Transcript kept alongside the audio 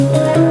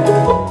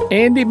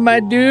Andy, my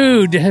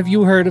dude, have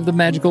you heard of the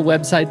magical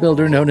website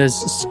builder known as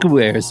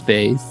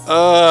Squarespace?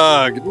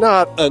 Ugh,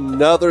 not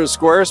another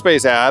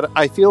Squarespace ad.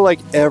 I feel like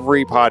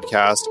every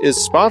podcast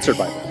is sponsored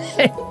by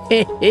them.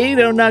 Hey,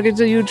 don't knock it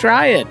till you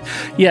try it.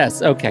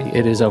 Yes, okay,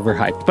 it is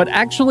overhyped, but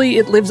actually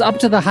it lives up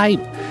to the hype.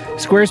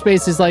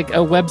 Squarespace is like a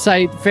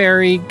website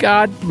fairy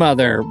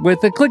godmother.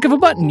 With a click of a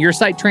button, your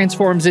site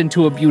transforms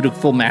into a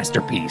beautiful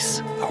masterpiece.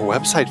 A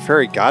website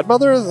fairy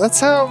godmother? That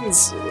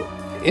sounds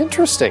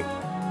interesting.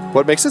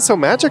 What makes it so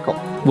magical?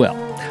 Well,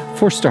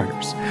 for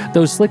starters,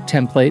 those slick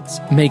templates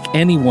make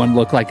anyone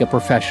look like a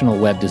professional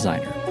web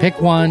designer.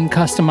 Pick one,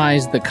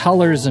 customize the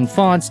colors and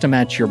fonts to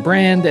match your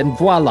brand, and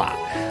voila.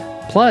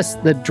 Plus,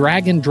 the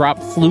drag-and-drop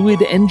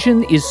Fluid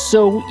engine is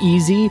so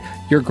easy,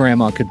 your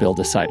grandma could build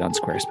a site on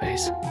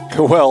Squarespace.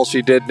 Well,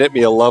 she did knit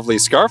me a lovely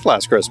scarf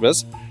last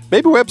Christmas.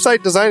 Maybe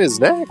website design is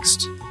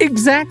next.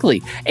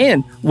 Exactly.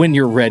 And when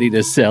you're ready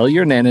to sell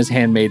your Nana's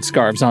handmade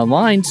scarves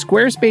online,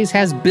 Squarespace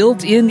has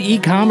built-in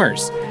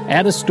e-commerce.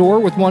 Add a store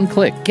with one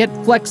click. Get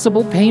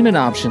flexible payment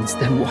options.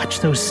 Then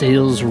watch those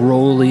sales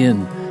roll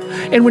in.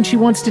 And when she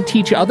wants to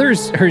teach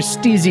others her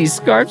steezy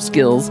scarf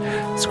skills,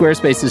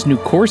 Squarespace's new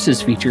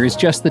courses feature is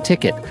just the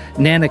ticket.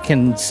 Nana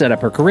can set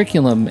up her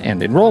curriculum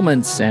and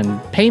enrollments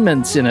and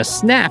payments in a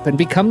snap and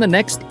become the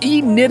next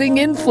e-knitting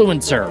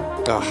influencer.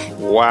 Oh,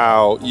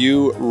 wow,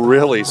 you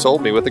really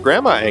sold me with the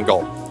grandma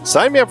angle.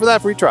 Sign me up for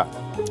that free trial.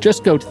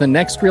 Just go to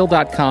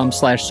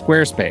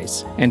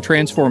thenextreel.com/Squarespace and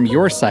transform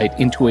your site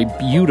into a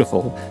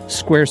beautiful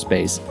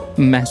Squarespace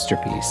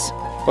masterpiece.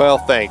 Well,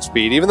 thanks,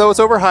 Pete. Even though it's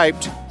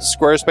overhyped,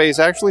 Squarespace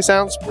actually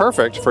sounds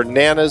perfect for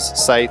Nana's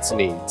site's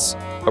needs.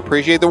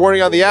 Appreciate the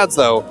warning on the ads,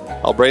 though.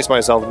 I'll brace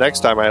myself next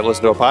time I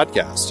listen to a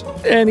podcast.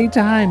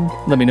 Anytime.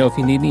 Let me know if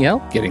you need any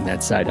help getting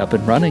that site up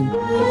and running.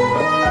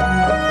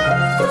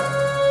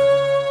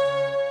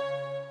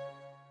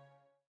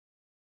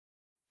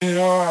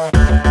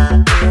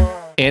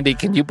 Andy,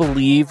 can you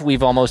believe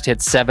we've almost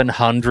hit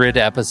 700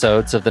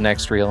 episodes of The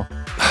Next Reel?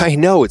 I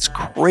know, it's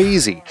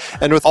crazy.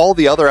 And with all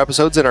the other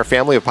episodes in our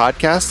family of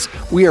podcasts,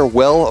 we are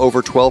well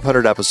over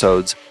 1,200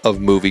 episodes of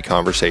movie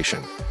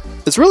conversation.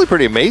 It's really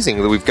pretty amazing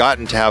that we've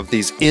gotten to have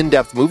these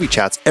in-depth movie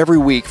chats every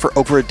week for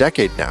over a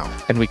decade now.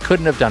 And we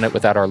couldn't have done it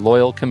without our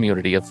loyal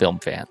community of film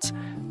fans.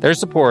 Their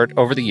support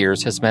over the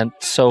years has meant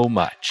so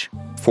much.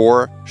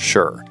 For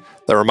sure.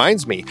 That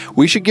reminds me,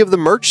 we should give the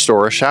merch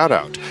store a shout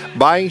out.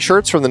 Buying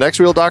shirts from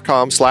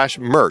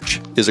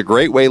thenextreel.com/merch is a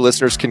great way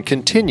listeners can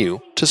continue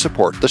to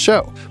support the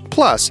show.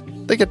 Plus,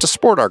 they get to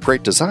sport our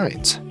great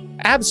designs.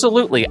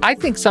 Absolutely. I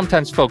think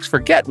sometimes folks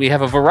forget we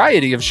have a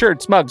variety of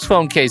shirts, mugs,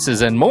 phone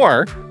cases, and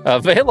more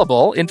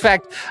available. In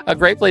fact, a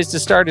great place to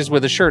start is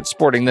with a shirt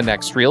sporting the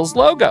Next Reel's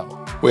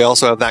logo. We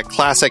also have that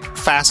classic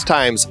Fast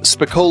Times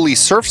Spicoli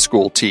Surf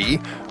School tee,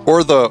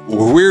 or the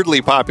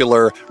weirdly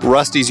popular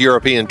Rusty's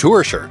European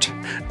Tour shirt.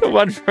 The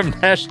one from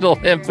National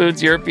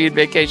Lampoon's European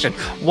Vacation.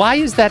 Why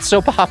is that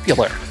so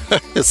popular?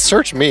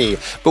 Search me,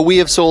 but we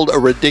have sold a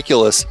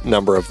ridiculous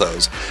number of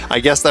those.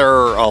 I guess there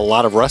are a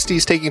lot of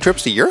Rustys taking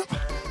trips to Europe?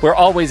 We're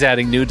always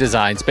adding new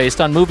designs based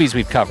on movies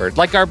we've covered,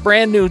 like our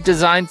brand new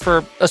design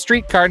for a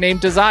streetcar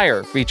named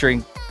Desire,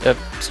 featuring a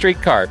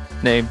streetcar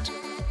named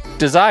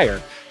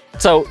Desire.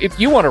 So if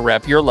you want to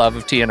rep your love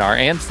of TNR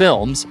and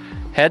films,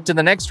 head to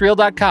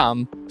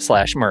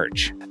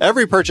thenextreel.com/merch.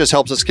 Every purchase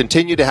helps us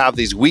continue to have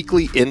these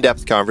weekly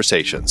in-depth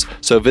conversations.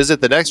 So visit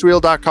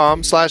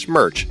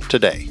thenextreel.com/merch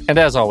today. And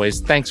as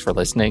always, thanks for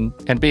listening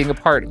and being a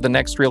part of the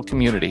Next Reel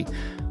community.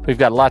 We've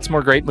got lots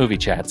more great movie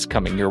chats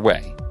coming your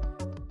way.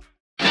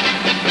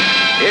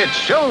 It's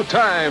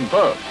showtime,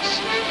 folks.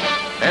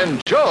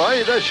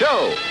 Enjoy the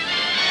show.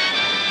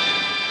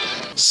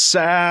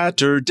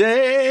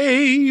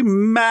 Saturday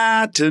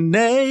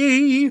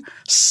matinee,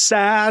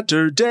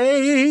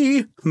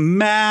 Saturday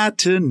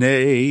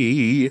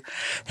matinee.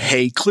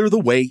 Hey, clear the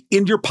way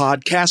in your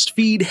podcast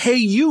feed. Hey,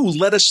 you,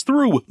 let us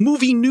through.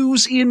 Movie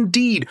news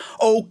indeed.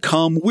 Oh,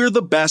 come, we're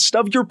the best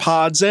of your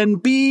pods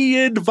and be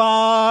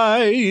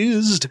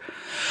advised.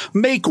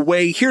 Make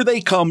way, here they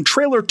come.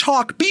 Trailer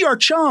talk, be our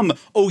chum.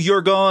 Oh,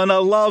 you're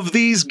gonna love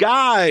these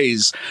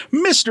guys.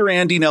 Mr.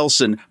 Andy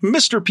Nelson,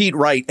 Mr. Pete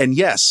Wright, and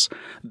yes,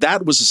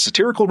 that was a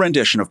satirical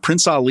rendition of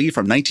Prince Ali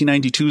from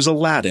 1992's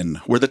Aladdin,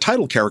 where the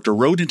title character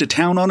rode into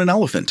town on an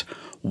elephant.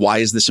 Why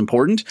is this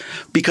important?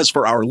 Because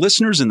for our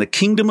listeners in the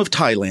Kingdom of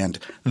Thailand,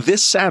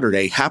 this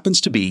Saturday happens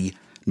to be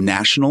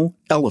National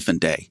Elephant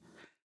Day.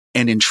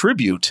 And in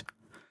tribute,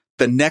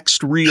 the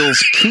Next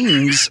Reel's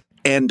Kings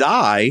and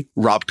I,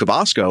 Rob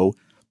Cabasco,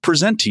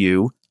 present to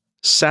you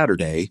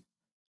Saturday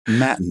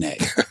Matinee.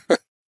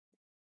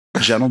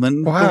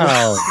 Gentlemen.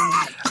 Wow.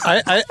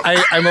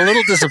 I'm a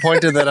little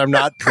disappointed that I'm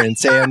not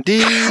Prince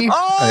Andy.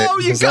 Oh,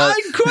 you got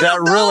that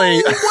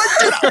really.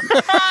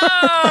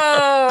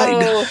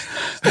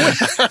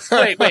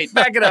 Wait,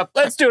 back it up.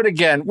 Let's do it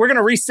again. We're going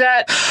to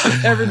reset.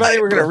 Everybody,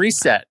 we're going to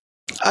reset.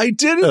 I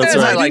didn't. That's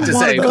As right. I like to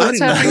say, what's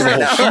happening right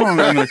now? Come on,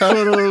 I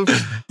could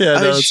have. Yeah,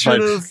 no, I it's fine.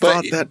 should have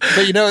thought that.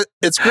 But you know,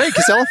 it's great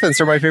because elephants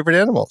are my favorite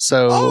animal.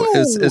 So Oh.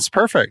 it's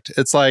perfect.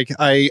 It's like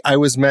I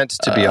was meant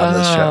to be on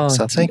this show.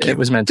 So thank you. It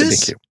was meant to be.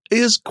 This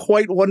is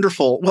quite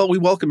wonderful. Well, we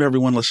welcome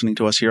everyone listening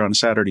to us here on a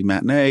Saturday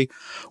matinee.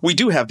 We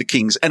do have the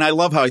Kings, and I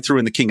love how I threw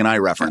in the King and I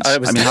reference. I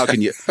mean, how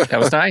can you? That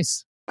was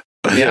nice.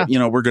 Yeah, you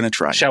know, we're going to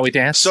try. Shall we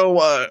dance?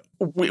 So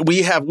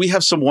we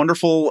have some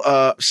wonderful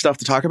stuff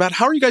to talk about.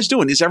 How are you guys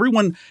doing? Is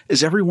everyone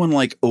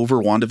like over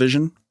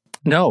WandaVision?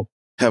 No.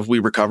 Have we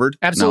recovered?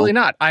 Absolutely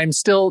not. I'm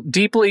still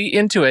deeply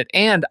into it,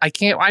 and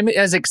I'm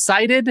as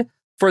excited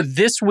for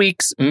this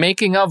week's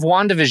making of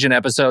WandaVision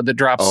episode that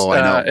drops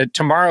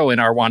tomorrow in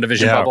our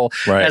WandaVision bubble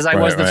as I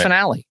was the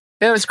finale.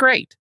 It was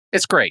great.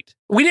 It's great.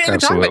 We didn't even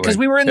talk about it because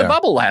we were in the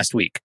bubble last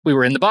week. We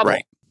were in the bubble.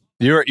 Right.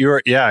 You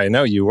were. Yeah, I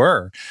know you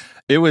were.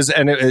 It was,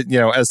 and you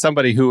know, as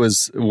somebody who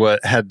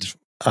had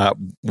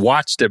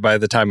watched it by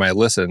the time I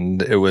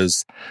listened, it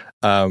was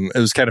kind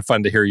of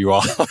fun to hear you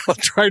all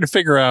trying to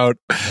figure out,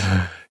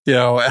 you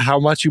know, how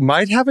much you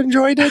might have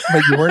enjoyed it,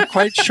 but you weren't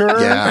quite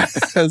sure. Yeah.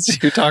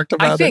 As you talked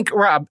about I think,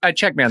 Rob,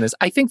 check me on this.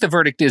 I think the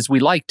verdict is we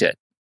liked it.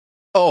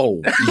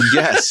 Oh,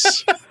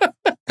 yes.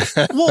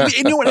 Well,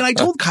 you know what? And I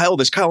told Kyle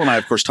this. Kyle and I,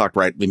 of course, talked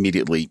right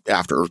immediately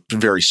after,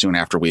 very soon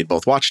after we had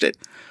both watched it.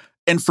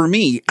 And for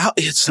me,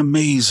 it's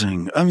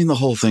amazing. I mean, the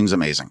whole thing's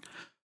amazing.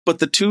 But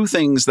the two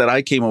things that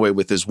I came away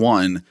with is,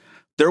 one,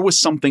 there was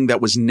something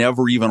that was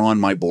never even on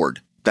my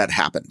board that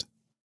happened.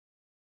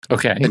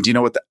 Okay. And do you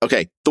know what?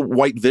 The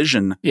White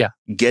Vision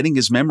getting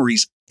his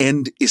memories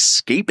and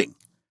escaping.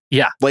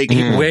 Yeah. Like,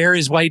 where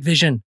is White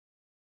Vision?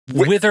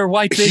 Whither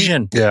White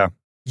Vision?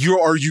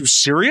 Are you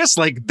serious?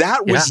 Like,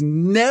 that was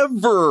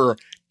never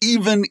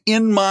even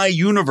in my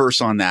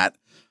universe on that.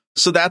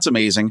 So that's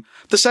amazing.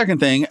 The second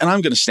thing, and I'm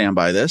going to stand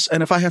by this,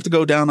 and if I have to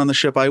go down on the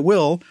ship, I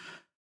will.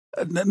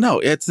 No,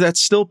 that's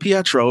still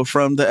Pietro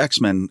from the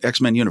X-Men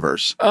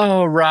universe.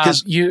 Oh, Rob,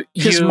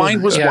 his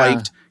mind was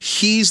wiped.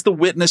 He's the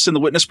witness in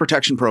the witness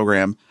protection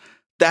program.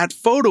 That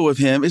photo of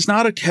him is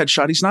not a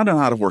headshot. He's not an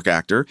out-of-work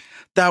actor.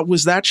 That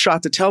was that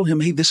shot to tell him,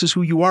 hey, this is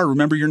who you are.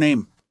 Remember your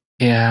name.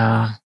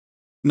 Yeah.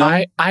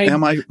 No,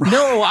 am I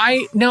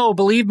wrong? No,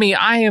 believe me,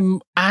 I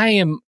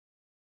am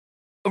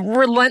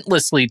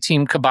relentlessly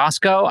Team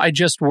Cabasco. I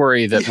just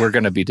worry that we're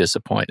going to be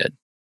disappointed.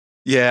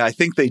 Yeah, I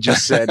think they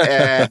just said,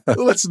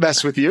 let's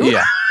mess with you.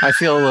 Yeah, I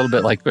feel a little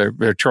bit like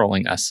they're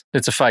trolling us.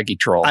 It's a Feige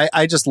troll.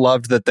 I just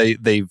loved that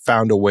they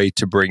found a way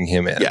to bring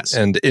him in. Yes.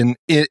 And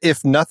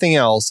if nothing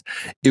else,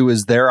 it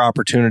was their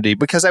opportunity,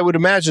 because I would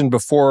imagine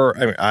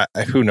before,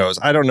 who knows?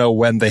 I don't know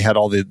when they had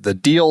all the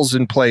deals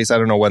in place. I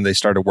don't know when they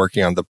started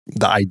working on the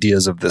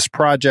ideas of this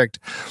project.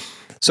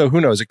 So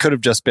who knows? It could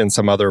have just been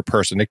some other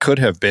person. It could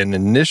have been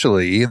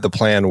initially the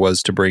plan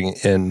was to bring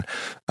in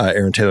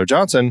Aaron Taylor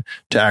Johnson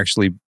to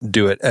actually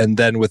do it. And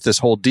then with this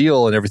whole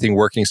deal and everything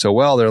working so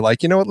well, they're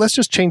like, you know what, let's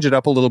just change it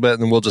up a little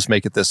bit and we'll just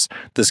make it this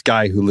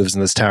guy who lives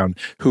in this town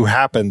who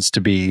happens to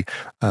be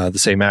the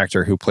same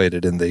actor who played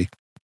it in the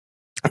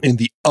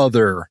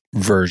other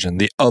version,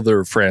 the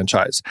other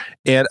franchise.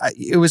 And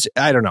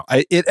I don't know.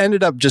 It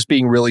ended up just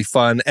being really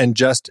fun. And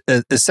just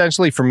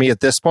essentially for me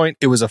at this point,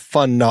 it was a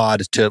fun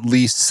nod to at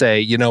least say,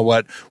 you know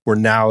what, we're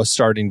now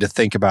starting to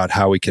think about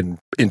how we can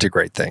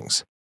integrate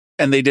things.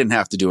 And they didn't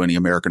have to do any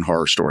American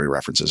Horror Story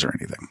references or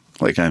anything.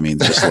 Like, I mean,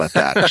 just let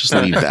that, just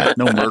leave that.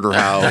 No murder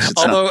house.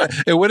 Although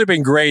it would have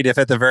been great if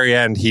at the very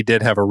end he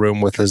did have a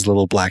room with his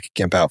little black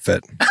gimp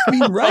outfit. I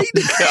mean, right?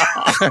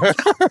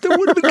 That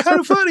would have been kind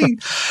of funny.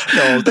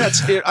 No,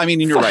 that's it. I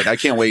mean, you're right. I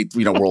can't wait.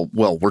 You know,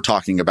 we're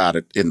talking about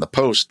it in the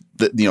post.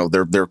 That, you know,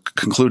 they're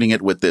concluding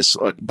it with this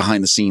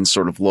behind the scenes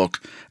sort of look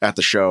at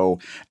the show,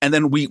 and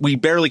then we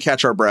barely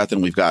catch our breath,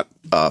 and we've got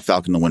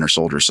Falcon the Winter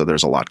Soldier. So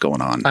there's a lot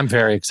going on. I'm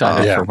very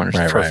excited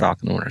for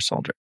Falcon the Winter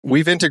Soldier.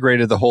 We've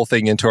integrated the whole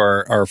thing into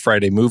our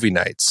Friday movie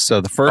nights.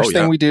 So the first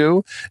thing we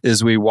do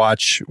is we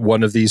watch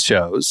one of these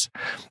shows,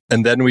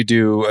 and then we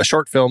do a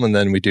short film, and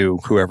then we do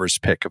whoever's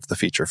pick of the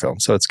feature film.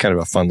 So it's kind of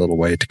a fun little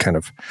way to kind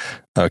of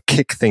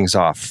kick things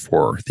off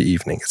for the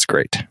evening. It's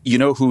great. You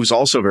know who's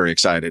also very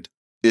excited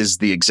is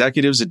the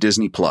executives at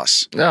Disney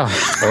Plus.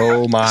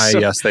 Oh my, so,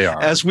 yes, they are.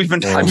 As we've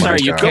been, I'm sorry,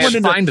 you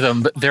can't find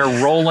them, but they're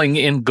rolling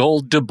in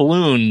gold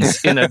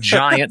doubloons in a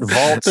giant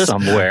vault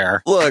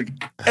somewhere. Look,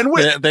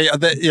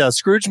 and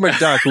Scrooge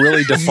McDuck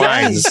really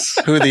defines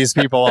who these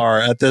people are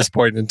at this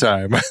point in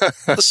time.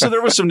 So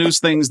there was some news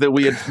things that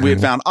we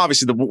had found.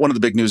 Obviously, one of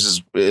the big news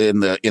is in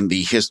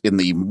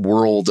the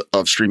world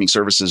of streaming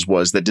services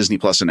was that Disney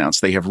Plus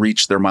announced they have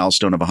reached their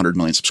milestone of 100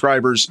 million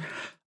subscribers.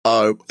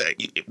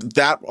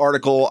 That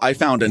article, I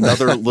found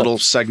another little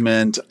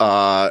segment,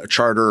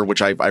 Charter,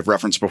 which I've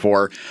referenced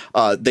before.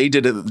 They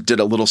did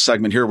a little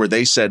segment here where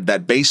they said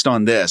that based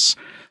on this,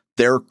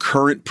 their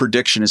current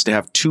prediction is to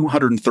have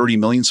 230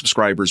 million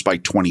subscribers by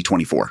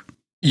 2024.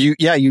 You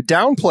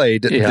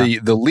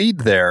downplayed the lead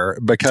there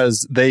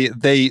because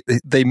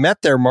they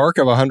met their mark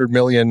of 100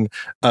 million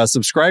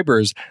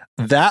subscribers.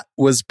 That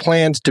was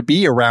planned to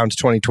be around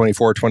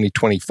 2024,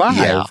 2025.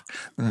 Yeah.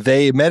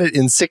 They met it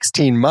in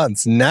 16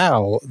 months.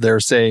 Now they're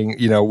saying,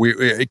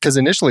 because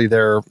initially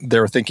they're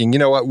thinking,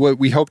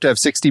 we hope to have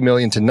 60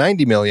 million to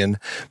 90 million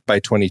by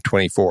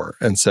 2024.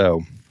 And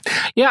so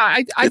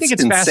yeah, I think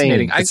it's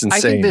fascinating. I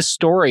think this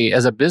story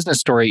as a business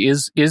story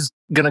is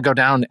going to go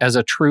down as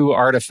a true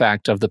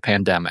artifact of the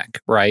pandemic,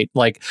 right?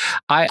 Like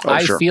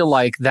I feel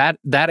like that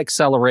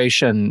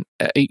acceleration,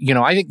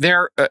 I think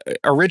their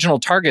original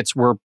targets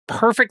were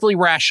perfectly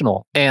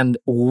rational and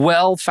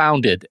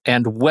well-founded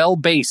and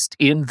well-based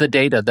in the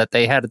data that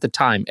they had at the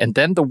time. And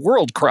then the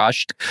world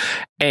crushed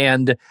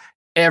and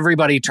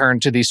everybody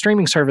turned to these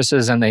streaming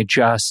services and they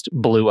just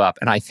blew up.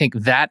 And I think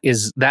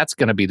that's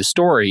going to be the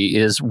story,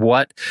 is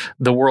what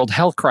the world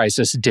health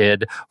crisis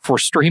did for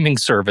streaming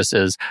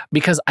services,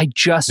 because I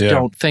just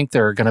don't think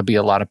there are going to be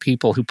a lot of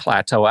people who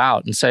plateau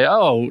out and say,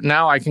 oh,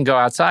 now I can go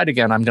outside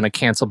again. I'm going to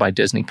cancel my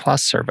Disney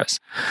Plus service.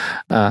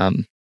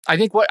 I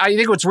think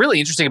what's really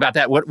interesting about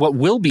that, what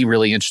will be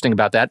really interesting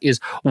about that, is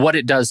what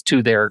it does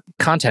to their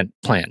content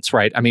plans,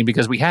 right? I mean,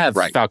 because we have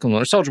Falcon and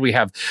Winter Soldier, we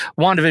have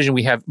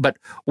WandaVision, but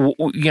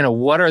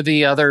what are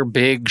the other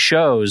big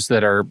shows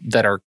that are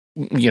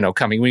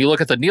coming? When you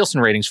look at the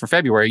Nielsen ratings for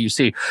February, you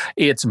see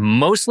it's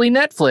mostly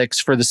Netflix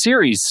for the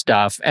series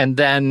stuff, and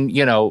then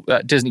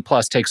Disney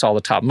Plus takes all the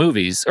top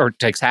movies, or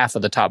takes half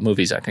of the top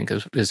movies, I think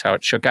is how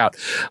it shook out.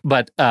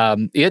 But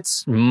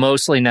it's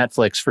mostly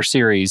Netflix for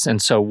series,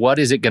 and so what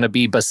is it going to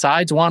be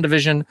besides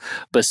WandaVision,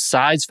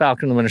 besides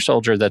Falcon and the Winter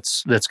Soldier,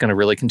 that's going to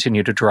really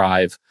continue to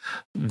drive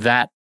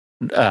that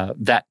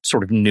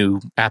sort of new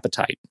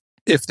appetite?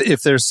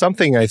 If there's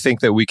something I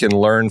think that we can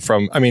learn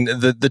from, I mean,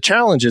 the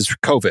challenge is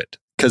COVID.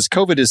 Because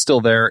COVID is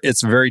still there,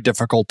 it's very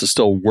difficult to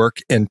still work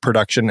in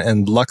production.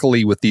 And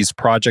luckily, with these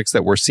projects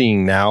that we're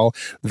seeing now,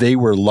 they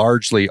were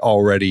largely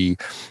already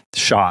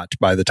shot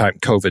by the time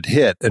COVID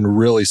hit and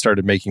really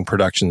started making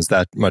productions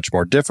that much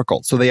more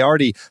difficult. So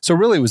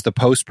really it was the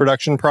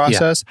post-production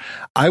process.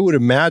 Yeah. I would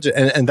imagine,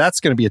 and that's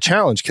going to be a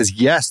challenge because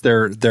yes,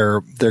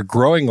 they're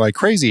growing like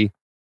crazy.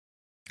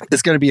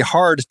 It's going to be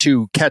hard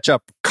to catch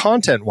up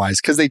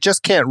content-wise because they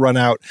just can't run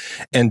out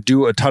and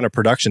do a ton of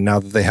production now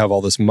that they have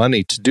all this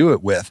money to do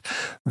it with.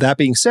 That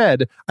being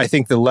said, I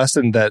think the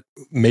lesson that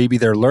maybe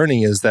they're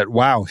learning is that,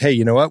 wow, hey,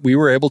 you know what? We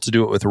were able to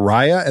do it with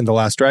Raya and The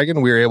Last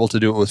Dragon. We were able to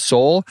do it with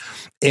Soul.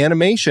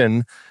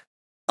 Animation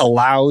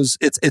allows,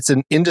 it's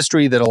an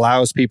industry that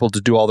allows people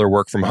to do all their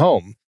work from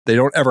home. They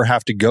don't ever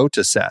have to go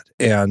to set.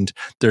 And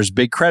there's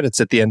big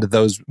credits at the end of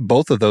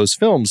both of those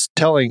films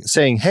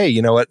saying, hey,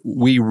 you know what?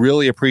 We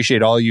really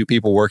appreciate all you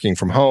people working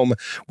from home.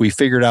 We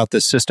figured out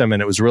this system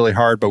and it was really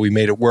hard, but we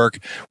made it work.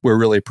 We're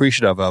really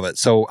appreciative of it.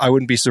 So I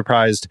wouldn't be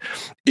surprised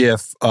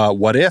if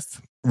What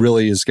If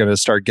really is going to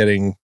start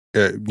getting,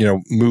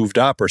 moved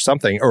up or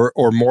something,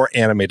 or more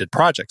animated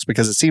projects,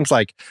 because it seems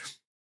like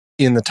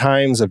in the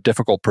times of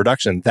difficult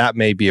production, that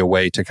may be a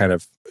way to kind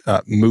of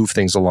move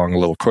things along a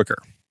little quicker.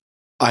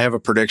 I have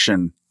a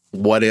prediction.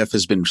 What If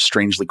has been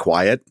strangely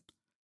quiet.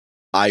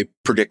 I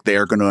predict they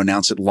are going to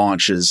announce it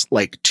launches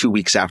like 2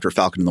 weeks after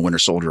Falcon and the Winter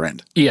Soldier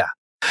end. Yeah.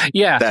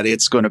 That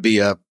it's going to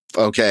be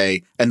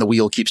okay, and the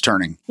wheel keeps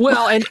turning.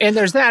 Well, and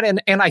there's that,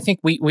 and I think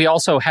we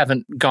also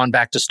haven't gone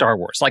back to Star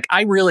Wars. Like,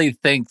 I really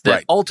think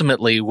that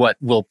ultimately what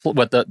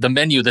the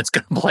menu that's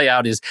going to play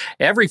out is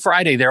every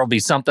Friday there will be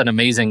something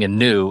amazing and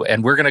new,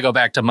 and we're going to go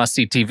back to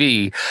must-see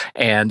TV,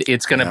 and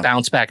it's going to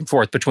bounce back and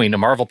forth between a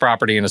Marvel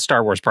property and a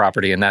Star Wars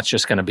property, and that's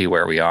just going to be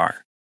where we are.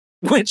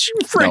 Which,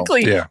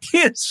 frankly,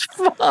 is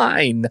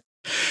fine.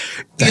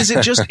 Does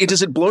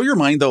it blow your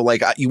mind, though?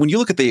 Like, when you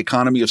look at the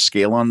economy of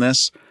scale on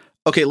this,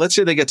 okay, let's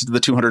say they get to the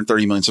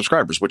 230 million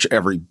subscribers, which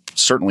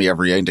certainly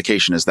every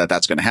indication is that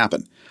that's going to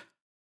happen.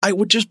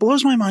 What just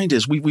blows my mind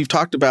is we've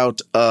talked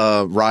about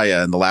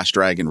Raya and The Last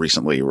Dragon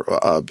recently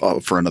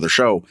for another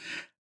show,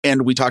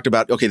 and we talked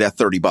about, okay, that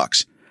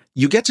 $30.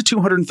 You get to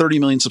 230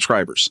 million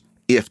subscribers.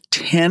 If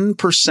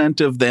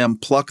 10% of them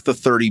pluck the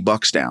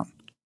 $30 down,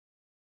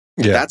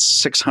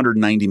 that's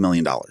 $690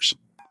 million.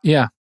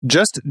 Yeah.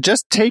 Just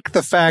take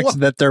the fact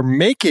that they're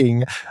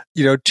making,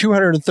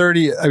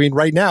 230. I mean,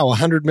 right now,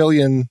 100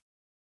 million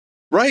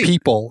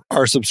people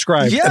are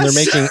subscribed, and they're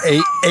making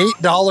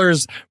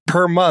 $8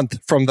 per month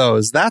from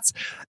those. That's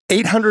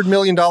 $800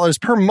 million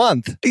per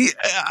month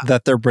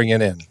that they're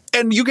bringing in.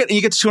 And you get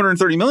to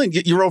 230 million.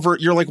 You're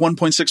like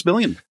 1.6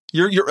 billion.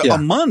 You're a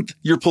month.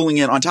 You're pulling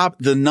in on top.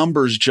 The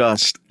numbers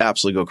just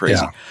absolutely go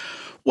crazy. Yeah.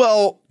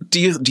 Well, do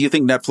you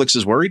think Netflix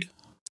is worried?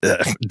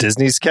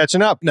 Disney's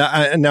catching up. Now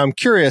I'm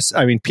curious.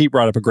 I mean, Pete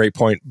brought up a great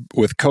point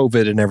with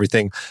COVID and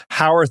everything.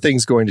 How are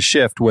things going to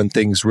shift when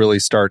things really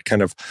start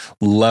kind of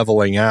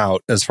leveling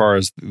out as far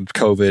as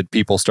COVID?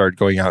 People start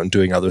going out and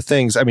doing other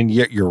things. I mean,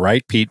 you're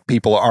right, Pete.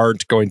 People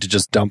aren't going to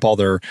just dump all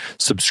their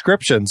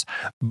subscriptions,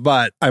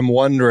 but I'm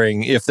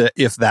wondering if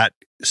that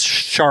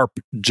sharp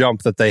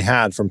jump that they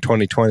had from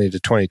 2020 to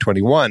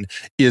 2021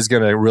 is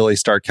going to really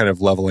start kind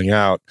of leveling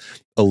out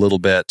a little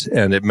bit.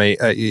 And it may,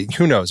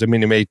 who knows? I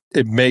mean,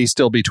 it may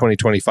still be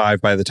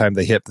 2025 by the time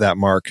they hit that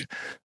mark.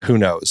 Who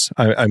knows?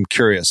 I'm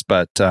curious,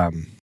 but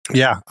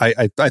yeah,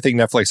 I think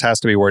Netflix has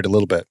to be worried a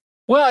little bit.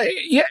 Well,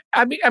 yeah,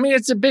 I mean,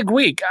 it's a big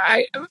week.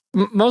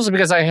 Mostly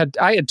because I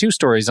had 2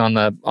 stories on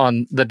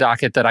the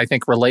docket that I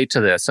think relate to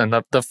this, and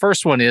the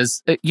first one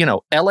is,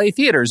 LA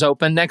theaters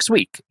open next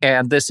week,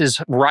 and this is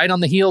right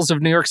on the heels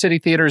of New York City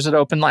theaters that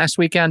opened last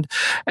weekend,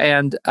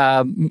 and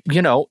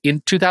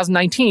in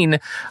 2019, the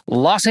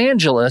Los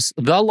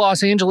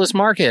Angeles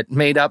market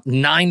made up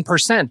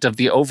 9% of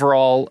the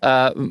overall,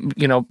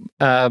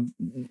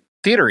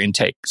 theater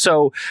intake.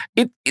 So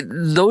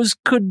those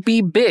could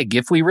be big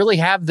if we really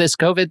have this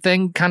COVID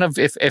thing kind of,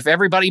 if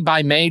everybody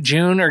by May,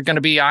 June are going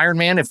to be Iron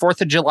Man, if 4th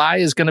of July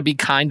is going to be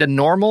kind of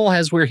normal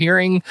as we're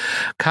hearing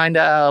kind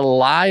of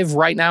live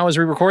right now as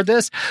we record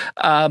this,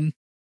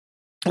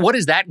 what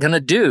is that going to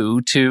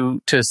do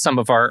to some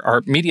of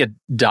our media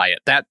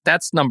diet?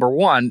 That's number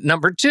one.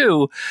 Number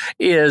 2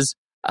 is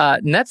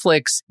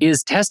Netflix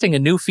is testing a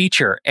new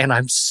feature, and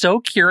I'm so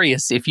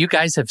curious if you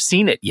guys have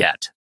seen it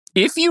yet.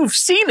 If you've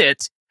seen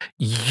it,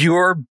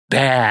 you're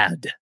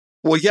bad.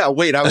 Well, yeah,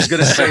 wait, I was going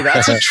to say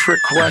that's a trick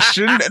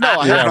question. No,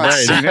 I have not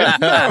seen it.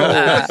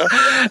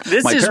 No.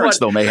 My parents,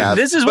 though, may have.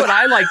 This is what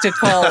I like to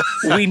call,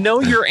 we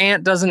know your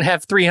aunt doesn't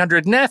have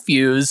 300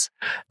 nephews.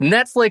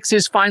 Netflix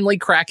is finally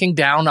cracking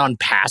down on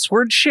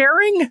password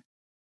sharing.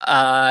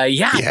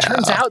 It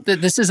turns out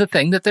that this is a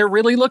thing that they're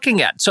really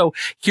looking at. So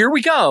here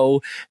we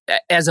go.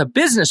 As a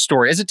business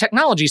story, as a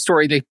technology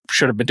story, they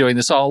should have been doing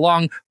this all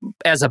along.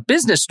 As a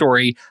business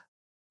story,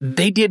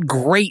 they did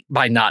great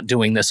by not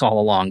doing this all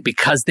along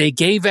because they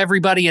gave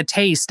everybody a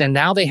taste, and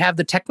now they have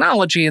the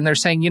technology and they're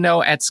saying,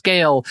 at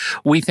scale,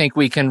 we think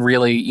we can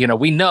really,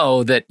 we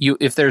know that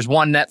if there's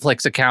one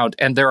Netflix account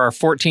and there are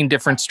 14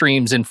 different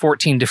streams in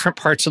 14 different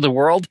parts of the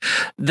world,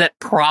 that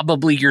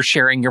probably you're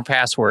sharing your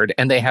password.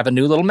 And they have a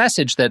new little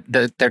message that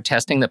they're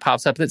testing that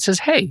pops up that says,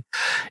 hey,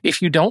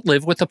 if you don't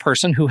live with the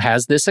person who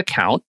has this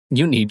account,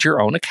 you need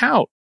your own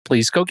account.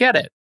 Please go get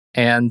it.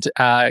 And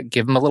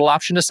give them a little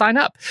option to sign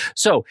up.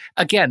 So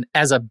again,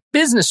 as a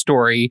business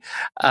story,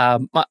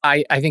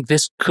 I think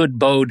this could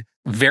bode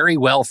very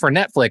well for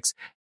Netflix,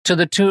 to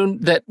the tune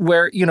that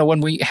where,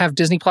 when we have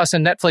Disney Plus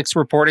and Netflix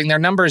reporting their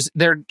numbers,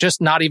 they're just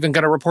not even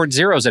going to report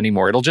zeros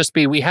anymore. It'll just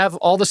be, we have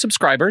all the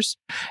subscribers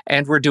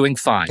and we're doing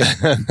fine.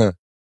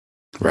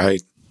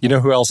 Right. You know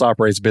who else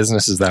operates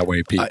businesses that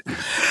way, Pete?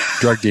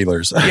 Drug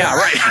dealers. Yeah,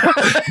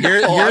 right.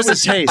 Here's a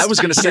taste. I was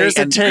going to say,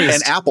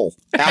 and Apple.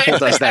 Apple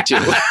does that too.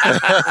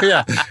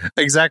 Yeah,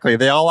 exactly.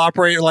 They all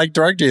operate like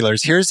drug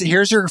dealers. Here's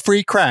your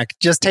free crack.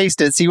 Just taste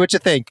it. See what you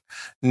think.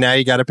 Now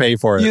you got to pay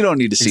for it. You don't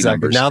need to see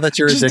numbers. Now that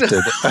you're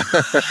addicted.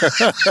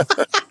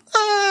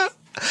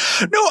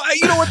 No,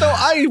 you know what though?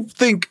 I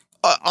think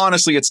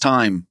honestly, it's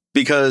time.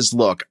 Because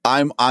look,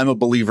 I'm a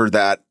believer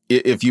that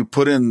if you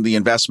put in the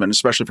investment,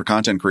 especially for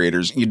content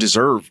creators, you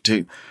deserve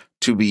to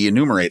be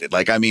enumerated.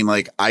 I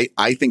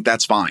think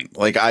that's fine.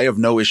 I have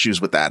no issues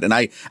with that. And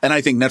I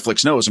think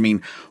Netflix knows. I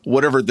mean,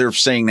 whatever they're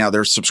saying now,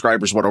 their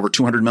subscribers, over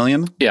 200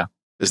 million? Yeah.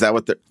 Is that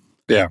what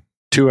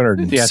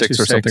 206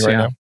 or something right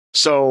now.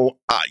 So,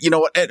 you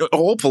know what?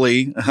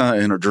 Hopefully,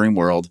 in a dream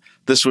world,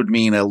 this would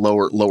mean a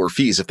lower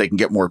fees if they can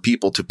get more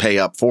people to pay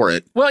up for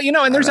it. Well,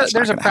 and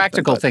there's a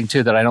practical thing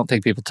too that I don't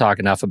think people talk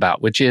enough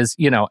about, which is,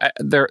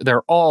 there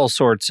are all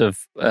sorts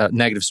of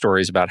negative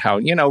stories about how,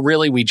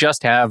 really we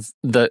just have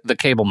the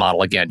cable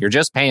model again. You're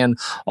just paying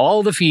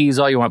all the fees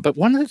all you want. But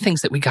one of the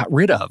things that we got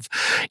rid of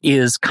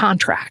is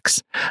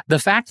contracts. The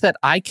fact that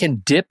I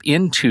can dip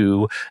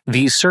into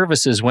these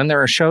services when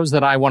there are shows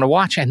that I want to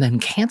watch and then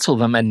cancel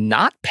them and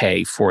not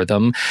pay for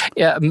them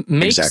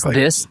makes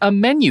this a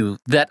menu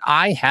that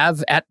I have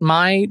at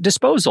my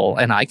disposal,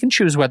 and I can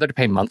choose whether to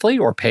pay monthly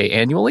or pay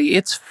annually.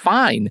 It's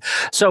fine.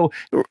 So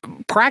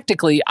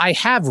practically, I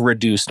have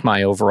reduced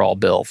my overall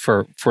bill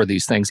for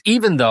these things,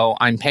 even though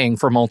I'm paying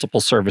for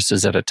multiple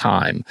services at a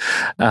time.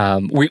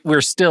 We're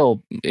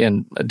still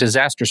in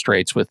disaster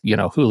straits with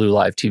Hulu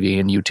Live TV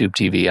and YouTube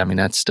TV. I mean,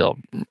 that's still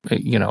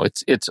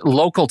it's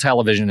local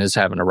television is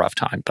having a rough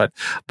time, but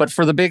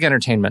for the big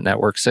entertainment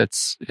networks,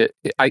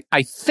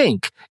 I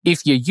think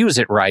if you use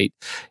it right,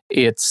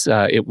 it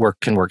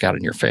can work out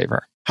in your favor.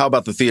 How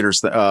about the theaters?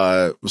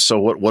 So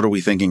what are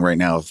we thinking right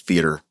now?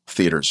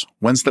 Theaters.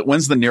 When's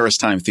the nearest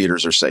time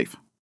theaters are safe?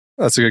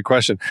 That's a good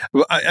question.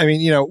 I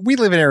mean, we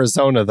live in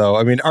Arizona, though.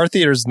 I mean, our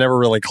theaters never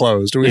really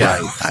closed.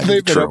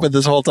 They've been open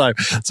this whole time.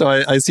 So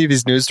I see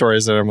these news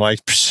stories and I'm like,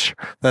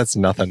 that's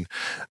nothing.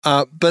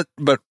 But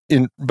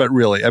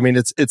really, I mean,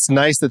 it's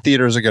nice that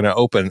theaters are going to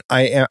open.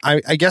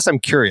 I guess I'm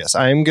curious.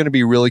 I'm going to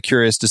be really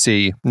curious to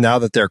see, now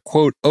that they're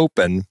quote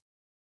open,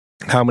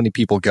 how many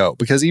people go,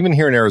 because even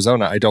here in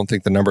Arizona, I don't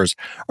think the numbers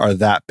are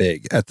that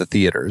big at the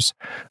theaters.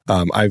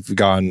 I've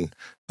gone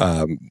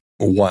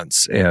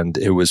once and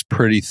it was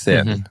pretty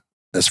thin.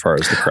 as far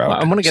as the crowd.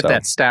 I'm going to get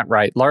that stat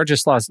right.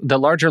 The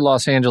larger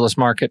Los Angeles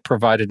market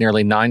provided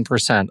nearly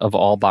 9% of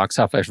all box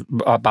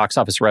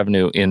office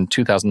revenue in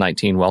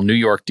 2019, while New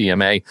York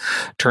DMA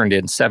turned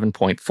in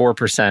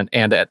 7.4%.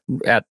 And at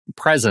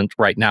present,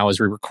 right now, as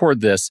we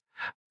record this,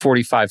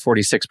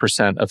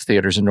 46% of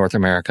theaters in North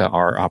America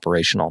are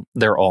operational.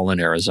 They're all in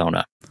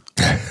Arizona,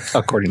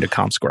 according to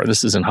ComScore.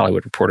 This is in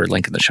Hollywood Reporter.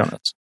 Link in the show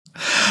notes.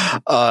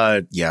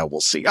 Yeah,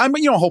 we'll see. I'm,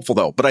 hopeful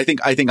though, but I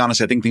think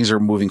honestly, I think things are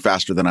moving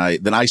faster than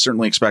I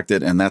certainly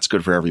expected, and that's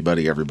good for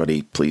everybody.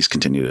 Everybody, please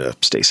continue to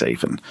stay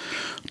safe and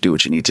do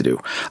what you need to do.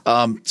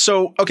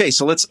 So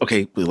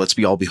let's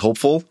be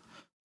hopeful.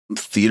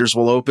 Theaters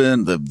will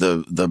open.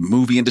 The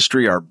movie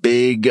industry, our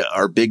big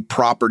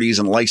properties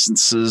and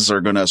licenses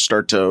are going to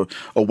start to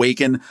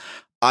awaken.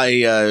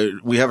 We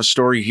have a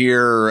story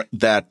here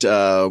that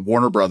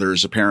Warner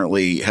Brothers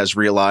apparently has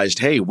realized,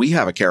 hey, we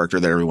have a character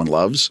that everyone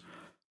loves.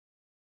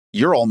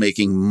 You're all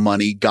making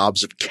money,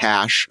 gobs of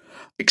cash,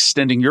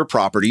 extending your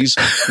properties.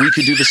 We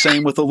could do the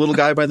same with a little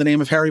guy by the name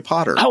of Harry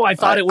Potter. Oh, I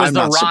thought it was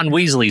the Ron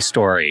Weasley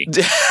story.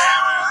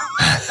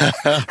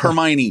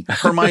 Hermione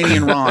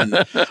and Ron.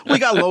 We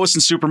got Lois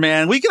and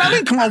Superman.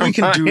 Come on, we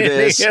can do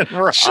this.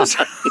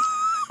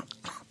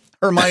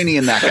 Hermione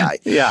and that guy.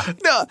 Yeah.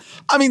 No,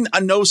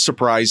 no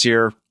surprise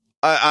here.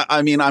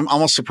 I'm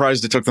almost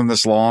surprised it took them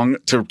this long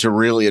to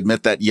really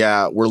admit that,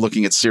 yeah, we're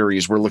looking at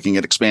series. We're looking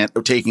at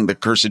taking The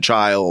Cursed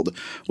Child,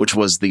 which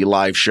was the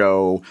live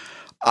show.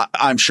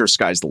 I'm sure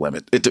sky's the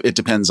limit. It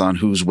depends on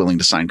who's willing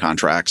to sign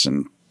contracts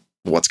and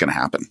what's going to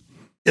happen.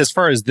 As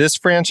far as this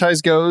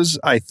franchise goes,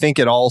 I think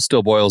it all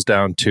still boils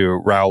down to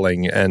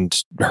Rowling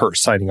and her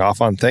signing off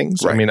on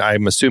things. Right.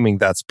 I'm assuming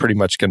that's pretty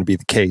much going to be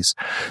the case.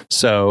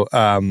 So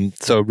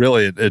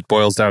really it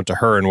boils down to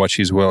her and what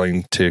she's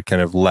willing to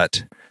kind of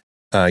let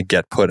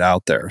get put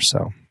out there.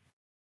 So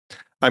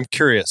I'm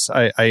curious.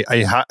 I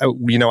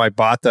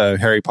bought the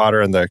Harry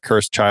Potter and the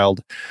Cursed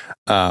Child,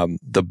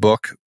 the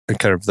book,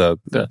 kind of the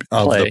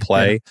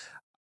play. Yeah.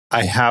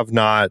 I haven't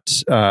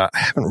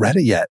read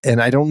it yet, and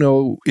I don't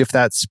know if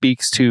that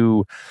speaks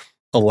to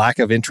a lack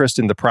of interest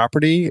in the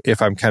property,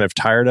 if I'm kind of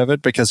tired of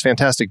it, because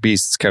Fantastic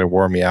Beasts kind of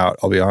wore me out,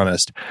 I'll be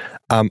honest.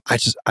 I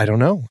don't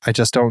know. I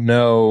just don't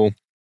know.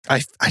 I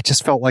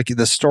just felt like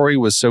the story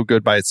was so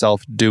good by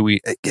itself.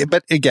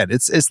 But again,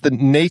 it's the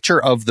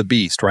nature of the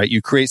beast, right?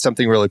 You create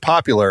something really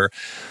popular,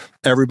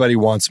 everybody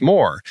wants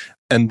more.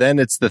 And then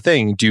it's the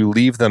thing, do you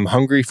leave them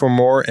hungry for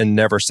more and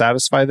never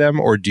satisfy them?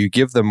 Or do you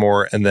give them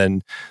more and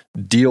then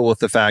deal with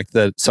the fact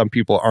that some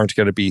people aren't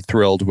going to be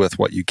thrilled with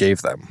what you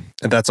gave them?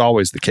 And that's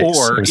always the case.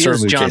 Or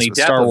is Johnny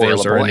Depp Star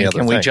Wars available, and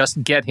can we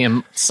just get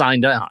him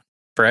signed on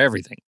for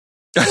everything?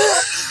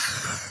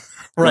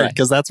 Right,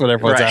 because that's what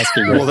everyone's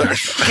asking. Well,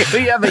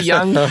 we have a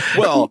young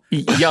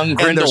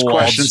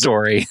Grindelwald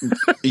story.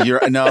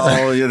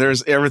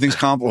 Everything's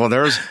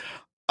complicated.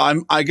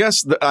 I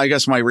guess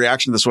my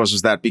reaction to this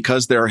was that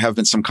because there have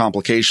been some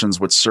complications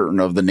with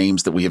certain of the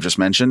names that we have just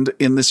mentioned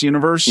in this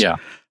universe. Yeah.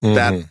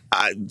 It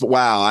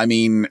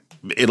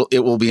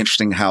will be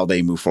interesting how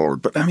they move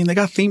forward. But they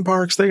got theme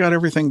parks, they got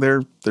everything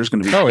there. There's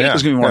going to be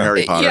more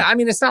Harry Potter. Yeah,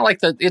 it's not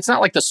like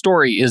the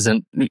story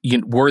isn't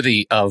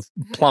worthy of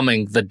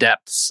plumbing the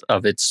depths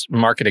of its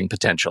marketing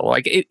potential.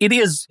 Like it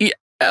is.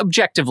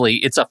 Objectively,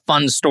 it's a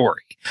fun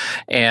story,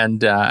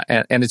 and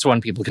it's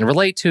one people can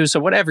relate to. So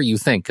whatever you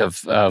think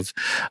of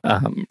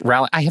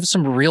Rowling, I have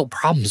some real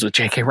problems with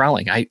J.K.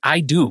 Rowling. I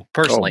do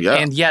personally,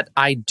 and yet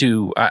I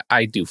do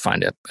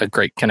find a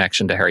great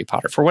connection to Harry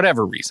Potter for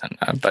whatever reason.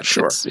 But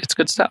sure, it's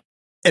good stuff.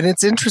 And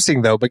it's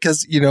interesting though,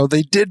 because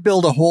they did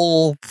build a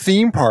whole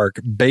theme park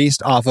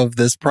based off of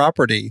this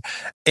property,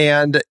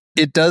 and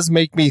it does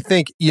make me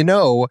think,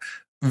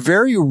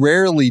 very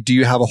rarely do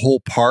you have a whole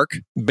park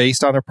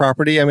based on a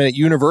property. At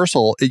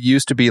Universal, it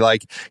used to be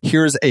like,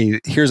 here's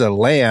a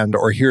land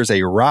or here's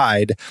a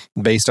ride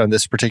based on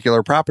this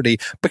particular property.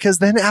 Because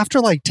then after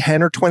like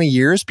 10 or 20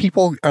 years,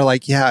 people are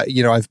like, yeah,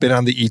 I've been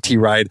on the ET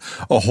ride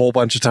a whole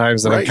bunch of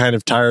times and I'm kind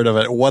of tired of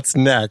it. What's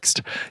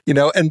next?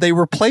 And they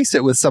replace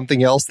it with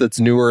something else that's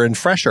newer and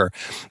fresher.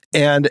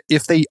 And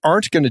if they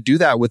aren't going to do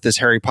that with this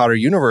Harry Potter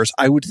universe,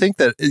 I would think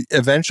that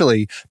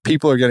eventually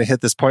people are going to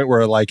hit this point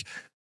where like,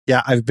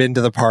 yeah, I've been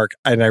to the park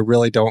and I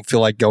really don't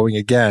feel like going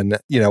again.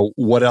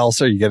 What else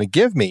are you going to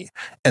give me?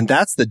 And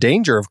that's the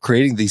danger of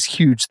creating these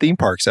huge theme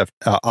parks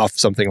off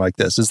something like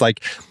this. Is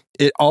like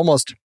it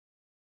almost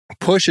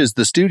pushes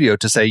the studio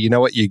to say, you know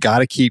what, you got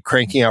to keep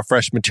cranking out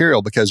fresh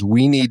material because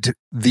we need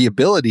the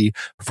ability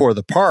for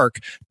the park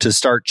to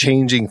start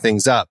changing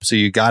things up. So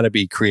you got to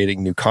be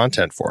creating new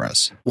content for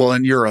us. Well,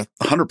 and you're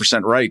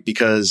 100% right,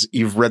 because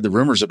you've read the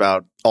rumors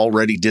about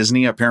already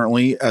Disney,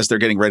 apparently, as they're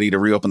getting ready to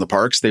reopen the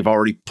parks, they've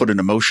already put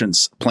into motion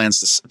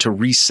plans to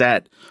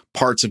reset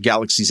parts of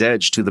Galaxy's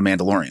Edge to The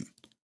Mandalorian.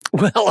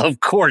 Well, of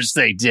course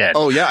they did.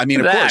 Oh, yeah. Of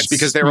course,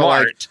 because they were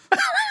like,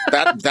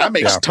 that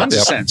makes tons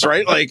of sense,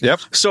 right?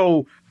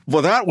 So...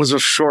 Well, that was a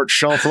short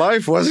shelf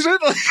life, wasn't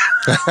it?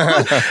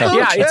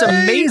 Yeah, it's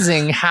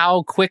amazing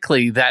how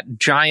quickly that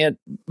giant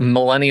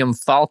Millennium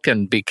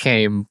Falcon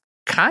became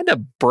kind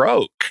of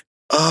broke.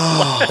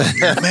 Oh,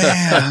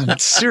 man.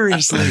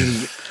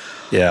 Seriously.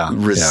 Yeah.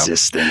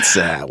 Resistance,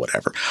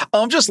 whatever.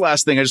 Just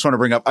last thing I just want to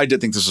bring up. I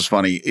did think this was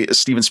funny.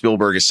 Steven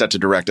Spielberg is set to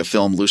direct a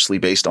film loosely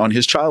based on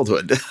his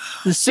childhood.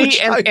 See,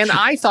 and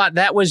I thought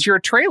that was your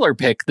trailer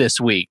pick this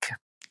week.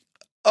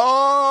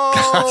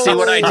 Oh, see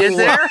what I did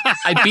there?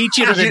 I beat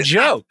you to the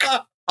joke.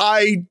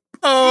 I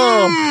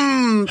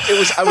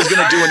was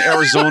going to do an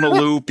Arizona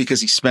loop because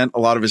he spent a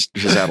lot of his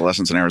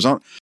adolescence in Arizona.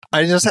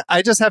 I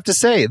just have to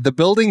say, the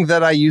building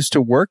that I used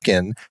to work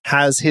in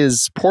has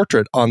his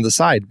portrait on the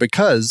side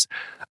because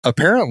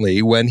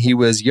apparently when he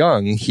was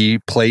young, he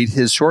played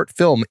his short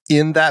film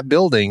in that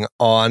building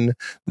on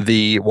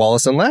the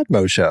Wallace and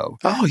Ladmo show.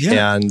 Oh,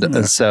 yeah.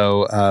 And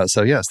so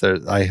yes,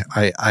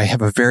 I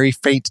have a very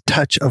faint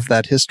touch of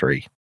that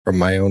history from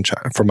my own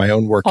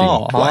working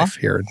life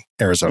here in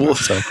Arizona. Well,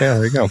 so yeah,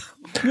 there you go.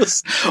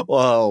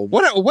 Whoa.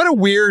 What a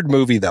weird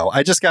movie though.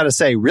 I just got to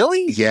say,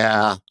 really?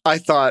 Yeah. I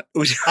thought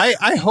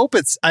I hope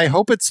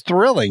it's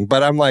thrilling,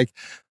 but I'm like,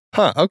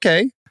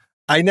 okay.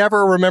 I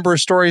never remember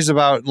stories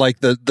about like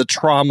the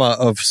trauma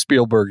of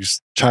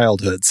Spielberg's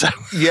childhood. So.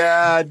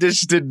 Yeah,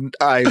 this didn't.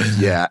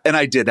 And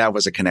I did. That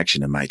was a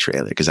connection in my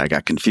trailer because I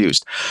got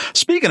confused.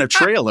 Speaking of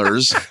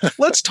trailers,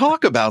 let's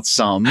talk about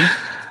some.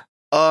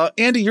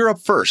 Andy, you're up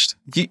first.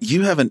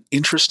 You have an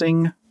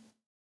interesting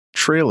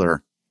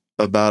trailer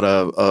about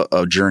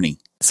a journey.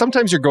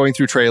 Sometimes you're going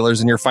through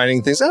trailers and you're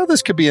finding things,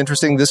 this could be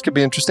interesting. This could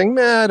be interesting.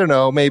 I don't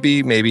know.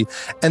 Maybe.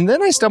 And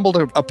then I stumbled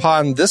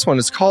upon this one.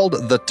 It's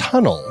called The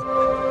Tunnel.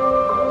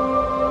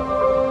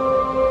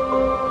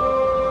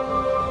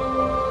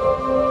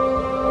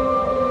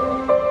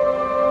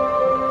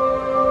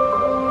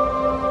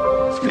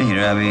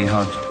 Vi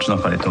har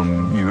snakket litt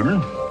om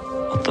julen.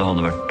 At det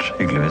hadde vært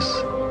hyggelig hvis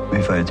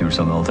vi feiret jul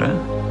sammen alle tre.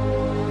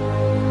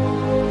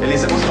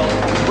 Elise,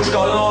 hvor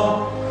skal du nå?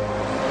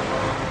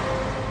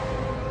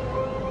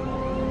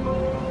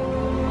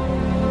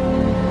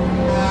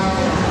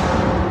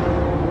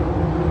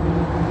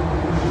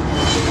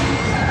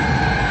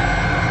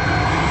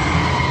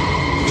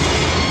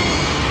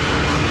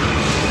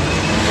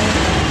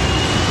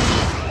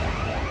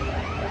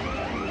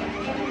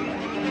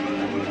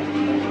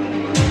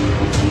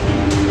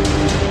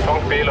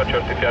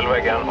 Kört till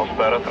fjällväggen och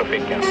spärrat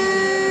trafiken.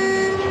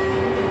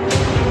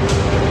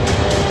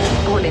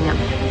 Håll linjen.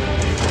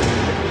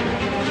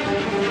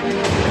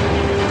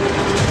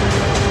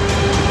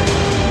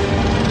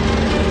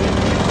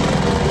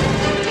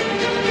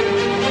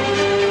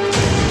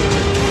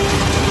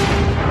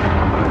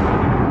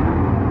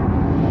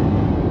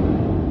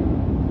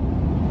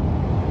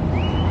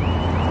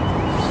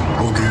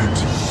 Åh Gud.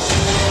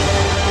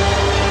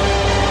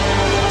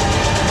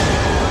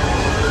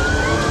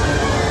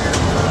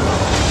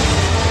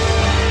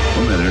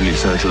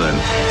 Lyset til den.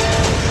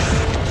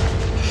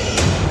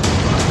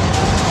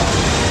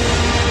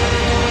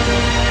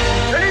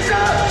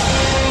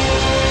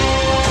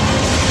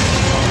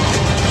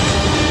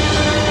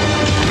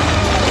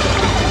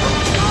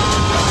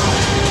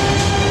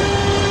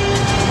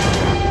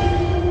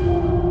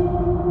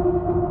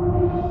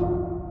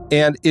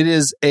 And it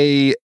is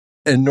a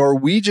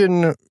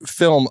Norwegian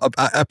film.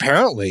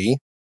 Apparently,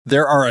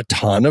 there are a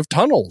ton of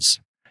tunnels,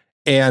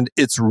 and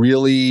it's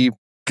really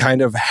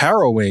kind of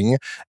harrowing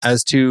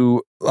as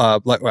to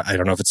like, I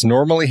don't know if it's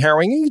normally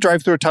harrowing. You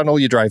drive through a tunnel.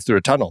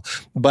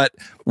 But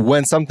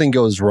when something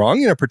goes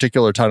wrong in a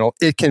particular tunnel,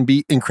 it can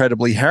be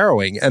incredibly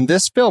harrowing. And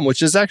this film,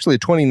 which is actually a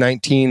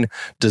 2019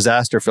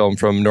 disaster film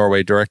from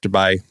Norway, directed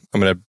by, I'm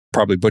going to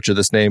probably butcher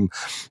this name,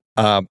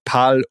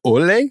 Pal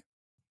Ole.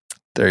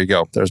 There you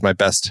go. There's my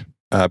best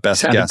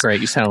guess.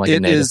 Great. You sound like a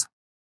native.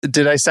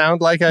 Did I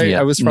sound like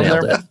I was from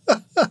there?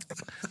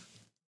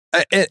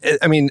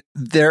 I mean,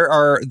 there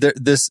are,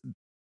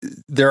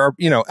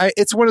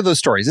 it's one of those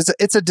stories.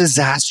 It's a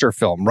disaster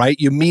film, right?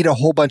 You meet a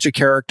whole bunch of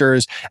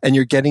characters and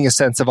you're getting a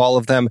sense of all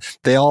of them.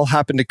 They all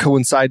happen to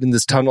coincide in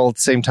this tunnel at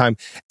the same time.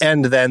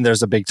 And then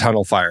there's a big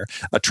tunnel fire.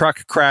 A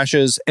truck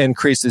crashes and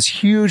creates this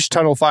huge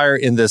tunnel fire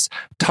in this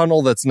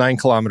tunnel that's 9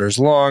 kilometers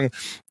long.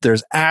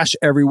 There's ash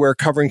everywhere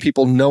covering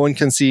people. No one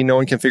can see, no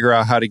one can figure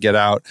out how to get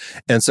out.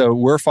 And so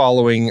we're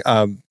following,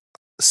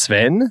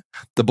 Sven,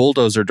 the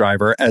bulldozer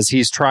driver, as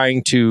he's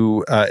trying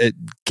to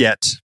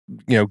get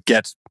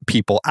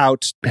people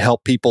out,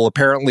 help people.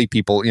 Apparently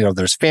people,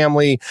 there's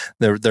family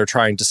they're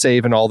trying to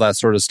save and all that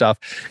sort of stuff.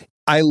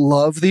 I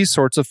love these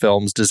sorts of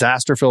films,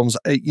 disaster films.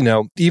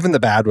 Even the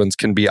bad ones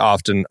can be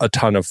often a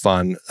ton of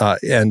fun.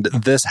 And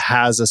this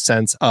has a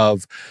sense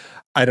of,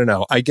 I don't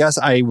know, I guess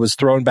I was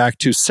thrown back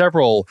to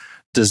several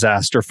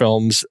disaster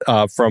films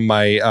from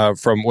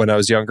when I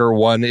was younger.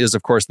 One is,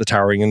 of course, The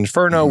Towering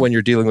Inferno, when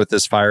you're dealing with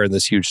this fire in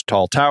this huge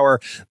tall tower.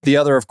 The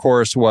other, of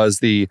course, was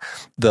the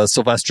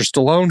Sylvester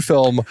Stallone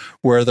film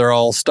where they're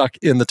all stuck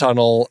in the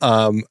tunnel.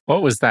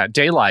 What was that?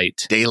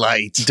 Daylight,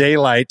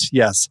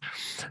 yes.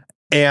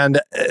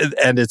 And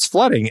it's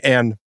flooding.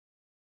 And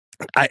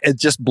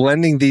just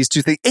blending these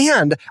two things.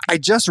 And I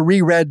just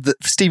reread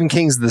Stephen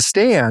King's The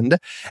Stand,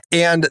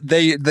 and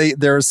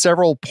there are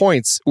several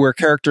points where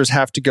characters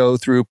have to go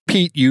through,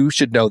 Pete, you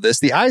should know this,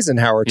 the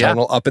Eisenhower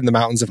Tunnel up in the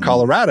mountains of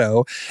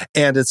Colorado,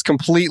 and it's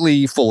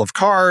completely full of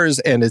cars,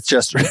 and it's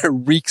just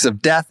reeks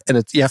of death,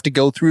 and you have to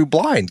go through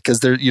blind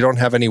because you don't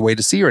have any way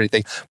to see or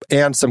anything.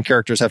 And some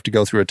characters have to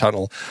go through a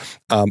tunnel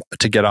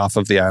to get off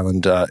of the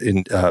island,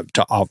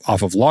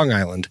 off of Long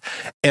Island.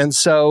 And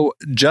so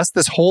just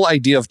this whole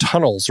idea of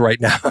tunnels right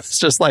now, it's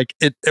just like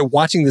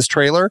watching this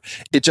trailer,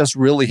 it just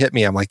really hit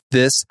me. I'm like,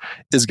 this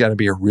is going to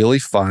be a really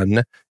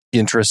fun,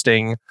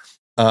 interesting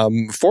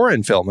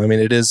foreign film. I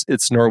mean,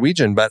 it's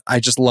Norwegian, but I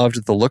just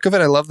loved the look of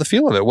it. I love the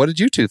feel of it. What did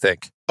you two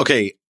think?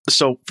 Okay,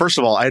 so first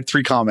of all, I had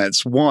 3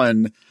 comments.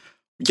 One,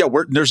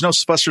 there's no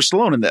Sylvester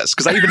Stallone in this,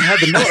 because I even had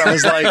the note. I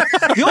was like,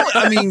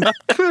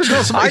 there's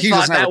no Sylvester. I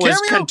thought that was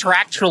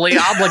contractually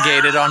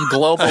obligated on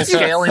global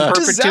scale in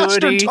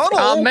perpetuity.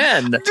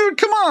 Amen. Dude,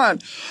 come on.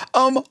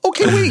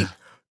 Okay, wait.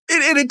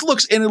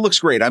 It looks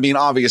great. I mean,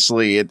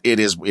 obviously, it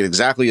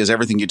exactly is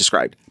everything you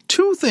described.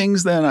 2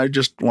 things then I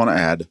just want to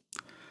add.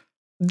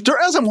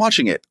 As I'm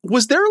watching it,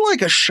 was there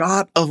like a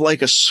shot of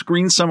like a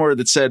screen somewhere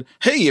that said,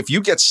 hey, if you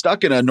get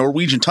stuck in a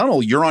Norwegian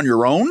tunnel, you're on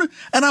your own?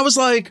 And I was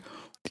like,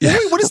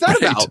 wait, what is that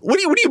about? What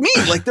do you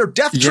mean? Like, there are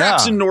death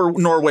traps in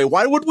Norway.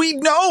 Why would we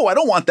know? I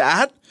don't want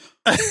that.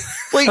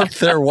 Like,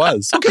 there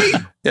was. Okay.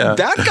 Yeah.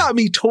 That got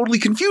me totally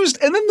confused.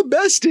 And then the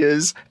best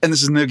is, and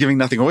this is giving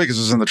nothing away because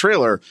it was in the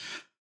trailer,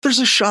 there's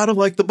a shot of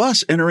like the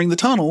bus entering the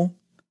tunnel.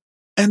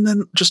 And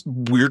then just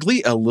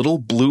weirdly, a little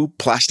blue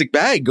plastic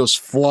bag goes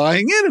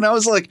flying in. And I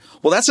was like,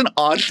 well, that's an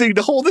odd thing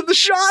to hold in the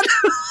shot.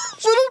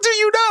 Little do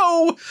you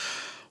know,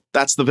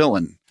 that's the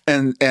villain.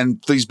 And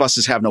these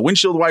buses have no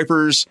windshield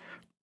wipers.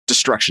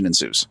 Destruction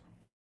ensues.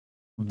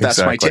 That's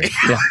my take.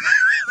 Yeah.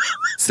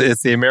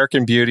 It's the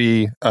American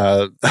Beauty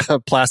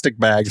plastic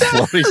bag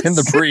floating in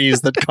the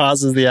breeze that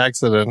causes the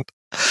accident.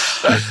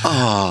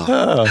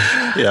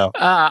 Yeah.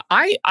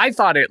 I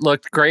thought it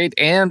looked great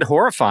and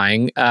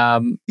horrifying.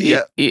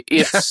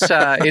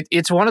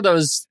 It's one of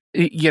those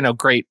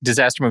great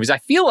disaster movies. I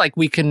feel like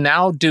we can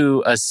now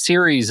do a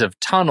series of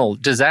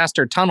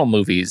disaster tunnel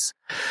movies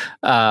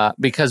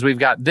because we've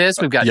got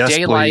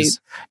Daylight,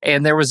 please.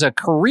 And there was a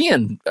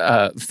Korean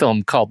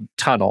film called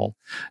Tunnel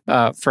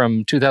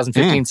from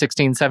 2015,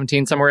 16,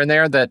 17, somewhere in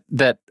there that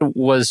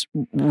was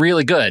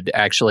really good,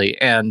 actually,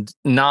 and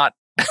not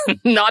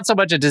so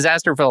much a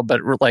disaster film,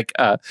 but like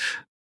a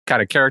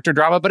kind of character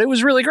drama, but it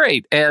was really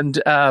great.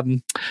 And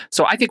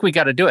so I think we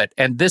got to do it.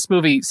 And this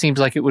movie seems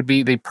like it would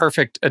be the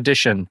perfect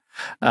addition,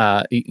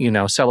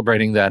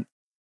 celebrating the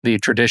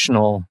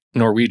traditional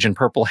Norwegian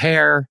purple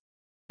hair.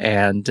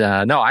 And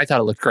I thought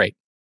it looked great.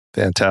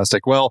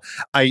 Fantastic. Well,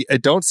 I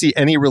don't see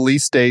any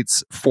release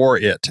dates for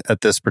it at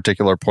this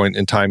particular point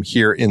in time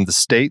here in the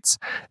States.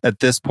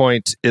 At this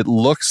point, it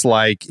looks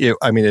like it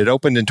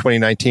opened in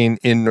 2019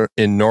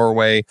 in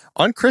Norway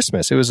on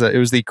Christmas. It was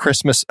the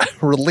Christmas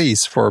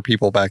release for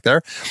people back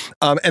there,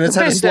 and it's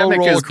had a slow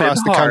roll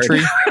across the country.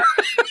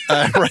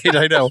 Right,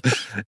 I know.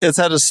 It's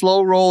had a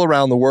slow roll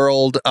around the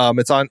world.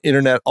 It's on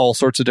internet, all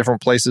sorts of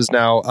different places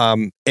now.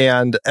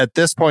 And at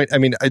this point,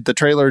 the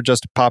trailer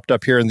just popped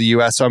up here in the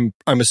U.S. So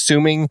I'm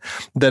assuming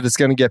that it's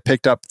going to get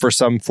picked up for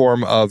some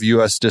form of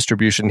U.S.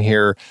 distribution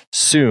here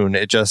soon.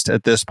 It just,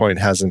 at this point,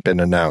 hasn't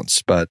been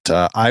announced. But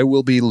I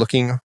will be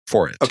looking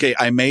for it. Okay,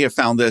 I may have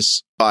found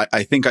this.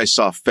 I think I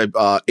saw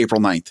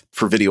April 9th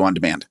for video on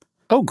demand.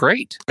 Oh,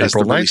 great.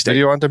 April 9th,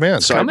 video on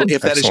demand. So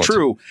if that is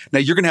true, now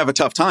you're going to have a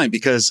tough time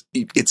because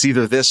it's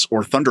either this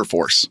or Thunder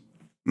Force.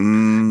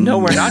 No,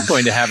 we're not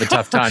going to have a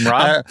tough time,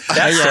 Rob.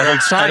 That's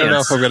science. I don't know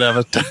if I'm going to have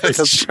a tough time.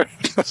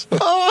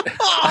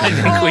 I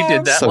think we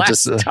did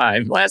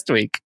that last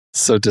week.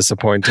 So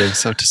disappointing.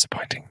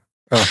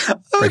 Oh,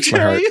 breaks my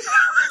heart.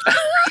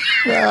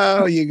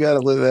 Oh, you got to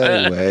live that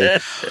anyway.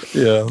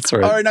 Yeah, that's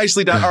right. All right,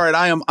 nicely done. All right,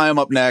 I am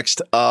up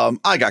next.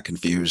 I got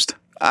confused.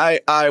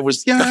 I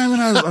was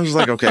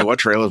like, okay,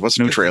 what's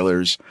new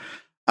trailers?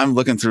 I'm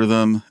looking through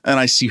them and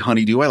I see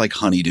Honeydew. I like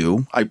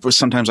Honeydew.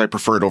 Sometimes I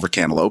prefer it over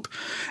Cantaloupe.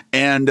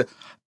 And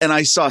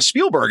I saw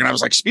Spielberg and I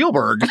was like,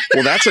 Spielberg?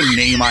 Well, that's a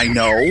name I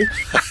know.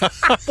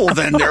 Well,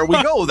 then there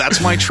we go.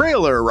 That's my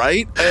trailer,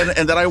 right?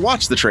 And then I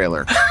watched the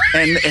trailer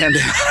and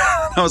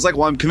I was like,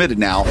 well, I'm committed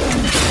now.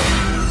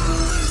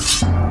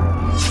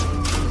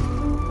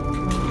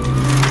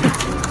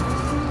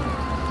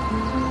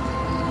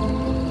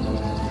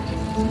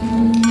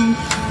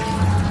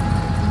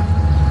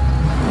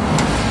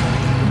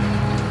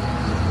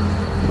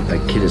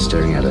 That kid is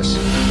staring at us.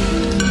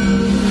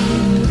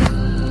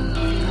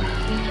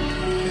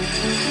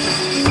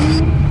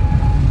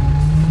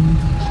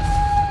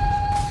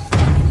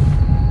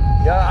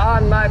 You're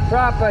on my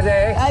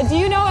property. Do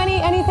you know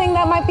anything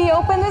that might be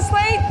open this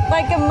late?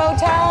 Like a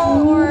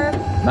motel or...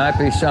 Might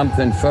be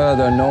something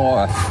further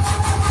north.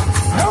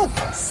 Help!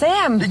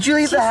 Sam! Did you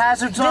leave the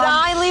hazards on? Did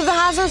I leave the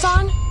hazards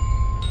on?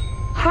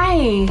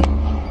 Hi.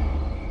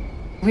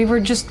 We were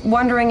just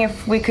wondering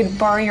if we could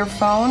borrow your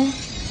phone.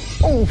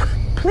 Oh,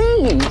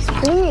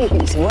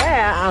 Please,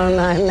 where are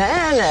my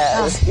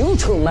manners? You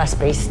two must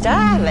be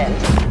starving.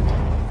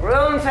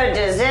 Room for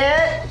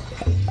dessert?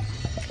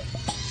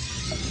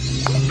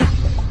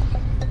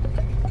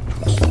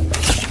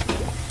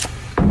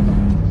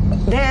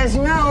 There's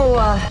no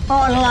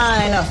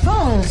online or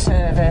phone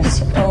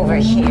service over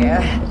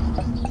here.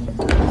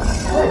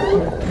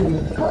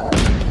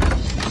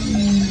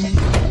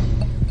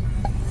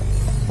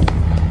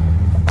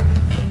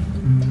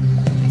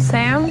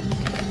 Sam?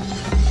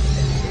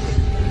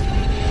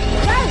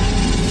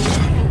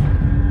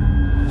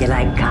 You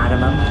like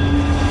cardamom?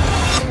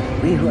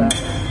 We were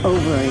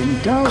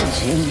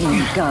overindulging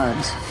in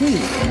God's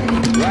feet.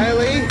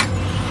 Riley?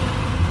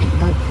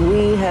 But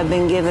we have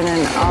been given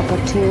an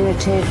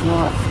opportunity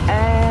for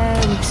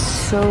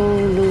absolution.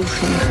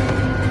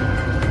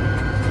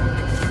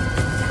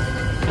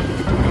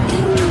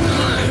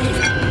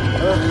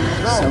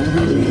 So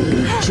we may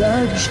be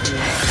judged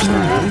in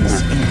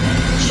His image.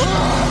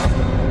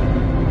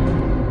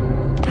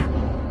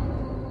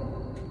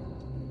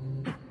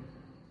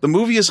 The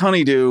movie is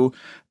Honeydew.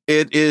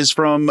 It is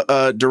from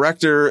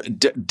director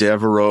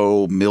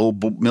Devereaux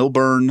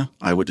Milburn,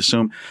 I would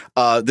assume.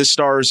 This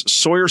stars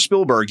Sawyer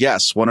Spielberg,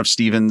 yes, one of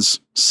Stevens'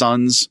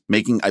 sons,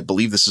 I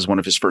believe this is one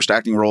of his first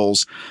acting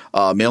roles,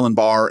 Malin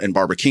Barr and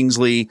Barbara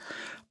Kingsley.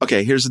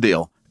 Okay, here's the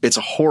deal. It's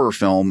a horror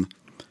film.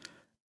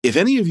 If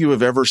any of you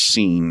have ever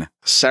seen,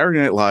 Saturday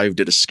Night Live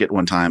did a skit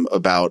one time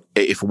about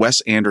if Wes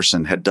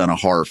Anderson had done a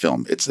horror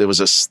film. It was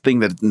a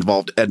thing that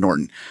involved Ed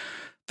Norton.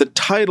 The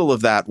title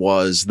of that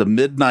was The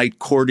Midnight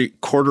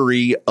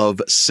Coterie of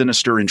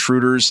Sinister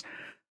Intruders.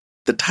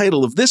 The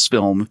title of this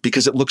film,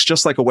 because it looks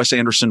just like a Wes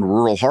Anderson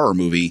rural horror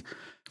movie,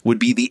 would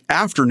be The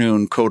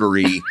Afternoon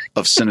Coterie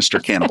of Sinister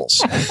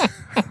Cannibals.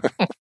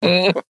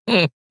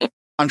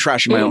 I'm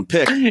trashing my own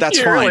pick. That's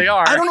You fine. really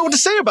are. I don't know what to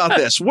say about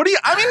this. What do you?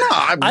 I mean, no,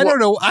 I don't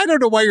know. I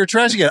don't know why you're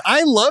trashing it.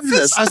 I love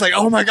this. I was like,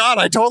 oh my God,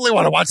 I totally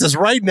want to watch this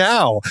right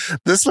now.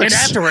 This looks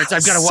And afterwards,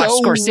 I've got to watch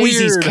so Scorsese's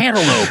weird.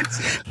 Cantaloupe.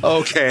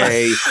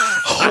 Okay,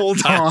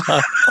 hold on.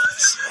 I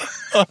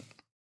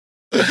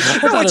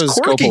thought it was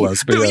quirky.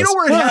 Coppola's, but You yes. know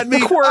where it had me?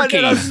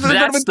 Quirky.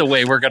 That's the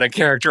way we're going to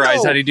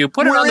characterize Honeydew.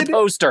 Put it on the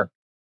poster.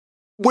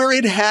 Where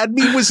it had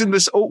me was in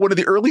this one of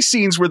the early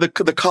scenes where the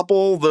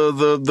couple,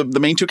 the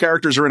main two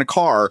characters are in a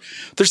car.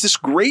 There's this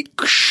great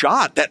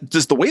shot that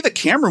just the way the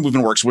camera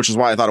movement works, which is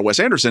why I thought of Wes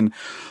Anderson.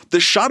 The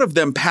shot of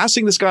them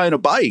passing this guy on a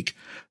bike.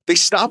 They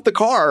stop the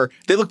car.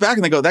 They look back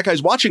and they go, "That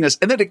guy's watching us."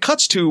 And then it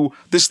cuts to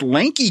this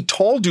lanky,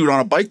 tall dude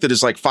on a bike that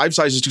is like 5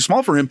 sizes too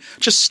small for him,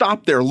 just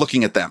stopped there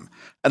looking at them.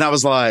 And I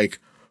was like,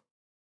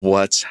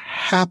 what's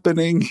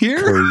happening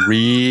here?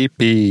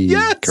 Creepy.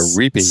 Yes.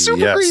 Creepy. Super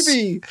yes.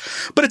 creepy.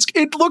 But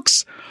it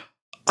looks,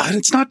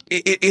 it's not,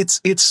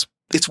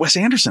 it's Wes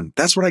Anderson.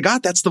 That's what I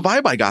got. That's the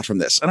vibe I got from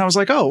this. And I was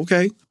like, oh,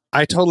 okay.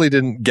 I totally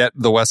didn't get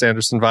the Wes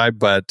Anderson vibe,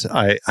 but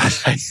I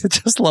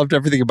just loved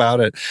everything about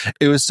it.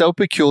 It was so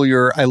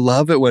peculiar. I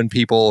love it when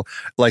people,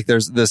 like,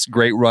 there's this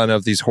great run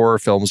of these horror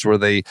films where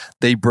they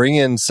bring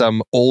in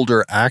some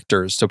older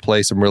actors to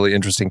play some really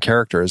interesting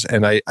characters.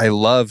 And I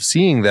love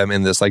seeing them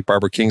in this, like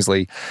Barbara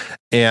Kingsley.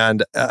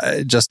 And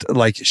just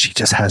like, she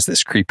just has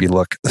this creepy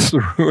look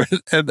through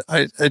it. And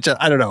I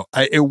don't know.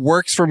 It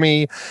works for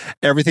me.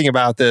 Everything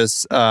about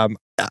this,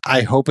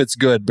 I hope it's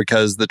good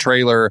because the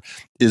trailer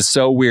is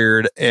so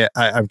weird.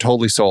 I'm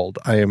totally sold.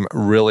 I am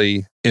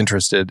really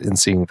interested in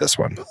seeing this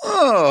one.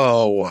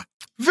 Oh,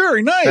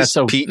 very nice. That's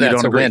a, Pete, that's you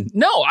don't a agree? win.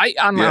 No,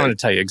 I'm going to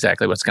tell you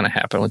exactly what's going to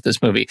happen with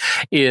this movie.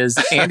 Is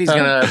Andy's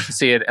going to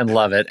see it and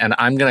love it, and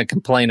I'm going to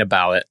complain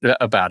about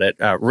it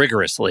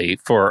rigorously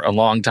for a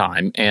long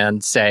time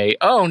and say,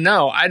 "Oh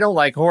no, I don't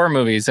like horror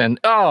movies," and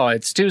 "Oh,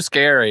 it's too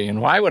scary,"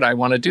 and "Why would I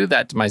want to do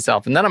that to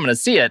myself?" And then I'm going to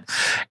see it,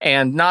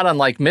 and not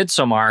unlike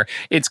Midsommar,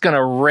 it's going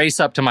to race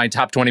up to my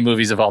top 20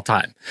 movies of all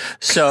time.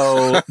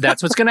 So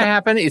that's what's going to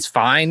happen. It's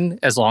fine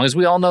as long as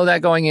we all know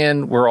that going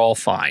in. We're all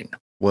fine.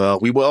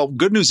 Well,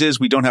 good news is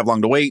we don't have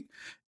long to wait.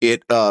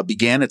 It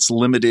began its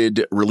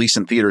limited release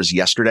in theaters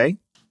yesterday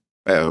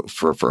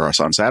for us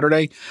on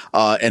Saturday,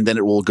 and then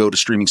it will go to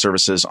streaming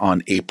services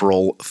on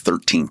April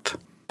 13th.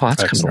 Well,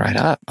 that's coming right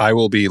up. I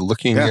will be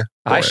looking. Yeah.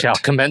 I shall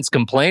commence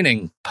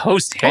complaining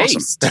post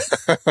haste.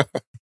 Awesome.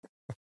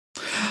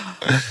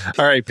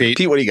 All right, Pete.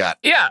 Pete, what do you got?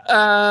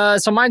 Yeah.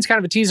 So mine's kind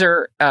of a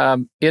teaser.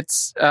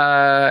 It's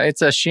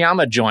a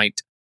Shyama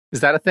joint.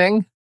 Is that a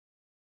thing?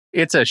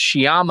 It's a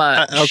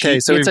Shyama. Okay,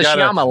 so it's we've a got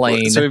Shyama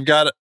lane. So we've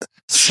got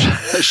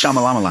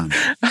Shyamalan.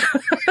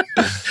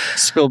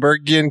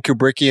 Spielbergian,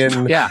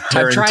 Kubrickian. Yeah,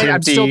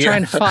 I'm still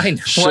trying to find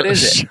what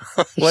is it.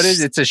 What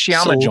is it? It's a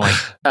Shyama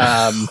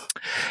joint,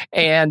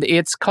 and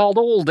it's called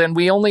Old. And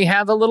we only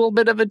have a little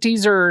bit of a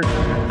teaser.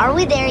 Are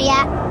we there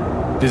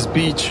yet? This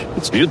beach,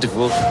 it's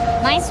beautiful.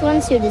 My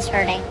swimsuit is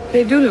hurting.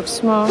 They do look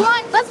small. Come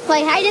on, let's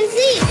play hide and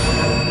seek.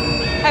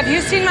 Have you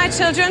seen my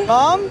children?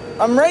 Mom,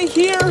 I'm right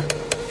here.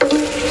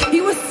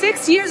 He was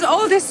 6 years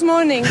old this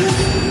morning.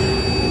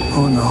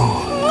 Oh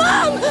no.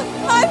 Mom,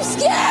 I'm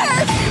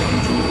scared.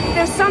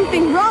 There's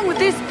something wrong with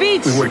this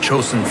beach. We were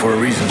chosen for a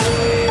reason.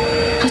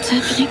 What's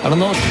happening? I don't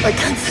know. I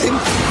can't think.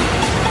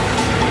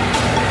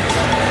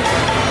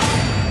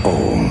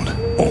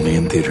 Only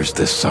in theaters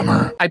this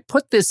summer. I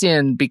put this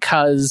in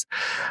because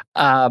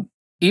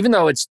even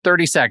though it's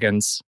 30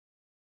 seconds,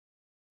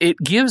 it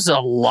gives a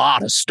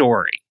lot of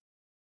story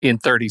in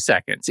 30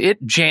 seconds.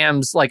 It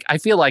jams, like, I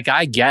feel like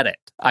I get it.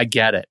 I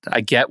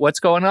get what's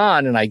going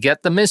on, and I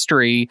get the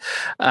mystery.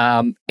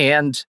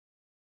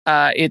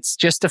 It's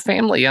just a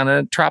family on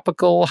a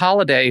tropical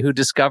holiday who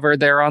discover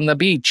they're on the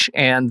beach,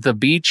 and the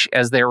beach,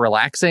 as they're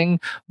relaxing,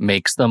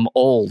 makes them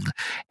old.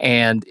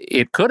 And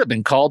it could have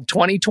been called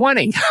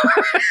 2020,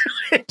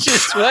 which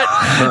is what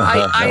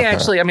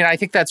I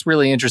think that's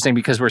really interesting,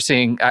 because we're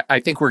seeing, I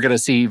think we're going to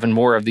see even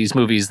more of these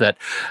movies that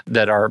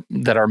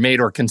are made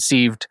or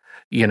conceived,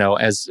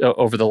 as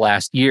over the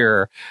last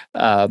year,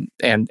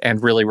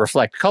 and really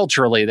reflect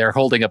culturally. They're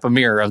holding up a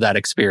mirror of that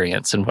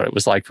experience and what it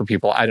was like for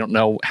people. I don't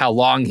know how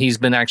long he's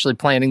been actually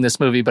planning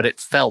this movie, but it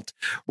felt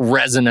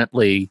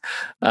resonantly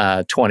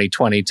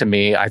 2020 to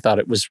me. I thought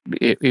it was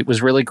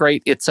really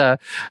great. It's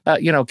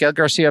Gael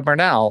Garcia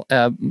Bernal.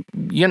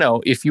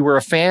 If you were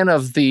a fan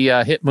of the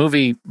hit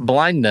movie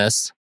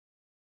Blindness,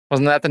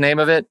 wasn't that the name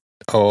of it?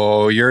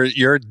 Oh,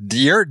 you're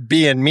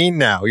being mean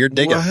now. You're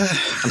digging.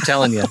 I'm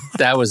telling you,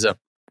 that was a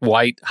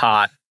white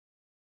hot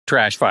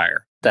trash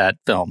fire, that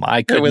film.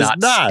 I could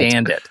not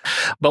stand it.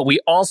 But we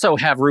also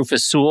have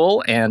Rufus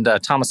Sewell and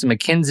Thomasin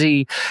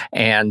McKenzie,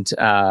 and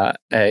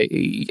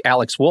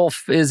Alex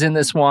Wolff is in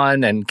this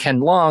one, and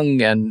Ken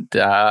Leung and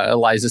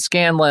Eliza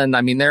Scanlon.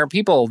 I mean, there are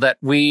people that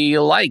we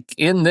like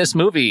in this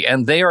movie,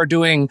 and they are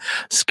doing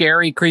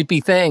scary, creepy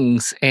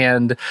things.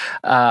 And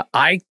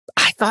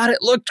I thought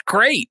it looked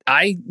great.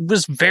 I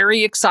was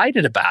very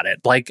excited about it.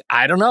 Like,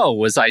 I don't know,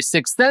 was I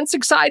Sixth Sense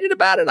excited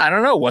about it? I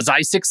don't know. Was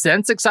I Sixth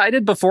Sense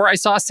excited before I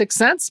saw Sixth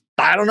Sense?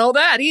 I don't know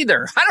that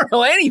either. I don't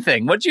know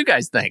anything. What do you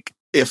guys think?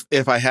 If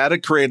I had to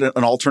create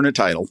an alternate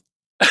title,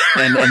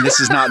 and this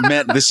is not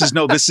meant,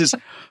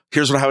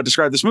 here's how I would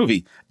describe this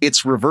movie.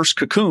 It's Reverse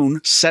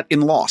Cocoon set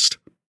in Lost.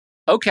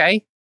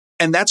 Okay.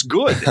 And that's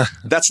good.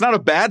 That's not a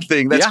bad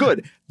thing. That's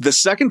good. The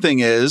second thing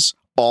is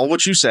all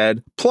what you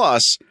said,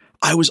 plus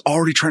I was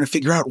already trying to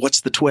figure out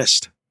what's the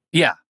twist.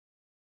 Yeah.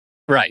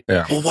 Right.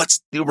 Yeah. Well, what's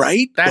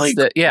right? That's like,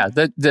 the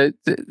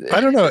I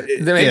don't know.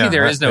 Maybe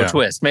there is no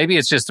twist. Maybe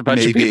it's just a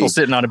bunch of people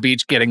sitting on a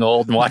beach getting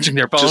old and watching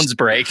their bones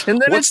break. And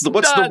then what's the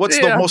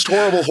most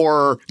horrible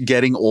horror?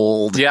 Getting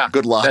old. Yeah.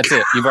 Good luck. That's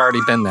it. You've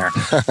already been there.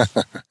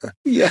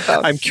 Yeah.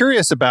 I'm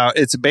curious about,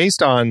 it's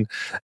based on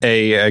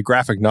a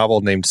graphic novel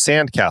named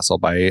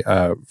Sandcastle by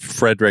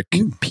Frederick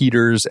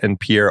Peters and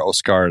Pierre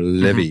Oscar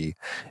Levy.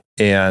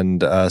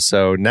 And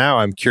so now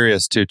I'm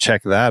curious to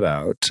check that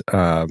out,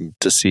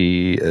 to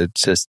see,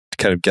 just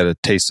kind of get a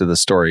taste of the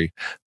story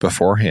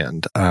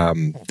beforehand.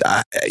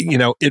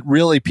 It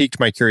really piqued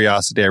my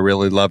curiosity. I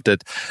really loved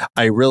it.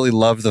 I really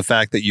love the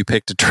fact that you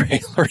picked a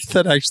trailer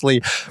that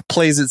actually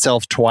plays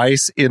itself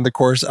twice in the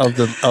course of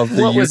the what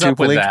YouTube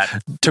link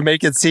that? To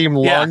make it seem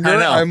longer. I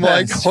know. I'm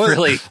like,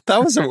 really,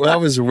 that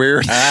was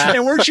weird.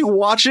 And weren't you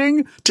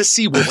watching to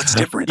see what's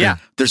different? Yeah,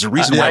 there's a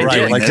reason why. Right.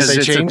 Doing Like, this.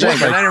 they changed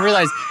it. And I didn't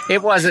realize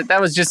it wasn't. That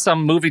was just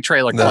some movie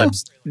trailer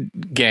clips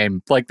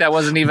game. Like, that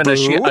wasn't even a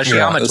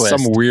Shyamalan twist.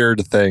 Some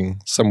weird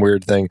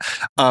thing.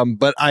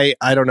 But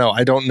I don't know.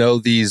 I don't know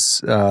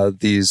these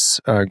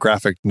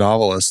graphic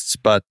novelists,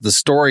 but the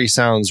story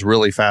sounds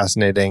really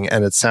fascinating,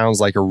 and it sounds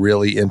like a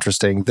really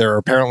interesting. There are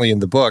apparently in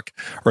the book,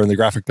 or in the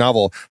graphic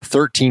novel,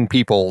 13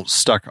 people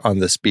stuck on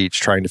this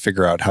beach trying to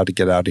figure out how to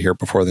get out of here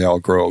before they all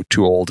grow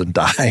too old and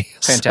die.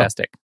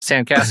 Fantastic.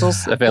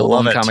 Sandcastles, available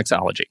on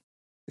Comixology.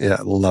 Yeah,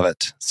 love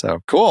it. So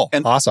cool.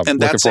 Awesome. And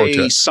that's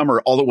a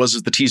summer. All it was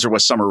is the teaser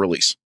was summer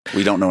release.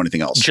 We don't know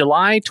anything else.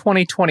 July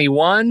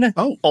 2021.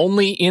 Oh.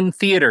 Only in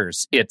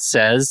theaters, it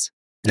says.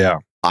 Yeah.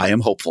 I am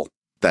hopeful.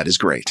 That is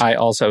great. I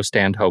also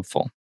stand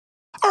hopeful.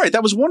 All right.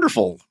 That was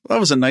wonderful. That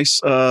was a nice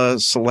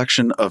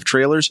selection of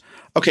trailers.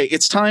 Okay.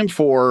 It's time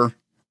for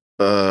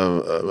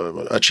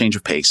a change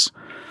of pace.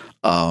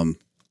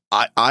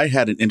 I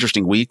had an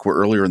interesting week where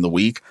earlier in the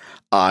week,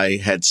 I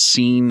had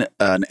seen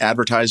an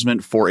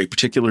advertisement for a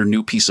particular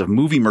new piece of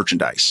movie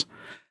merchandise.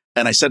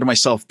 And I said to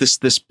myself, this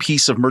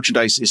piece of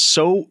merchandise is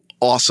so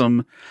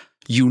awesome,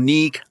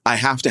 unique. I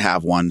have to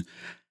have one.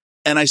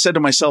 And I said to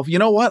myself, you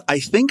know what? I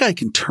think I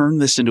can turn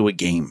this into a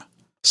game.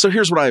 So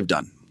here's what I've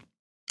done.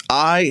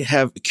 I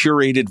have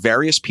curated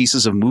various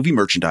pieces of movie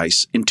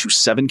merchandise into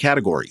 7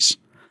 categories.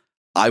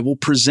 I will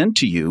present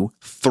to you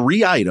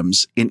 3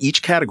 items in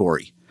each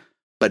category.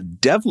 But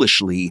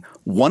devilishly,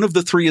 one of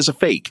the 3 is a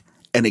fake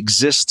and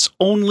exists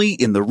only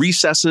in the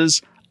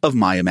recesses of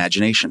my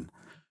imagination.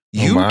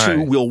 You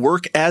two will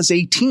work as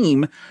a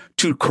team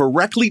to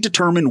correctly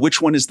determine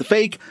which one is the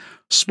fake.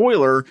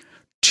 Spoiler,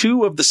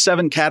 2 of the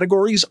 7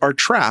 categories are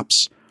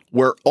traps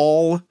where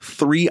all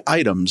 3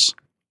 items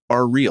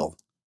are real.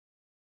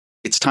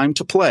 It's time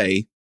to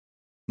play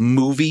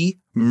Movie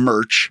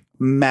Merch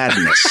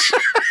Madness.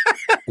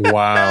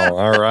 Wow.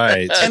 All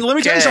right. And let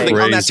me tell you something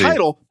on that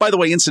title. By the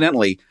way,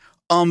 incidentally,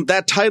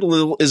 that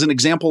title is an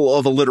example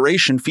of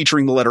alliteration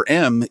featuring the letter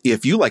M.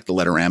 If you like the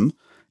letter M,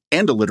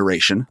 and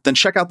alliteration, then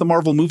check out the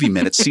Marvel Movie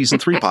Minutes Season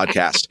 3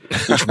 podcast,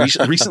 which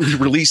recently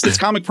released its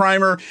comic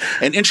primer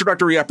and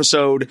introductory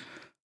episode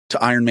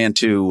to Iron Man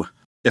 2.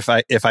 If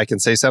I can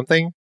say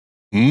something,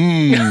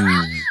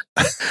 Mm-hmm.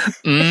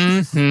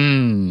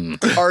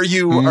 Are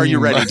you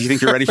ready? Do you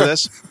think you're ready for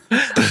this?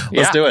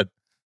 Let's do it.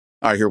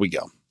 All right, here we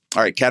go.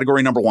 All right,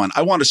 category number 1.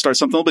 I want to start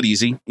something a little bit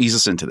easy. Ease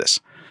us into this.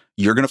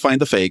 You're going to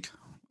find the fake.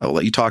 I'll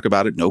let you talk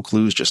about it. No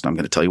clues. Just I'm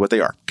going to tell you what they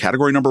are.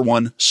 Category number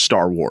 1,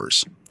 Star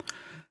Wars.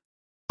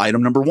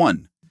 Item number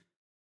 1,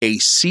 a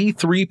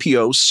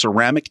C-3PO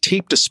ceramic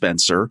tape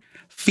dispenser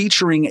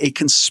featuring a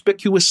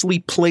conspicuously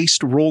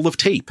placed roll of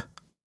tape.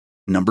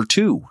 Number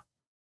 2,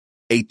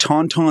 a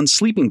Tauntaun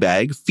sleeping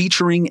bag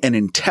featuring an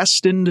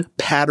intestine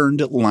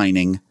patterned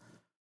lining.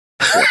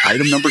 Or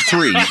item number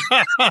 3,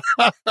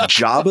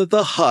 Jabba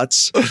the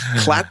Hutt's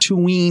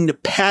Klaatuine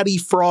Patty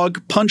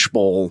Frog Punch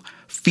Bowl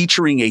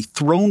featuring a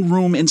throne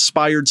room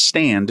inspired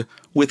stand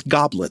with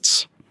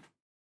goblets.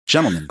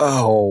 Gentlemen.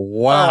 Oh,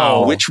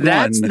 wow. Which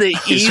That's one the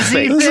is easy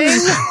fake? thing?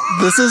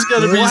 This is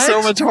going to be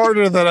so much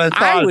harder than I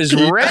thought. I was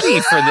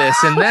ready for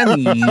this, and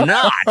then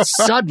not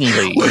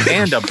suddenly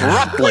and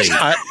abruptly.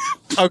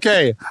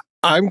 Okay.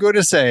 I'm going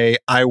to say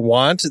I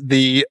want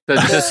the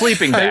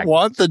sleeping bag. I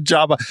want the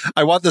Jabba.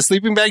 I want the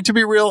sleeping bag to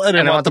be real, and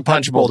I want the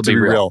punch bowl to be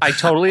real. I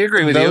totally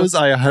agree with Those you.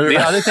 The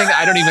other thing,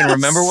 I don't even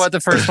remember what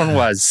the first one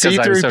was.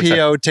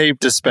 C-3PO tape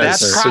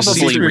dispenser. That's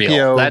probably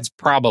real. That's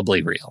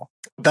probably real.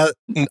 That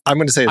I'm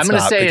going to say it's I'm going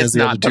to say it's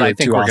not, but I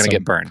think we're going to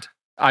get burned.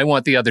 I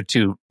want the other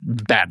two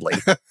badly.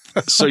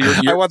 So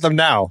I want them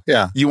now.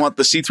 Yeah. You want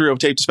the C-3PO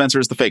tape dispenser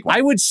as the fake one?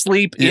 I would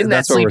sleep in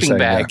that sleeping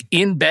bag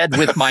in bed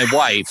with my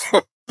wife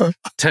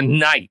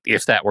tonight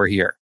if that were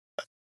here.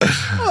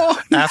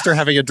 After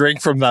having a drink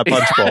from that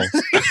punch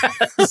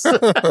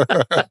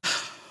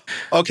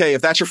bowl. Okay,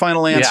 if that's your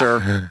final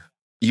answer,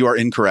 you are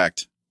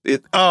incorrect. The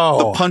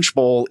punch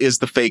bowl is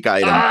the fake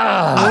item.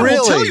 I really?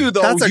 will tell you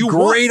though, that's a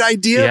great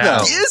idea,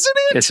 though, isn't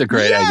it? It's a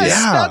great idea.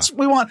 That's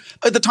we want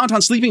the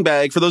Tauntaun sleeping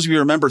bag. For those of you who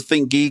remember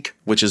Think Geek,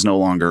 which is no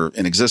longer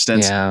in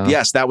existence. Yeah.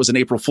 Yes, that was an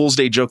April Fool's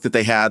Day joke that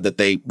they had that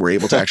they were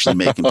able to actually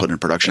make and put in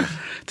production.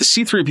 The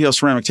C-3PO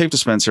ceramic tape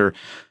dispenser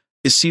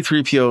is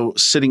C-3PO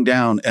sitting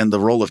down and the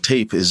roll of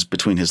tape is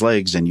between his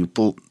legs and you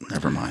pull.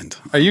 Never mind.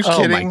 Are you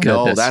kidding? My goodness.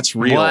 No, that's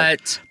real.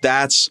 What?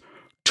 That's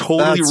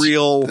totally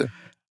real.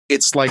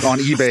 It's like on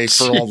eBay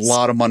for a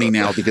lot of money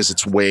now because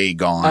it's way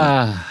gone.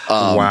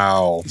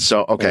 Wow.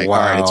 So, okay. Wow.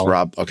 All right. It's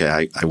Rob.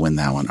 Okay. I win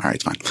that one. All right.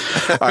 It's fine.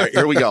 All right.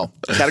 Here we go.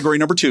 Category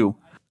number 2,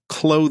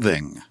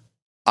 clothing.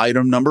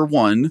 Item number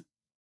 1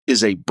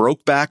 is a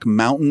Brokeback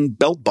Mountain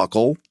belt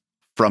buckle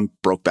from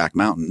Brokeback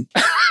Mountain.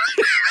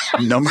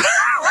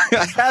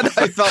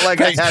 I felt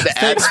like I had to add.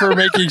 Thanks for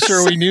making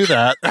sure we knew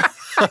that.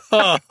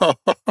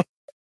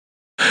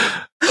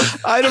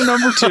 Item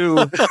number 2.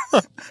 But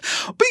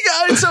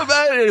yeah, it's so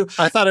bad.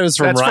 I thought it was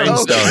from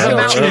Rhinestone. The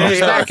mountain in his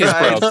back is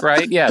broke,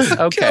 right? Yes.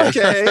 Okay.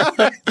 Okay.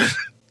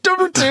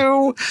 Number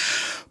 2.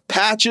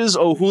 Patches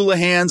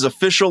O'Houlihan's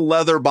official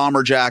leather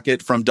bomber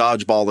jacket from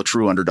Dodgeball, a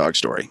true underdog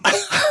story.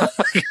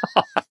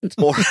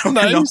 Or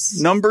Nice.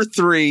 Number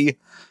 3,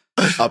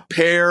 a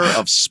pair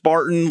of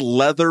Spartan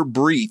leather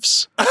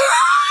briefs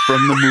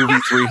from the movie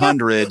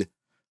 300.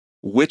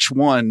 Which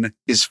one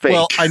is fake?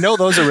 Well, I know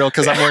those are real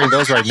because I'm wearing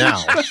those right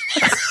now.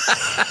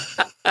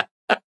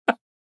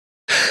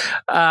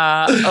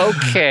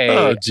 Okay.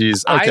 Oh,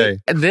 geez. Okay.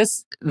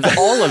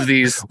 All of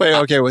these. Wait,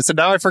 okay. So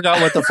now I forgot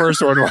what the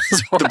first one was.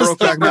 The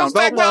Brokeback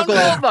Mountain belt buckle.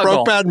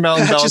 Brokeback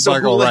Mountain belt Patches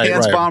buckle.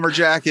 O'Houlihan's Right. bomber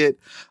jacket,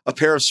 a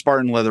pair of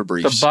Spartan leather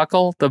briefs. The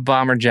buckle, the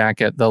bomber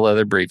jacket, the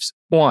leather briefs.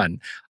 1,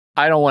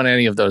 I don't want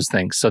any of those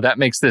things. So that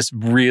makes this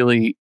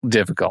really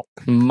difficult.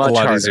 Much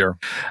harder. Easier.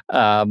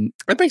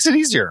 It makes it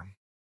easier.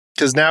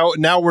 Because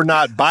now we're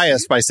not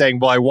biased by saying,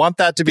 well, I want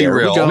that to be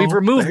real. We've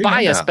removed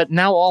bias, but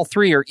now all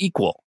 3 are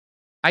equal.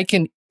 I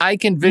can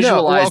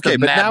visualize the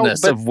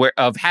madness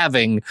of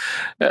having,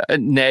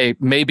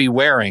 maybe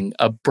wearing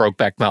a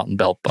Brokeback Mountain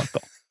belt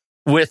buckle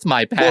with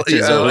my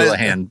Patches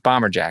O'Houlihan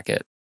bomber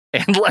jacket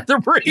and leather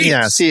briefs.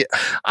 Yeah, see,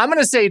 I'm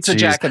going to say it's a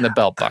jack and the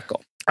belt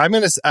buckle.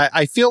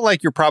 I feel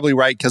like you're probably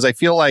right because I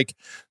feel like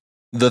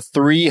the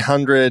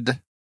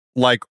 300,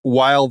 like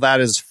while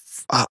that is,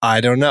 I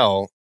don't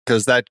know,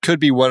 because that could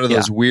be one of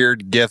those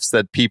weird gifts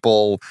that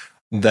people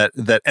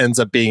that ends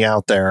up being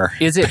out there.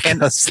 Is it?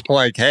 And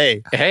like,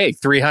 hey,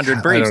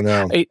 300 briefs. I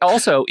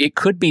don't know. It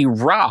could be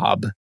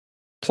Rob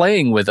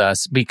playing with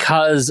us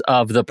because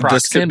of the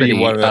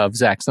proximity of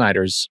Zack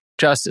Snyder's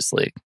Justice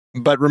League.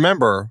 But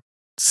remember,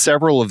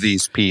 several of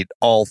these, Pete,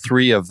 all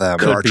 3 of them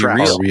could be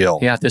real.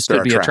 Yeah, this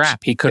could be a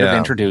trap. He could have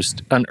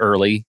introduced an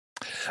early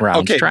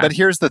round trap. Okay, but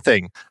here's the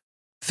thing.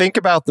 Think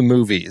about the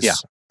movies. Yeah.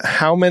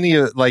 How many,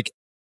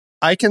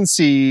 I can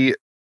see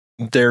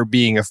there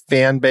being a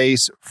fan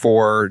base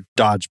for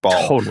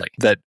Dodgeball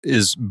that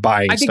is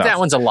buying stuff. I think that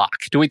one's a lock.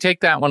 Do we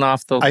take that one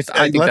off the... I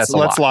think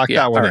let's lock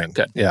that one in.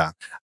 Good. Yeah.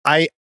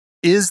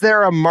 Is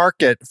there a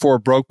market for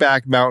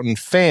Brokeback Mountain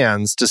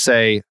fans to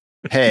say,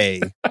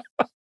 hey,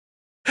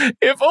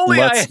 If only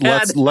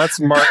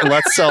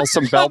let's sell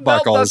some belt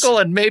buckles. Belt buckle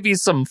and maybe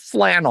some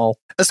flannel.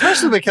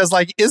 Especially because,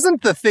 like,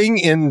 isn't the thing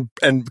in,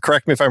 and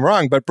correct me if I'm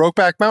wrong, but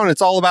Brokeback Mountain,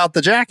 it's all about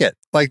the jacket.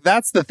 Like,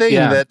 that's the thing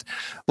that,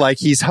 like,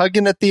 he's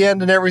hugging at the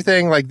end and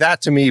everything. Like,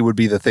 that to me would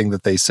be the thing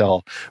that they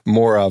sell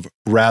more of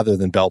rather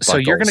than belt buckles. So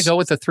you're going to go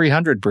with the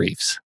 300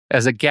 briefs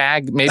as a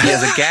gag, maybe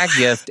as a gag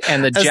gift,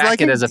 and the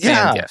jacket as a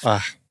fan gift.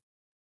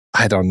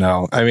 I don't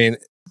know. I mean,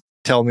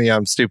 tell me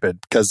I'm stupid,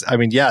 because I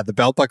mean, the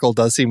belt buckle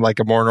does seem like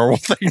a more normal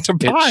thing to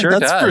buy. It sure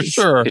That's does. for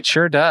sure. It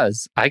sure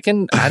does. I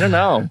don't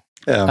know.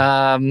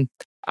 Yeah.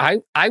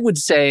 I would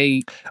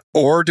say,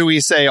 or do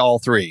we say all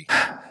three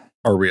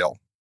are real?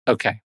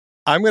 Okay.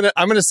 I'm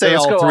gonna say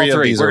all three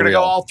of these. We're are gonna real.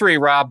 go all three.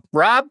 Rob,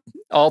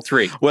 all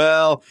three.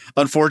 Well,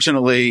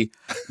 unfortunately,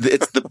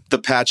 it's the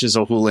Patches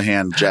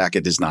O'Houlihan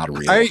jacket is not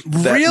real.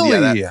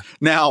 Really?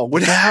 Now,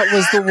 that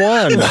was the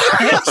one.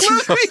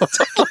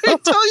 Let me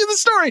tell you the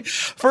story.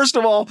 First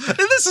of all, and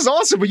this is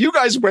awesome, but you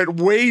guys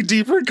went way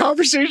deeper in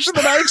conversation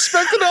than I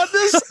expected on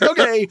this.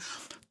 Okay.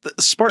 The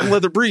Spartan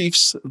leather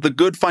briefs, the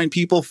good fine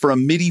people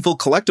from Medieval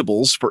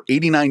Collectibles for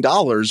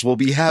 $89 will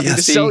be happy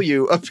to sell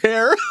you a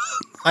pair.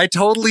 I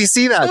totally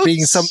see that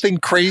being something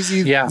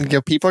crazy. Yeah.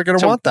 People are going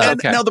to want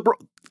that. And now the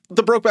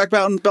Brokeback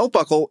Mountain belt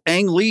buckle,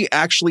 Ang Lee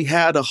actually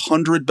had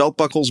 100 belt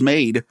buckles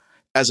made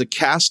as a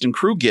cast and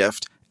crew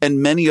gift,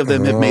 and many of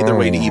them have made their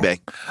way to eBay.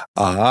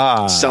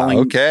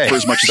 Selling for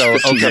as much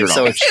as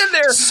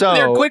 $1,500. So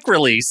they're quick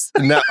release.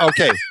 No,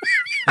 okay.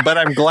 But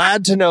I'm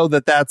glad to know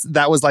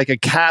that was like a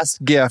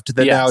cast gift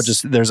that now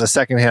just there's a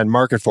secondhand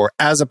market for,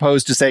 as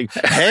opposed to saying,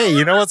 hey,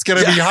 you know what's going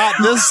to be hot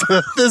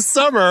this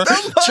summer?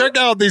 Check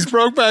out these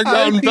Brokeback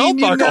Mountain belt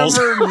buckles.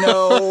 You never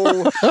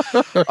know.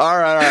 All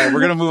right.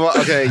 We're going to move on.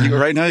 Okay,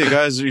 right now, you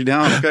guys are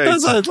down. Okay.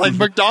 That's like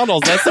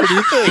McDonald's. That's their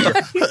new thing.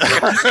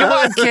 Come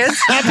on, kids.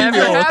 Have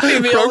your Happy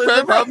Meal with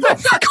the Brokeback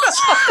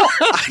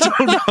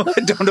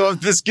I don't know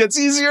if this gets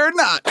easier or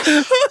not.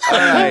 All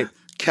right.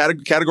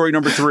 Category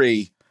number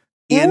 3.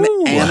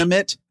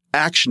 Inanimate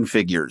action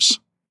figures.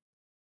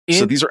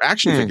 So these are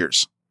action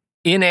figures.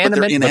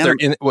 Inanimate?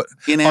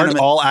 Aren't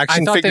all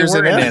action figures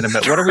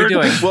inanimate? What are we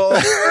doing? Well,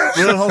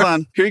 hold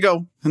on. Here you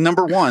go.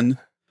 Number 1,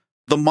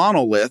 the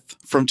monolith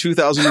from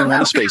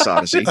 2001: A Space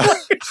Odyssey.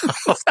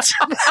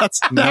 That's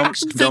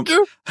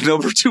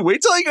number 2.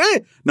 Wait till I get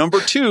it.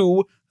 Number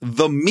 2,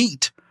 the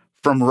meat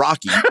from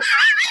Rocky.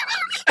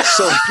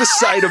 So the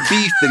side of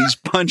beef that he's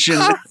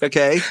punching.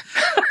 Okay.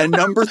 And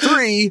number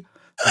 3,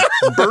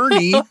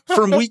 Bernie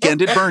from Weekend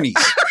at Bernie's.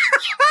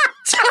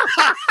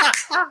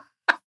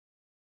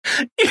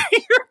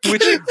 Which one's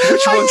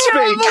fake?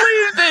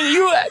 Believe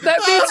that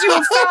means you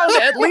have found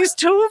at least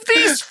 2 of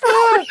these.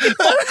 Oh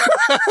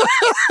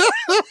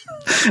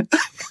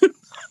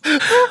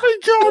my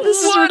God,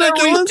 this is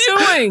ridiculous. What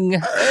are we doing? You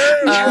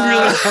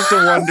really have to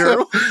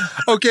wonder.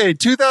 Okay,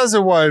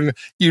 2001,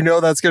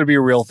 that's going to be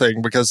a real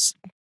thing, because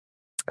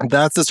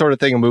that's the sort of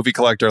thing a movie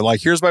collector,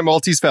 like, here's my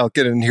Maltese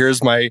Falcon and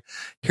here's my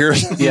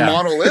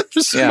monolith.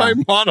 My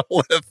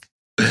monolith.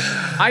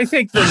 I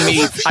think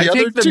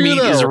the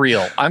meat is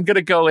real. I'm going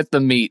to go with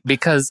the meat,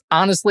 because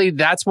honestly,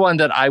 that's one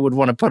that I would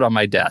want to put on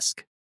my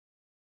desk.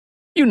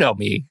 You know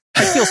me.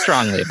 I feel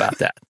strongly about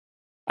that.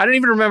 I don't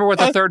even remember what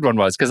the third one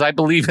was, because I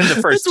believe in the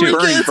first 2.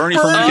 Bernie from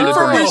Weekend at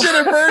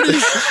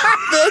Bernie's.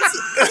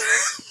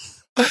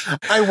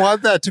 I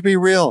want that to be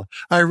real.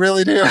 I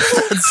really do.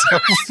 That's so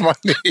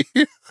funny.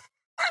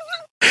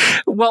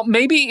 Well,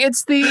 maybe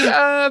it's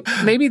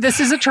maybe this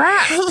is a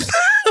trap.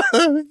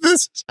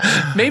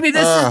 Maybe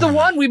this is the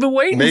one we've been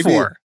waiting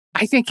for.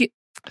 I think it.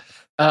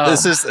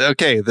 This is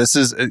okay. This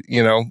is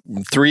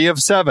 3 of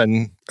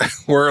 7.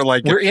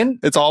 We're in.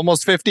 It's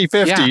almost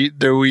 50-50. Yeah.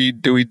 Do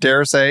we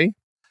dare say?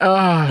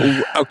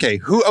 Okay.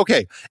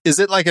 Okay. Is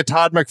it like a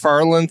Todd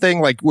McFarlane thing?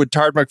 Like, would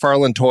Todd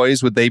McFarlane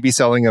Toys, would they be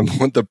selling them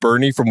with the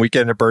Bernie from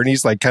Weekend at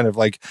Bernie's, like kind of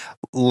like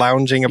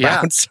lounging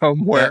about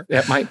somewhere?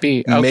 It might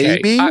be. Okay.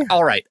 Maybe.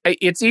 All right.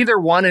 It's either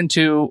 1 and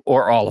 2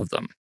 or all of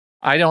them.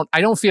 I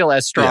don't feel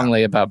as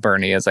strongly about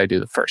Bernie as I do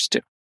the first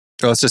 2.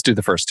 So let's just do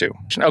the first 2.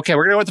 Okay.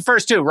 We're going to go with the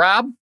first 2.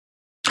 Rob?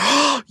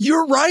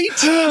 You're right.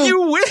 You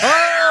win.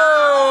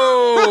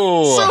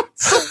 Oh!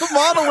 so the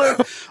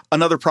monolith.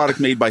 Another product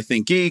made by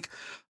Think Geek.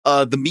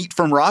 The meat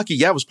from Rocky,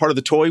 was part of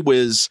the Toy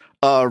Wiz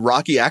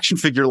Rocky action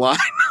figure line,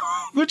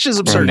 which is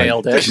absurd.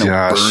 Nailed it. There's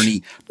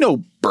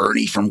no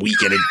Bernie from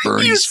Weekend at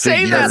Bernie's. You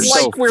say that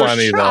like we're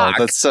funny shocked.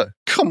 Though. That's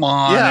come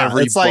on,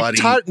 everybody. It's like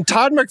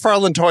Todd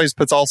McFarlane Toys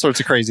puts all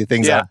sorts of crazy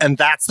things out, and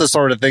that's the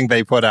sort of thing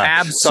they put out.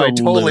 Absolutely.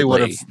 So I totally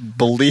would have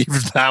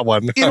believed that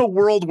one. In a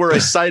world where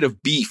a side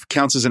of beef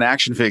counts as an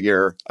action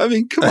figure, I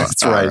mean, come on.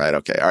 That's right. All right.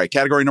 Okay. All right.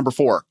 Category number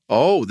 4.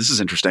 Oh, this is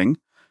interesting.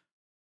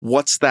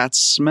 What's that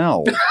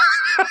smell?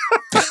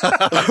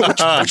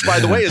 which, by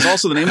the way, is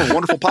also the name of a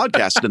wonderful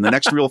podcast in the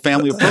Next Real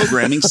Family of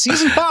Programming,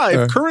 Season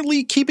 5,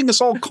 currently keeping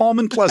us all calm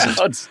and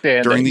pleasant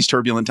during these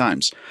turbulent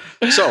times.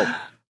 So,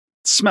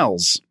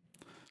 smells.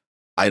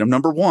 Item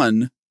number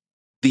 1,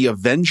 the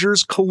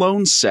Avengers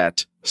cologne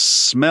set,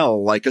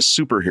 Smell Like a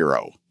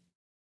Superhero.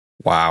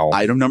 Wow.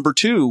 Item number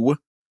 2,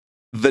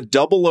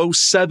 the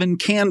 007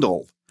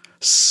 candle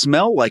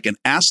smell like an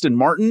Aston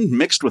Martin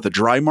mixed with a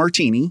dry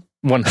martini?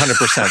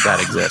 100%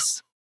 that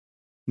exists.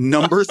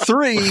 Number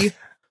 3,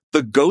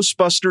 the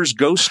Ghostbusters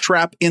Ghost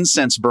Trap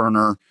incense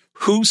burner.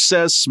 Who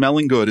says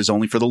smelling good is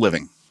only for the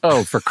living?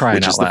 Oh, for crying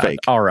Which out is the loud. fake.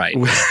 All right.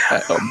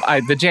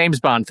 The James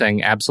Bond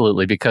thing,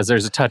 absolutely, because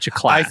there's a touch of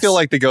class. I feel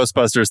like the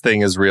Ghostbusters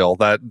thing is real.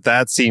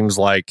 That seems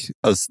like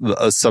a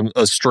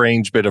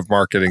strange bit of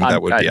marketing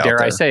that would be out there.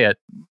 Dare I say it?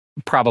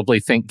 Probably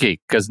think geek,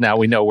 because now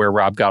we know where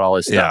Rob got all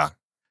his stuff.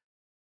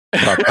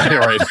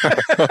 Yeah.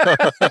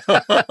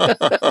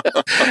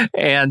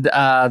 And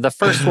the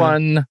first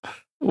one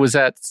was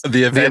at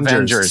the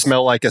Avengers.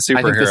 Smell like a superhero.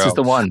 I think this is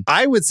the one.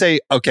 I would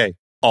say, okay,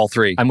 all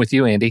 3. I'm with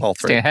you, Andy. All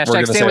 3.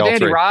 Hashtag stay with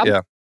Andy, Rob.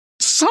 Yeah.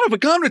 Son of a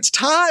gun, it's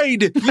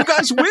tied. You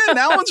guys win.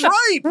 Alan's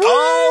right.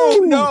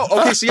 Oh, no.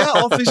 Okay, so yeah,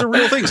 all these are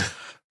real things.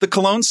 The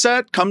cologne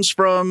set comes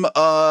from,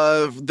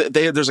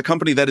 there's a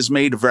company that has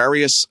made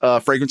various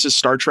fragrances,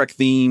 Star Trek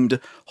themed,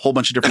 whole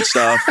bunch of different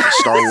stuff,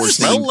 Star Wars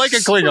Smell themed. like a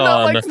Klingon.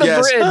 Not like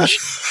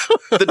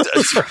the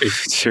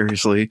bridge.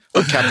 Seriously.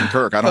 Captain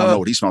Kirk, I don't know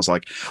what he smells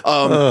like.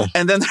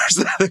 And then there's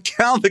the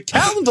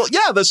candle.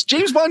 Yeah, this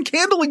James Bond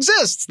candle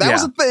exists. That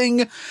was a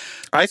thing.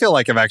 I feel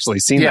like I've actually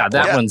seen that.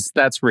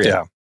 That's real.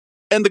 Yeah.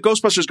 And the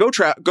Ghostbusters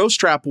Ghost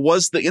Trap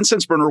was the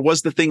incense burner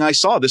was the thing I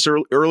saw this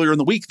earlier in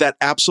the week that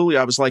absolutely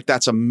I was like,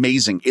 that's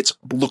amazing. It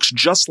looks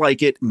just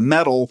like it,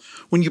 metal.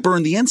 When you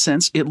burn the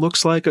incense, it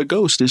looks like a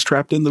ghost is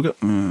trapped in the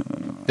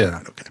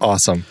yeah. Okay.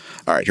 Awesome.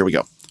 All right, here we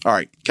go. All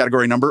right.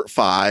 Category number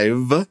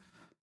 5,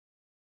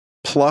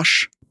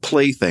 plush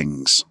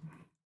playthings.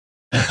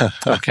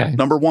 Okay.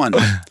 Number 1,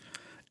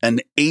 an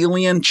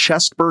alien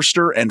chest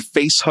burster and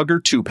face hugger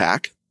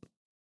 2-pack.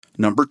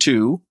 Number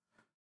 2,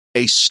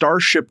 a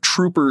Starship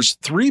Troopers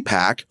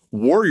 3-pack,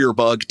 Warrior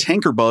Bug,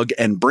 Tanker Bug,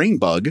 and Brain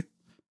Bug.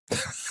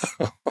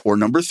 Or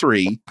number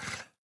 3,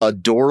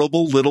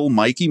 adorable little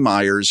Mikey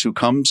Myers who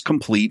comes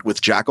complete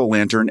with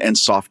jack-o'-lantern and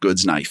soft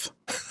goods knife.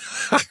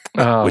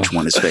 Which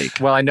one is fake?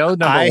 Well, I know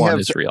number 1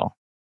 is real.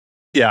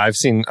 Yeah, I've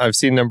seen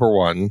number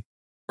 1,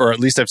 or at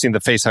least I've seen the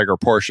facehugger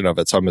portion of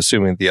it, so I'm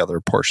assuming the other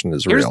portion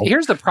is real.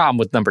 Here's the problem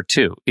with number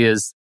 2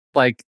 is,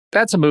 like,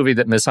 that's a movie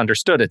that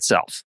misunderstood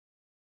itself.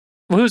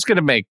 Who's going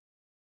to make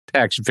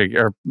action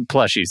figure or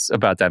plushies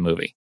about that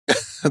movie?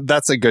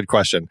 That's a good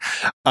question.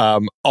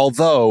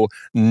 Although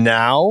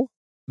now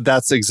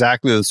that's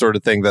exactly the sort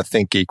of thing that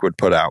Think Geek would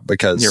put out,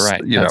 because you're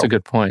right. That's a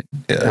good point.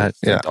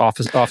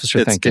 Officer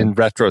it's thinking in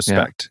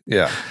retrospect.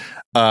 Yeah.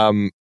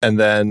 And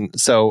then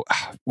so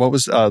what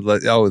was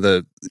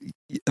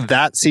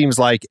that seems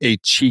like a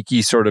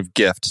cheeky sort of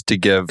gift to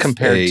give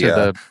compared to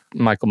the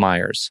Michael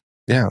Myers.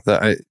 Yeah.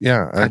 I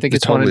think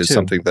it's totally 1 and 2.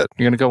 Something that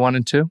you're going to go 1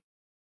 and 2.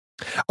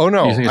 Oh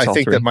no, I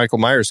think that Michael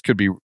Myers could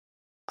be.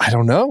 I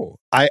don't know.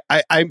 I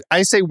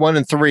say 1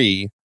 and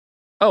 3.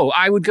 Oh,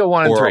 I would go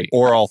 1 and 3,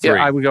 or all 3.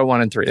 Yeah, I would go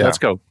 1 and 3. Yeah. Let's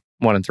go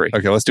 1 and 3.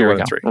 Okay, let's do 1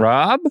 and 3.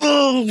 Rob?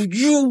 Oh,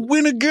 you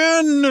win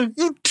again.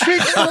 You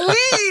take the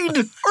lead.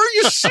 Are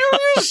you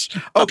serious?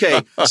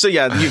 Okay, so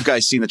yeah, you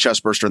guys seen the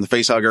chest burster and the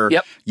face hugger.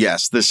 Yep.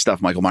 Yes, this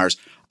stuff, Michael Myers.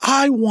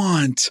 I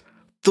want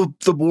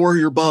the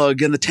Warrior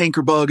Bug and the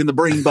Tanker Bug and the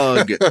Brain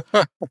Bug.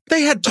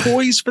 They had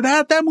toys for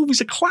that. That movie's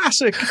a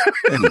classic.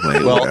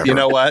 Anyway, well, whatever. You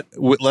know what?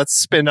 Let's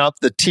spin up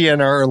the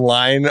TNR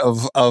line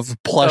of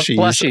plushies.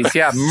 Plushies,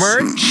 yeah,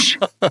 merch.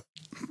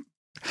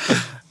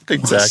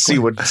 Exactly.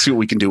 Let's see what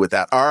we can do with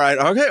that. All right.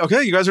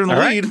 Okay. You guys are in the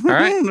lead. All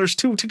right. There's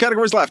two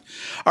categories left.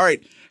 All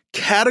right.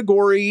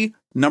 Category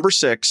number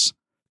 6,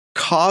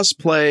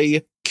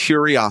 cosplay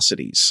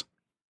curiosities.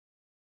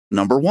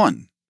 Number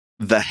 1,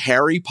 the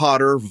Harry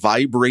Potter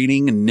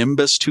vibrating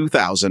Nimbus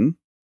 2000.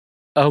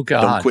 Oh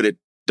God! Don't quit it.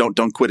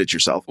 Don't quit it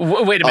yourself.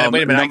 Wait a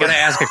minute. I got to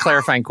ask a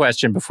clarifying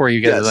question before you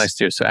get to the next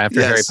 2. So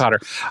after Harry Potter,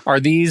 are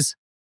these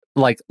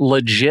like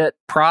legit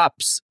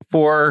props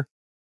for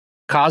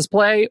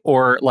cosplay,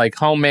 or like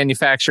home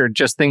manufactured,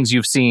 just things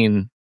you've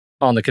seen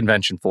on the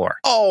convention floor?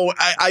 Oh,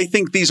 I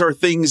think these are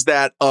things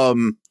that,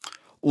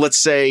 let's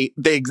say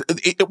they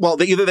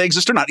either they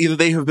exist or not. Either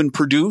they have been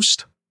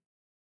produced,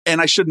 and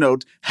I should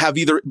note, have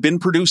either been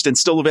produced and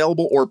still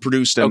available, or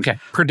produced and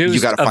produced, you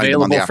got to find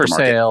them on the available for aftermarket.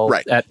 sale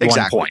Right, at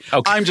exactly. one point.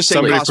 Okay. I'm just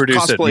saying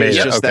cosplay is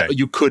just that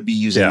you could be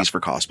using these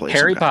for cosplay.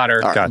 Harry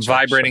Potter,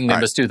 vibrating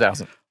Nimbus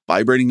 2000.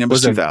 Vibrating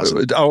Nimbus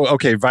 2000.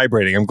 Okay,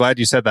 vibrating. I'm glad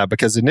you said that,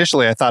 because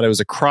initially I thought it was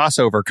a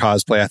crossover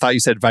cosplay. I thought you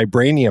said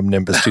Vibranium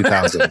Nimbus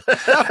 2000.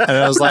 And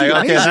I was like,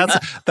 okay,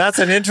 that's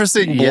an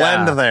interesting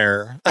blend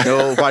there.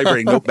 No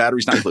vibrating, no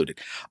batteries not included.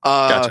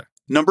 Gotcha.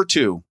 Number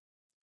 2,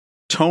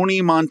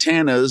 Tony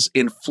Montana's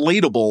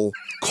inflatable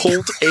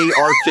Colt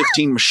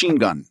AR-15 machine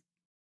gun.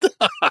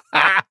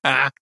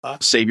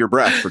 Save your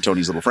breath for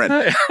Tony's little friend.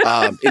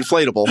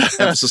 Inflatable,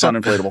 emphasis on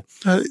inflatable.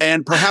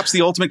 And perhaps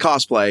the ultimate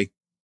cosplay,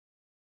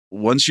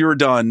 once you're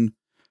done,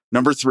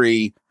 number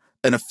 3,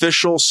 an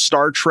official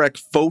Star Trek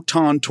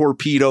photon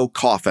torpedo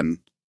coffin.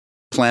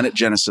 Planet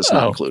Genesis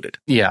not included.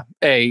 Yeah.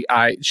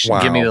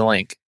 Give me the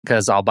link,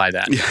 because I'll buy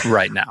that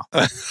right now.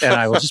 And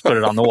I will just put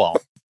it on the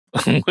wall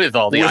with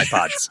all the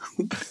iPods.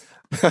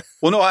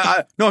 Well, no,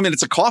 I mean,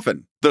 it's a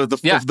coffin.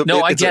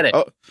 I get it.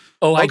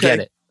 I get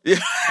it. Yeah.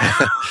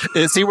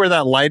 See where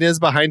that light is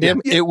behind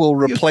him? It will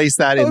replace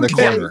that in the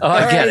corner. Oh,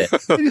 I get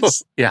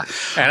it. Yeah.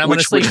 And I'm going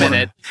to sleep in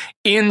it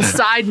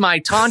inside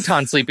my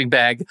Tauntaun sleeping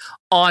bag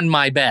on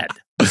my bed.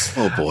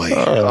 Oh, boy.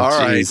 All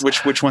right.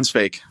 Which one's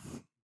fake?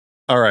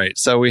 All right.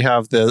 So we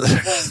have the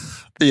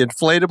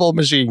inflatable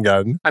machine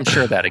gun. I'm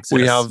sure that exists.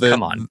 We have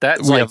Come on.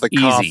 That's we have the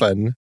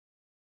coffin.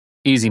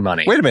 Easy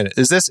money. Wait a minute.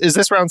 Is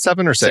this round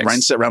 7 or 6?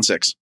 Round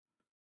 6.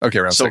 Okay,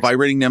 round 6. So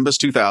vibrating Nimbus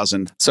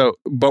 2000. So,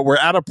 but we're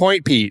at a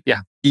point, Pete.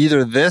 Yeah.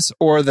 Either this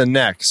or the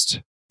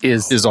next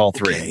is all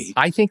 3. Okay.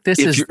 I think this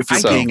is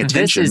paying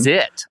attention. This is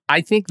it.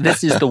 I think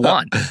this is the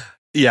one.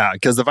 Yeah,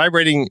 because the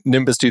vibrating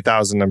Nimbus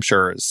 2000, I'm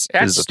sure is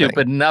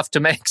stupid enough to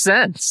make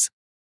sense.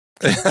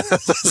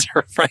 That's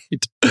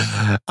right.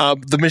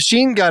 The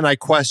machine gun I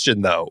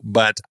question though,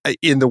 but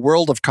in the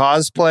world of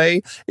cosplay,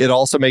 it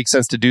also makes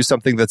sense to do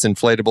something that's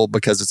inflatable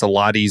because it's a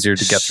lot easier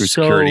to get through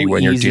security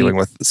when you're dealing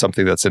with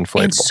something that's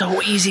inflatable. It's so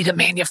easy to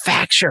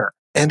manufacture.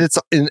 And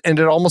it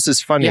almost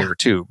is funnier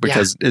too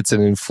because it's an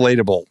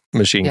inflatable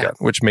machine gun,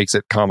 which makes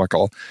it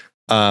comical.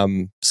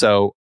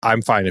 So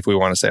I'm fine if we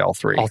want to say all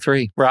 3. All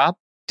 3. Rob?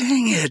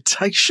 Dang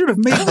it. I should have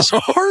made this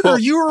harder.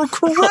 You are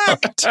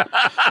correct.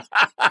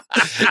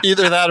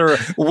 Either that or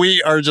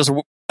we are just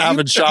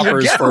avid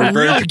shoppers for very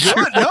really good.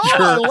 No,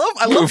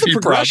 I love the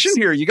progression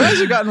here. You guys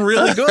have gotten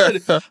really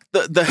good.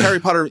 The Harry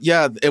Potter,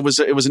 it was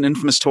an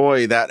infamous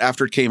toy that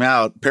after it came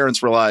out,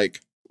 parents were like,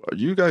 "Are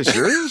you guys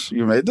serious?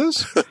 You made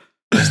this?"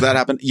 Does that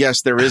happen?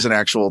 Yes, there is an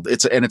actual,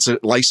 it's a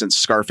licensed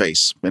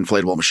Scarface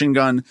inflatable machine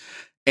gun.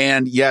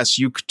 And yes,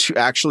 you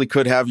actually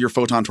could have your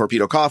photon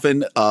torpedo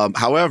coffin.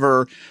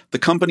 However, the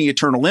company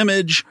Eternal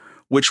Image,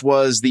 which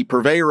was the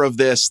purveyor of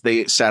this,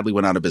 they sadly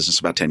went out of business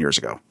about 10 years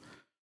ago.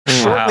 Wow.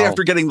 Shortly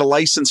after getting the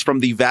license from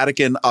the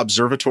Vatican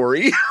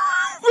Observatory,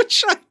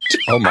 which I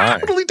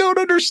totally don't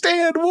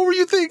understand. What were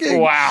you thinking?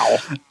 Wow.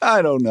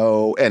 I don't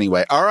know.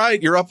 Anyway, all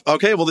right, you're up.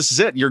 Okay, well, this is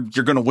it. You're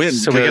going to win.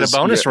 So we get a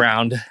bonus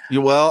round.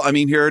 Well, I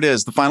mean, here it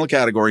is. The final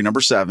category,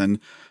 number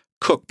 7,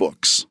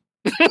 cookbooks.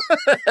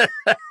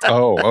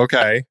 Oh,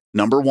 okay.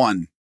 Number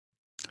 1,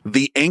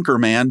 The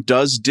Anchorman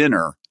Does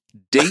Dinner.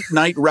 Date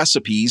night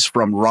recipes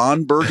from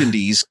Ron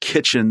Burgundy's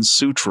Kitchen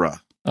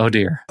Sutra. Oh,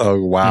 dear. Oh,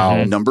 wow.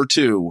 Mm-hmm. Number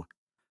 2,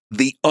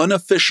 the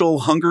unofficial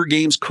Hunger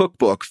Games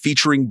cookbook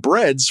featuring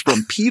breads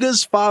from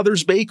Peta's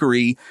Father's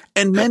Bakery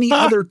and many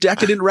other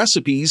decadent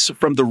recipes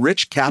from the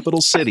rich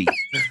capital city.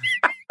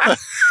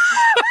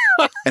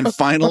 And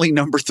finally,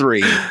 number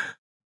 3,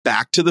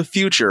 Back to the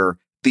Future,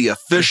 the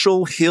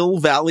official Hill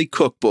Valley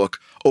cookbook,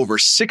 over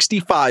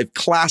 65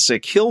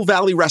 classic Hill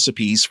Valley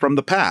recipes from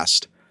the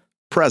past,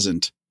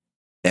 present,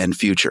 and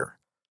future.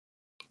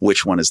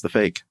 Which one is the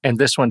fake? And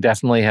this one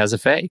definitely has a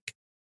fake.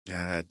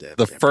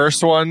 The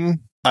first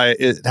one,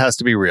 it has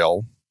to be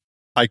real.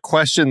 I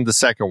questioned the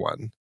second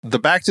one. The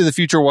Back to the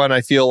Future one,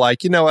 I feel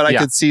like, you know what, I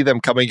could see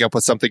them coming up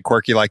with something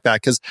quirky like that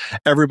because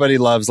everybody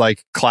loves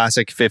like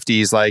classic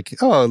 50s,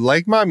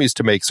 like mom used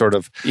to make sort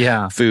of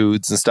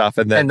foods and stuff.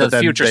 And then, the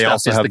future they stuff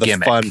also is have the the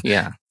gimmick. fun.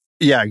 Yeah,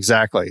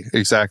 exactly.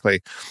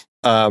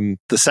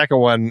 The second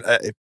one,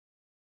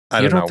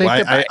 I don't know.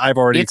 I've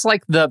already. It's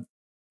like the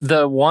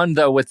one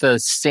though with the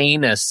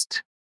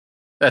sanest.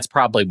 That's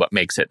probably what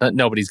makes it.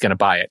 Nobody's going to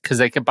buy it because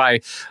they can buy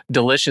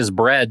delicious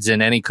breads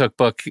in any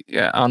cookbook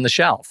on the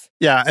shelf.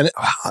 Yeah,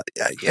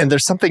 and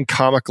there's something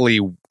comically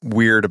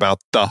weird about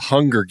the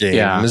Hunger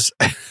Games,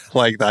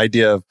 like the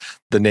idea of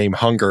the name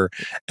Hunger,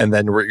 and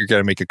then you're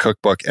going to make a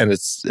cookbook, and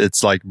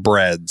it's like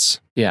breads.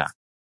 Yeah,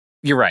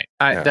 you're right.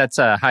 That's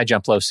a high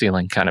jump, low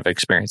ceiling kind of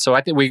experience. So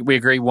I think we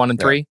agree 1 and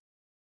 3.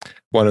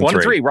 1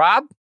 and 3.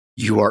 Rob,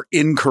 you are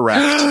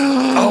incorrect.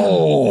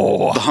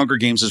 The Hunger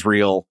Games is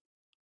real.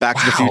 Back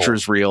to the Future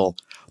is real.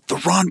 The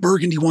Ron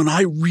Burgundy one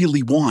I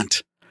really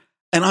want.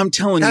 And I'm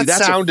telling you,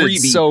 that's a freebie.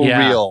 So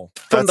real.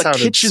 From the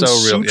Kitchen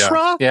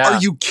Sutra? Yeah.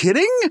 Are you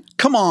kidding?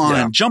 Come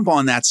on, jump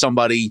on that,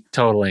 somebody.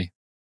 Totally.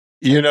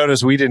 You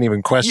notice we didn't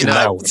even question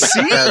that one.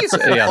 See? That's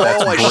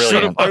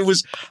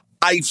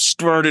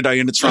brilliant. I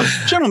ended strong.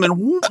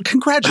 Gentlemen,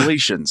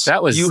 congratulations.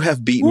 That was you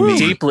have beaten me.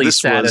 Deeply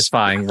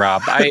satisfying,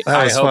 Rob. I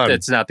hope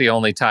that's not the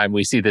only time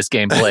we see this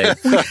game played.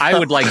 I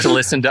would like to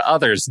listen to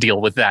others deal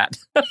with that.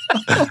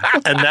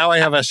 And now I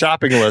have a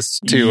shopping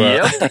list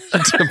to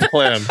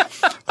plan.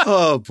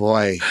 Oh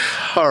boy!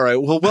 All right.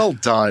 Well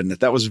done.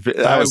 That was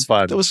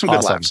fun. That was some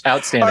good laughs.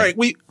 Outstanding. All right.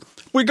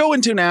 We go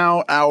into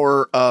now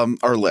our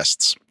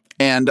lists,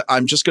 and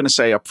I'm just going to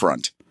say up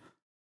front,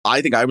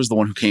 I think I was the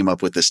one who came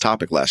up with this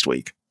topic last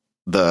week.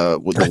 The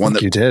one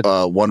that you did.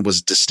 One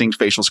was distinct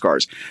facial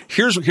scars.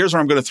 Here's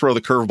where I'm going to throw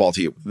the curveball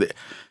to you.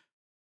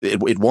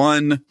 It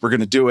won. We're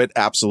going to do it.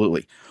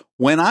 Absolutely.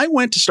 When I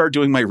went to start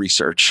doing my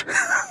research,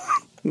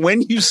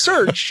 when you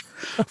search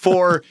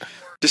for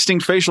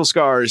distinct facial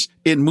scars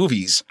in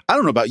movies, I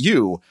don't know about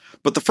you,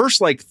 but the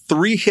first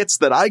 3 hits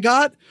that I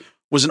got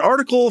was an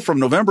article from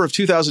November of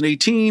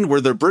 2018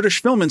 where the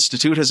British Film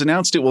Institute has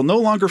announced it will no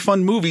longer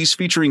fund movies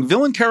featuring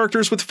villain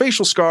characters with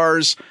facial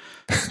scars.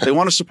 They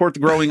want to support the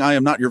growing I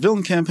Am Not Your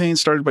Villain campaign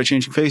started by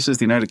Changing Faces,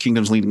 the United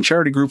Kingdom's leading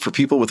charity group for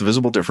people with a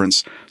visible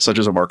difference, such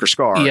as a mark or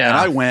scar. Yeah. And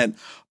I went,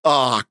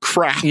 oh,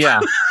 crap.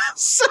 Yeah.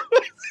 So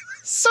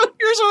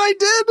here's what I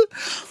did.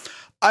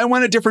 I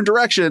went a different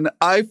direction.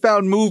 I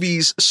found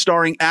movies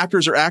starring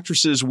actors or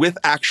actresses with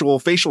actual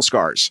facial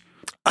scars.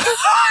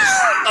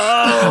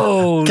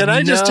 Oh, can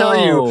I just tell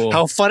you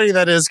how funny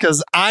that is?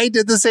 Because I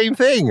did the same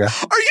thing. Are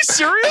you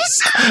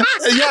serious?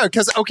 Yeah,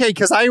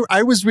 because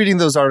I was reading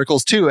those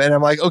articles too, and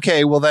I'm like,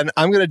 okay, well then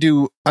I'm gonna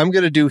do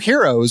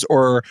heroes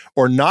or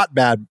not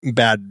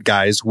bad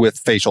guys with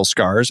facial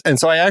scars, and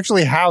so I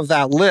actually have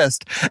that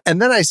list.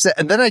 And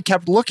then I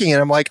kept looking,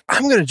 and I'm like,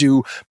 I'm gonna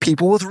do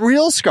people with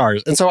real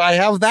scars, and so I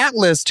have that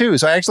list too.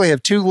 So I actually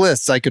have two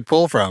lists I could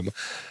pull from.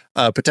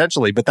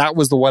 Potentially, but that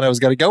was the one I was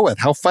going to go with.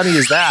 How funny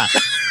is that?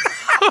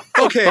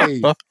 Okay.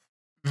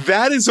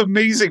 That is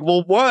amazing.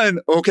 Well,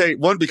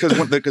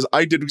 because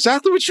I did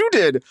exactly what you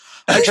did.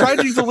 I tried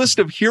to do the list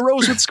of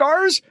heroes with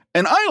scars,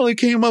 and I only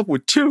came up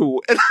with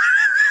 2. And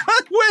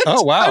I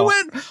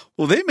went,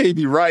 well, they may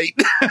be right.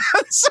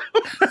 So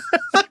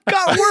I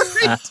got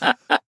worried.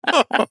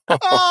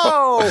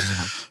 Oh,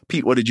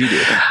 Pete, what did you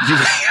do?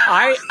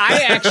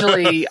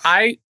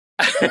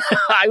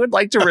 I would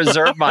like to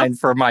reserve mine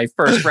for my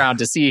first round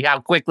to see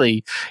how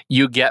quickly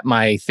you get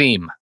my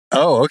theme.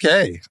 Oh,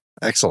 okay.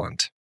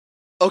 Excellent.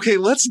 Okay,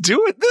 let's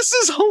do it. This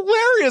is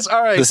hilarious.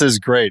 All right. This is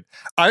great.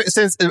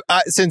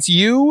 Since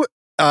you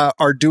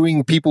are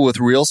doing people with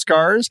real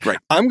scars, right,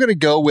 I'm going to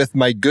go with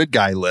my good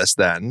guy list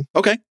then.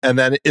 Okay. And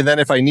then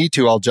if I need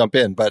to, I'll jump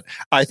in. But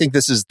I think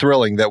this is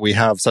thrilling that we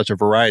have such a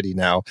variety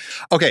now.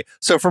 Okay,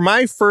 so for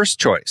my first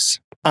choice,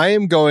 I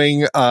am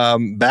going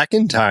back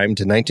in time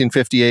to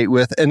 1958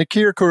 with an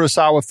Akira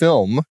Kurosawa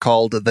film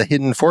called The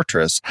Hidden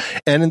Fortress.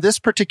 And in this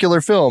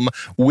particular film,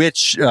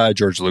 which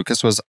George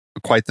Lucas was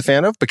quite the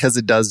fan of because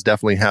it does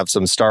definitely have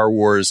some Star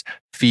Wars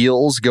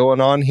feels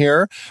going on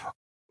here,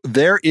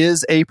 there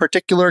is a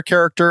particular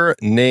character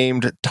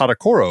named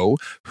Tadakoro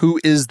who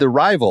is the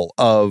rival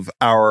of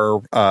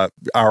our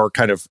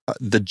kind of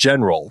the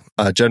General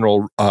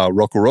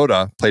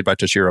Rokuroda, played by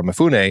Toshiro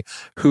Mifune,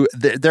 who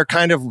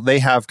they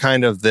have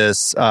kind of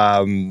this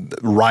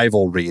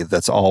rivalry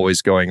that's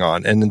always going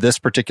on. And in this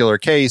particular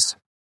case,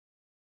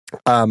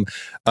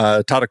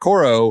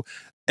 Tadakoro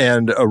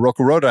and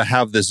Rokuroda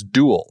have this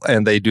duel,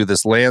 and they do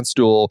this lance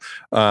duel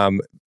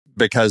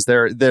because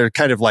they're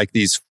kind of like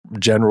these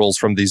generals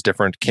from these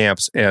different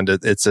camps, and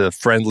it's a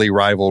friendly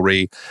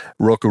rivalry.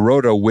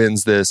 Rokuroda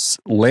wins this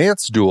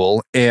lance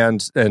duel,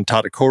 and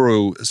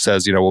Tadakoro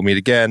says, we'll meet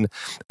again.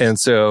 And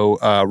so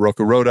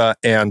Rokuroda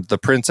and the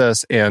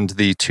princess and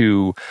the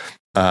two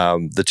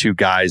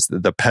guys,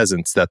 the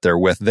peasants that they're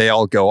with, they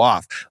all go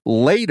off.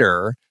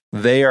 Later,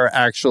 they are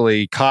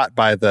actually caught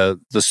by the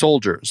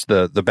soldiers,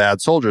 the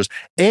bad soldiers,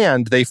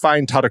 and they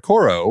find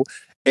Tadakoro.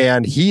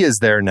 And he is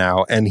there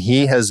now, and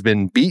he has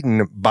been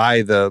beaten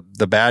by the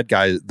bad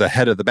guy, the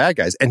head of the bad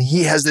guys. And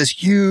he has this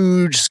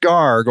huge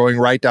scar going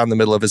right down the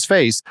middle of his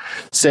face,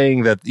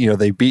 saying that,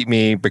 they beat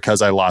me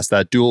because I lost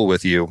that duel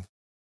with you.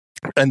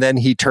 And then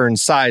he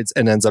turns sides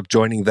and ends up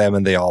joining them,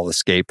 and they all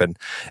escape.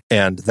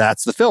 And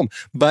that's the film.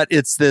 But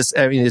it's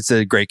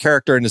a great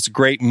character, and it's a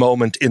great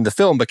moment in the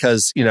film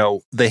because,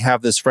 they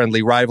have this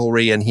friendly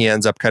rivalry, and he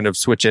ends up kind of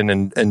switching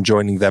and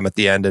joining them at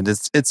the end. And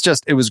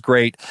it was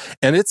great.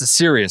 And it's a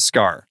serious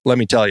scar, let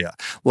me tell you.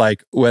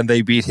 Like when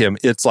they beat him,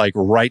 it's like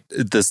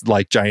this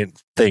like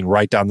giant thing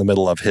right down the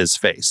middle of his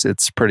face.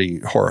 It's pretty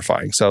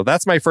horrifying. So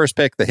that's my first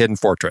pick, The Hidden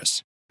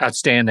Fortress.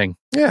 Outstanding.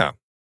 Yeah.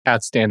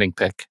 Outstanding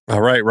pick.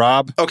 All right,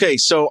 Rob. Okay,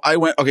 so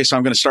I'm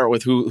going to start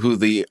with who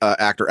the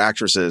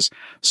actress is.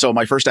 So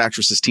my first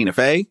actress is Tina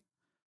Fey.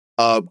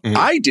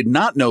 I did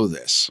not know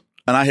this,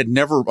 and I had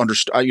never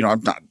understood.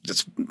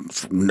 It's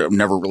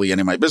never really any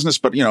of my business.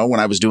 But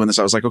when I was doing this,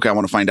 I was like, okay, I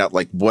want to find out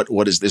like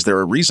what is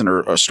there a reason or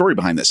a story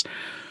behind this?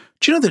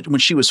 Do you know that when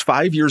she was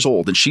 5 years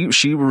old, and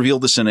she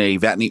revealed this in a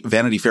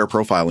Vanity Fair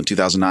profile in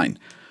 2009,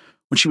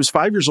 when she was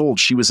 5 years old,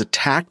 she was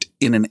attacked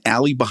in an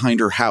alley behind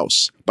her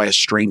house by a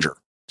stranger.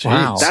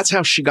 Wow. That's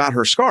how she got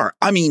her scar.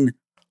 I mean,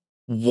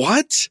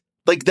 what?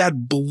 Like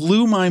that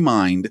blew my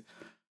mind.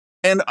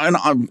 And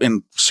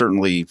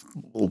certainly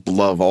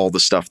love all the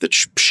stuff that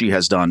she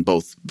has done,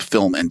 both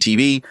film and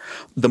TV.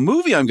 The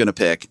movie I'm going to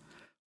pick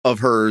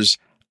of hers,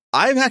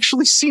 I've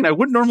actually seen. I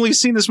wouldn't normally have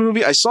seen this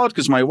movie. I saw it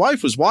because my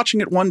wife was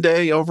watching it one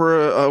day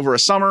over a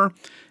summer.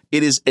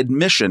 It is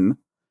Admission.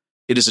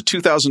 It is a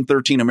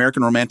 2013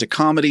 American romantic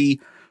comedy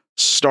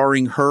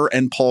starring her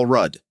and Paul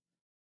Rudd.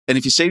 And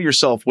if you say to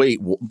yourself, wait,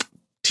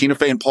 Tina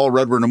Fey and Paul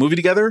Rudd were in a movie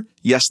together?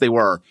 Yes, they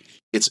were.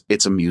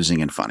 It's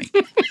amusing and funny.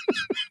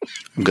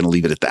 I'm going to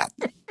leave it at that.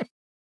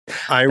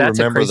 I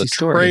remember the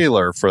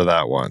trailer for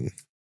that one.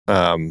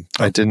 I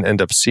didn't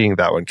end up seeing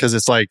that one because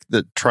it's like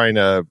trying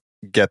to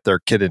get their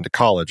kid into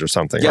college or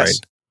something, yes.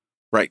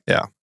 Right?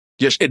 Yeah.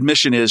 Yes.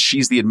 Admission is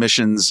she's the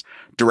admissions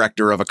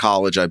director of a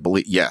college, I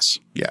believe. Yes.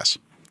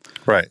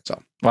 Right.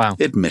 So, wow.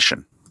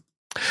 Admission.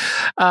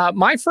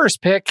 My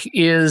first pick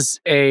is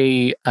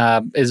a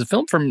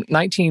film from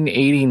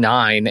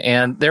 1989,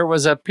 and there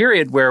was a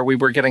period where we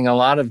were getting a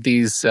lot of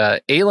these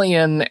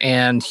alien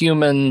and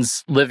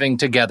humans living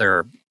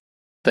together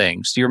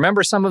things. Do you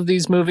remember some of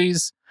these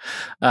movies?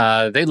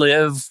 They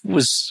Live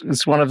was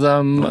one of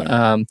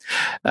them.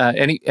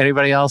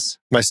 Anybody else?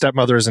 My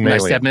Stepmother is an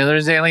Alien. My Stepmother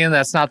is Alien.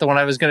 That's not the one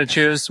I was going to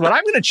choose. What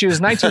I'm going to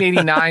choose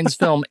 1989's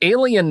film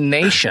Alien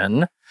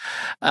Nation.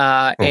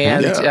 We're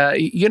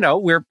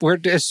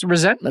just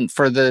resentment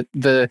for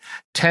the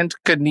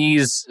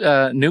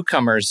Tentkanese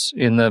newcomers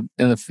in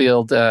the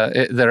field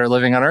that are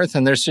living on Earth,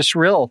 and there's just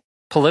real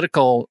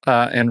political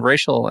and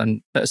racial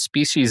and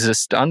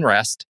speciesist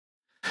unrest.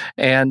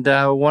 And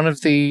one of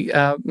the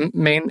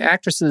main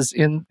actresses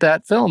in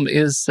that film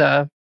is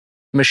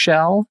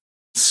Michelle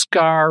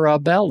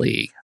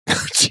Scarabelli.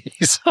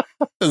 Jeez,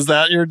 is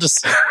that your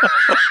just?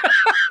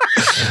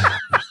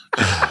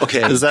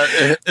 Okay. Is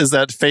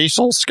that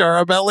facial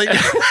Scarabelli?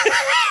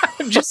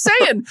 I'm just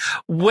saying,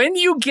 when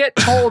you get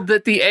told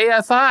that the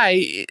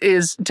AFI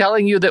is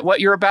telling you that what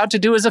you're about to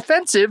do is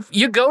offensive,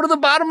 you go to the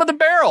bottom of the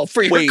barrel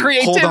for your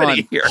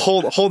creativity here.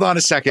 Hold on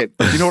a second.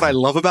 You know what I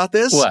love about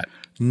this? What?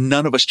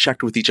 None of us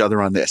checked with each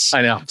other on this.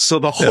 I know. So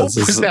the hope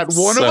was that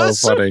one of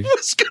us was going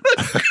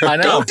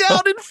to go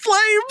down in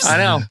flames. I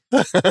know.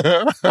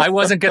 I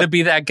wasn't going to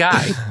be that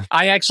guy.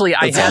 I had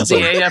awesome.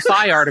 The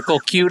AFI article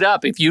queued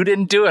up. If you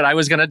didn't do it, I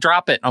was going to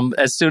drop it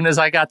as soon as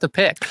I got the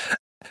pick.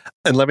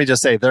 And let me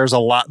just say, there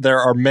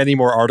are many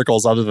more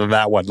articles other than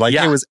that one.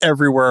 It was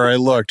everywhere I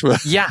looked.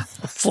 Yeah.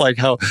 It's like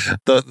how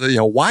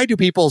why do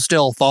people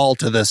still fall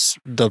to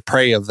the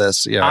prey of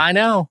this? I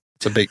know.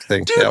 It's a big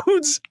thing.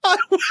 Dudes, I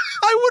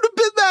would have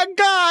been that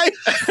guy.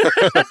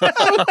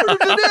 I would have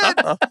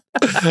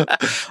been it.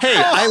 Hey,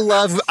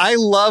 I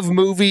love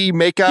movie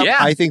makeup. Yeah.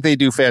 I think they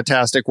do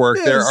fantastic work.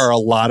 Yes. There are a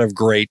lot of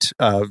great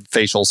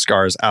facial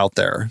scars out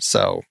there.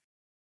 So,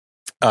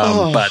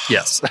 but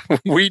yes,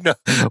 we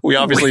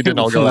obviously didn't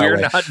all go that way.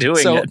 We're not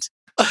doing it.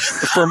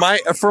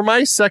 For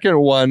my second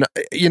one,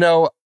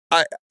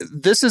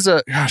 this is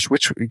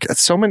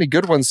so many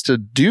good ones to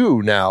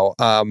do now.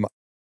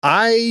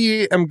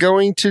 I am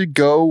going to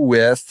go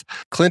with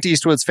Clint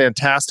Eastwood's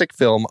fantastic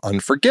film,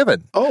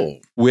 Unforgiven. Oh.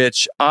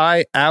 Which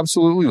I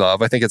absolutely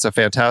love. I think it's a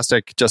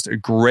fantastic, just a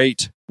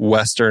great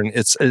Western.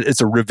 It's a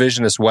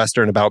revisionist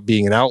Western about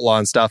being an outlaw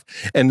and stuff.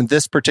 And in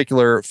this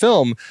particular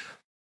film,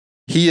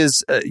 he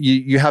is,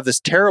 you have this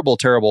terrible,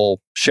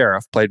 terrible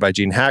sheriff played by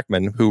Gene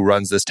Hackman who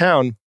runs this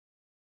town.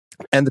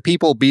 And the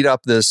people beat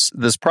up this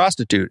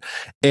prostitute.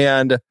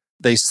 And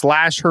they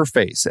slash her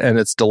face, and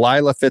it's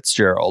Delilah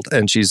Fitzgerald,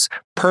 and she's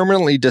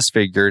permanently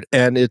disfigured,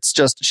 and it's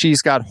just,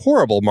 she's got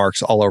horrible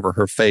marks all over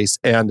her face.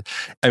 And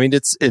I mean,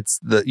 it's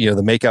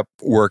the makeup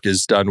work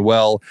is done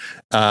well.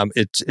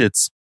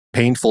 It's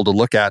painful to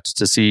look at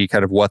to see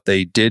kind of what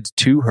they did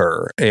to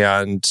her.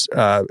 And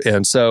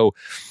so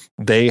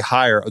they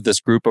hire this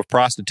group of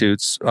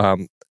prostitutes,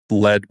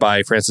 led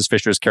by Frances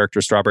Fisher's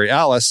character, Strawberry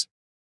Alice,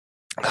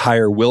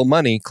 hire Will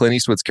Money, Clint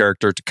Eastwood's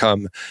character, to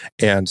come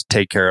and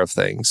take care of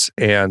things.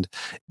 And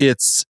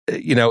it's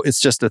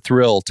just a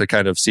thrill to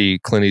kind of see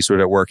Clint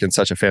Eastwood at work in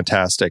such a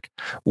fantastic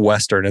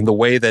Western, and the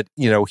way that,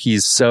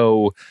 he's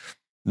so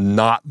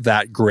not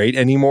that great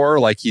anymore.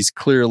 Like, he's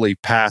clearly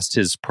past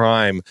his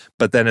prime,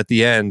 but then at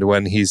the end,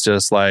 when he's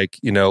just like,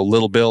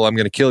 little Bill, I'm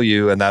going to kill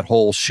you, and that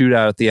whole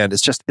shootout at the end,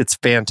 it's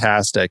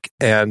fantastic.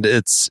 And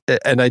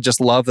I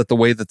just love that the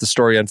way that the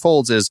story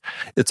unfolds is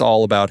it's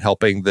all about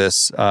helping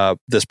this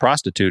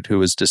prostitute who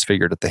was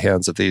disfigured at the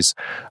hands of these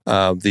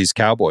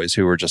cowboys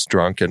who were just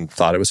drunk and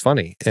thought it was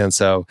funny. And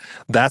so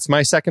that's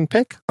my second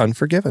pick,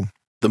 Unforgiven.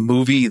 The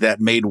movie that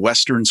made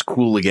Westerns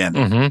cool again.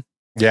 Mm-hmm.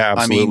 Yeah,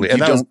 absolutely. I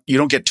mean, you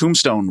don't get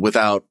Tombstone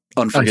without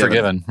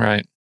Unforgiven.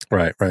 Right.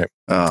 And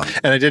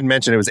I didn't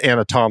mention it was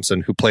Anna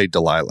Thompson who played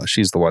Delilah.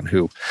 She's the one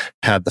who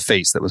had the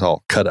face that was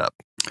all cut up.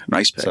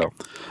 Nice pick.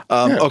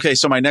 Okay,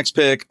 so my next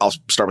pick, I'll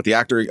start with the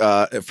actor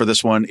for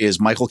this one, is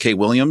Michael K.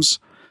 Williams.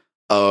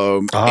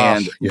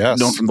 And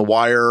known from The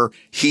Wire.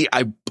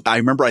 I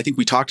remember, I think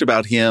we talked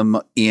about him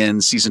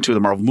in season 2 of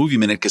the Marvel Movie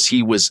Minute, because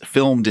he was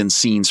filmed in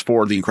scenes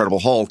for The Incredible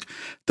Hulk.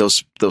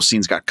 Those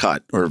scenes got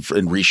cut, or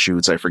in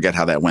reshoots. I forget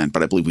how that went,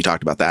 but I believe we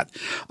talked about that.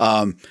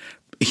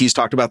 He's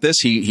talked about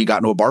this. He got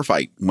into a bar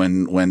fight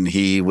when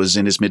he was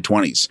in his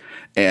mid-20s,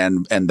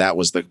 and that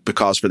was the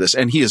cause for this.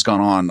 And he has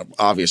gone on,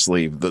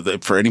 obviously,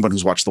 for anyone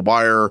who's watched The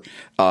Wire,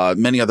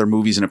 many other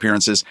movies and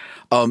appearances.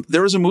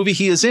 There is a movie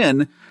he is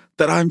in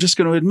that I'm just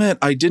going to admit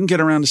I didn't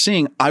get around to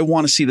seeing. I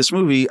want to see this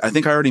movie. I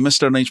think I already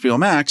missed it on HBO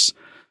Max.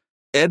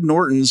 Ed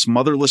Norton's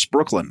Motherless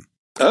Brooklyn,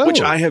 which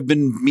I have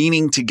been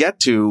meaning to get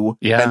to,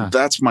 and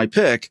that's my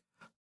pick.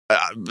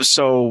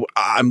 So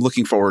I'm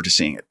looking forward to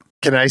seeing it.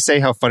 Can I say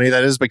how funny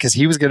that is? Because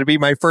he was going to be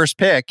my first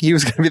pick. He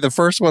was going to be the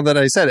first one that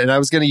I said. And I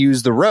was going to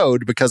use The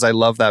Road because I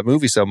love that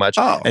movie so much.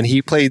 Oh. And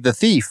he played the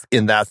thief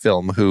in that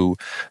film who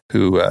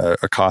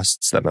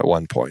accosts them at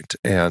one point.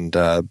 And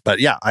but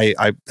yeah,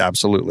 I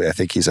absolutely, I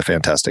think he's a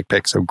fantastic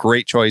pick. So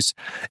great choice.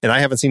 And I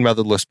haven't seen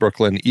Motherless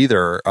Brooklyn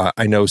either.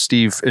 I know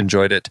Steve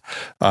enjoyed it.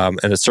 And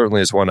it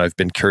certainly is one I've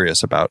been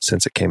curious about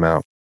since it came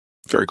out.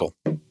 Very cool.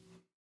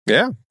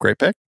 Yeah, great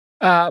pick.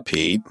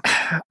 Pete.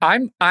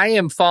 I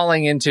am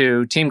falling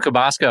into Team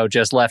Cabasco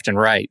just left and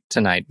right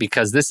tonight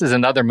because this is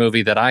another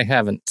movie that I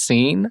haven't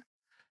seen,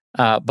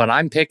 but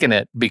I'm picking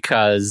it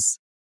because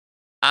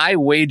I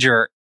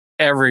wager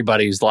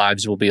everybody's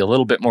lives will be a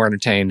little bit more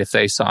entertained if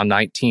they saw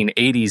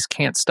 1980s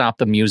Can't Stop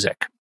the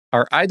Music.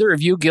 Are either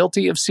of you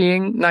guilty of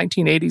seeing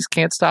 1980s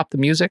Can't Stop the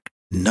Music?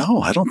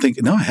 No, I don't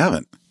think. No, I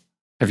haven't.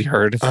 Have you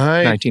heard of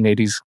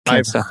 1980s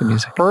Can't Stop the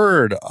Music?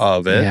 Heard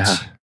of it.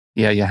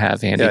 Yeah, you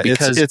have, Andy. Yeah,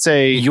 because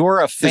you're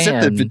a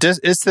fan.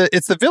 It's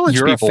the Village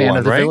You're People. You're a fan one,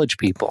 of the right? Village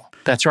People.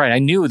 That's right. I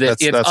knew that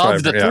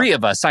three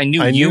of us, I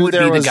knew you would be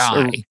the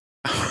guy.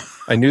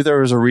 I knew there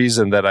was a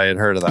reason that I had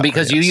heard of that.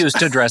 Because you used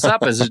to dress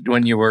up as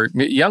when you were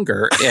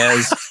younger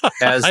as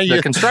the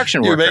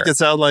construction worker. You make it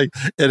sound like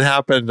it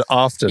happened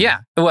often. Yeah.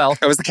 Well,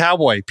 I was the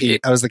cowboy,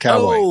 Pete. I was the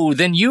cowboy. Oh,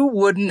 then you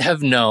wouldn't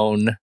have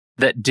known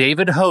that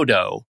David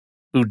Hodo,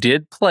 who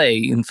did play,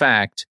 in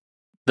fact,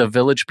 the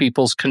Village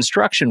People's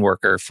construction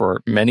worker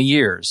for many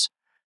years,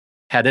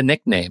 had a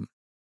nickname,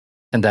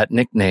 and that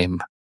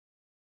nickname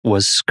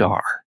was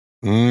Scar.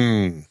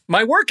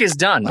 My work is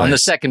done on the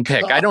second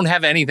pick. I don't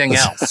have anything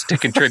else to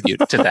contribute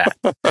to that.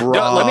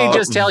 Let me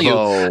just tell you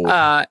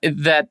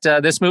that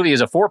this movie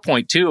is a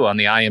 4.2 on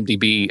the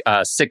IMDb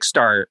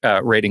 6-star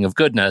rating of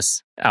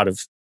goodness out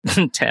of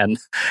 10.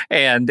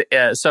 And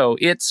so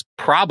it's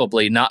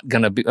probably not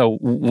going to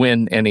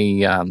win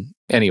any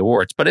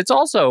awards, but it's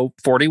also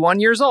 41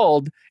 years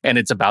old and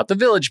it's about the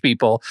Village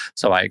People.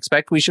 So I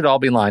expect we should all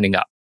be lining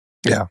up.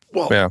 Yeah.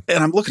 Well,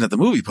 and I'm looking at the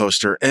movie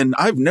poster and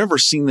I've never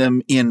seen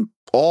them in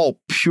all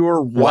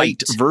pure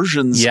white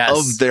versions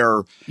of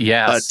their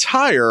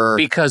attire.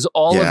 Because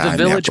all of the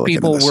Village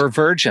People were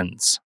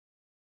virgins.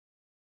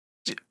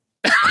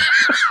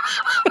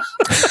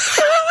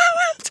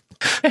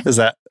 Is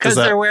that because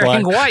they're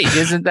wearing white?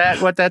 Isn't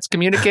that what that's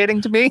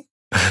communicating to me?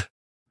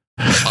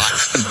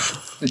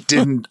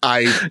 I'm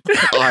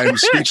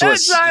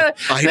speechless. I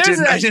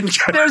didn't.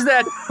 There's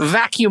that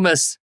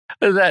vacuumous,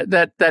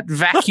 that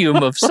vacuum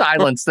of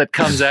silence that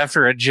comes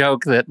after a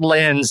joke that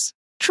lands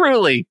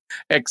truly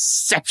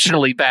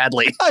exceptionally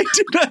badly. I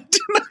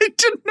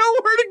didn't know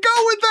where to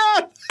go with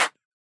that.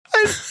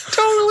 I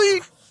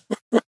totally.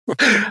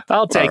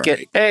 I'll take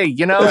it. Hey,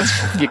 you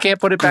can't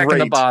put it back in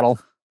the bottle.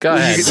 Go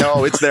ahead.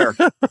 No, it's there.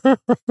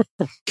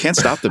 Can't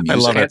Stop the Music. I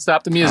love it. Can't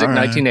Stop the Music,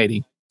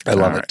 1980. I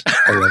love it.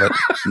 I love it.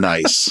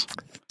 Nice.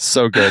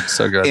 So good.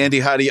 So good.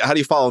 Andy, how do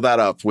you follow that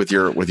up with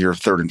your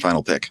third and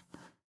final pick?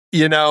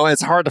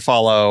 It's hard to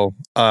follow.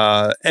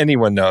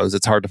 Anyone knows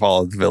it's hard to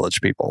follow the Village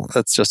People.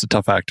 That's just a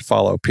tough act to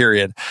follow,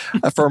 period.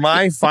 For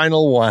my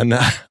final one,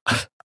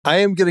 I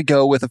am going to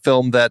go with a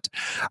film that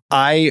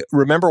I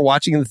remember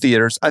watching in the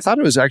theaters. I thought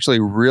it was actually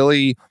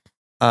really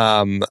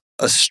a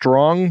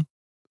strong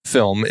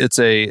film. It's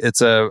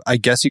a I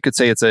guess you could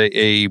say it's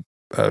a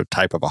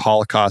type of a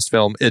Holocaust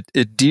film.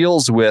 It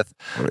deals with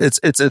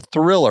it's a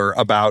thriller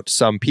about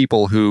some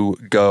people who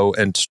go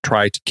and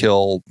try to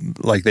kill,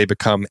 like they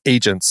become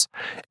agents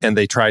and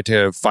they try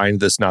to find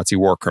this Nazi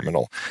war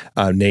criminal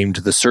named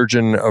the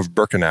Surgeon of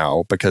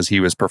Birkenau because he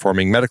was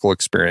performing medical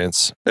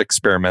experiments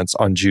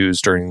on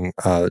Jews during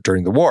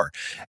the war.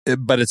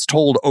 But it's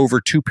told over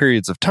 2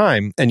 periods of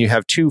time, and you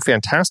have 2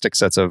 fantastic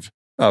sets of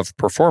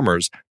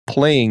performers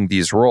playing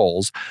these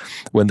roles.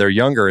 When they're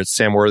younger, it's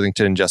Sam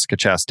Worthington, Jessica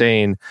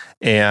Chastain,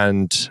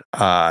 and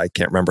I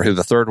can't remember who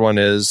the third one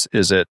is.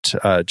 Is it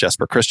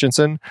Jesper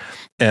Christensen?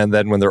 And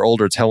then when they're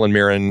older, it's Helen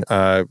Mirren,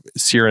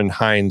 Ciarán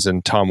Hinds,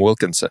 and Tom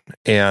Wilkinson.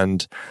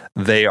 And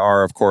they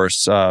are, of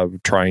course,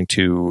 trying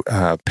to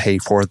pay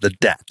for the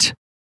debt.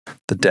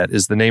 The Debt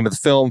is the name of the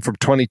film from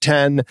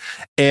 2010.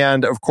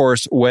 And of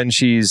course, when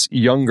she's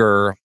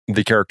younger,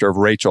 the character of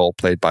Rachel,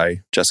 played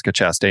by Jessica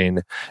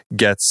Chastain,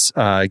 gets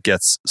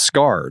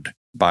scarred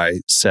by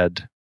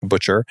said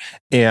butcher,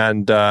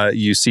 and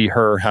you see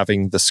her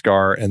having the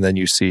scar, and then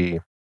you see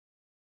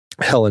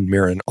Helen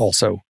Mirren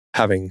also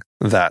having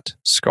that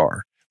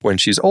scar when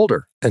she's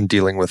older and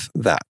dealing with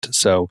that.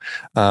 So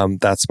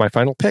that's my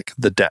final pick,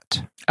 The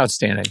Debt.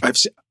 Outstanding.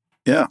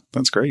 Yeah,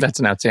 that's great. That's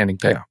an outstanding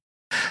pick.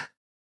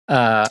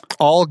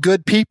 All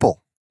good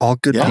people. All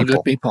good people. All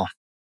good people.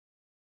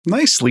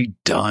 Nicely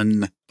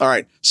done. All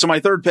right. So my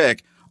third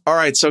pick. All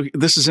right. So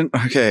this isn't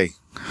okay.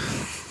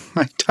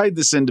 I tied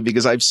this into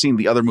because I've seen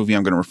the other movie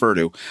I'm going to refer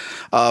to.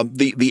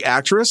 The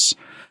actress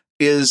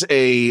is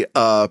a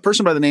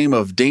person by the name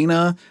of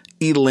Dana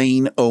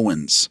Elaine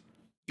Owens.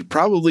 You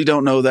probably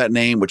don't know that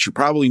name. What you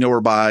probably know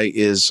her by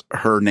is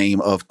her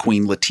name of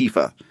Queen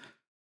Latifah.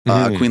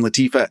 Queen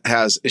Latifah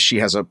has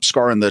a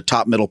scar in the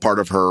top middle part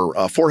of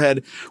her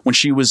forehead. When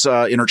she was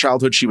in her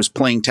childhood, she was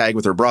playing tag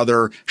with her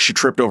brother. She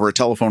tripped over a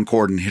telephone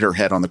cord and hit her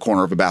head on the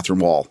corner of a bathroom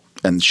wall.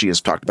 And she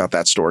has talked about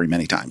that story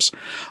many times.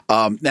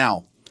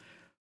 Now,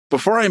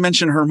 before I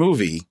mention her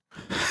movie,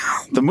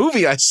 the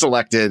movie I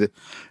selected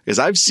is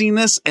I've seen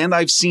this and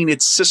I've seen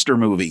its sister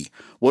movie.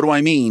 What do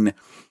I mean?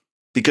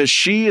 Because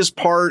she is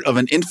part of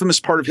an infamous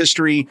part of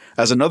history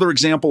as another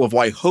example of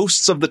why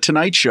hosts of The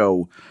Tonight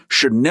Show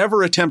should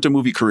never attempt a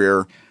movie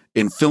career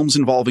in films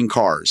involving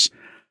cars.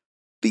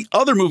 The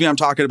other movie I'm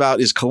talking about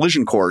is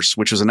Collision Course,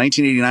 which was a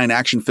 1989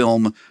 action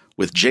film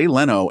with Jay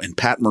Leno and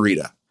Pat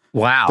Morita.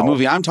 Wow. The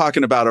movie I'm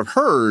talking about of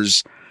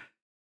hers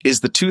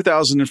is the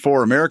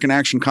 2004 American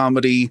action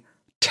comedy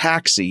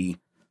Taxi,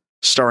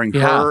 starring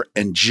her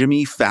and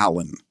Jimmy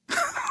Fallon.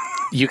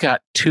 You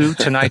got two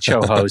Tonight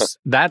Show hosts.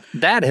 That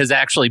has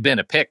actually been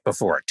a pick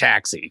before.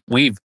 Taxi.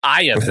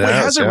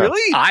 Has it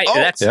really?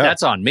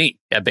 That's on me,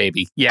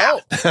 baby. Yeah.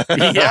 Oh.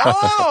 Yeah.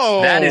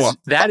 Oh.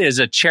 That is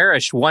a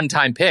cherished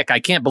one-time pick. I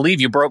can't believe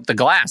you broke the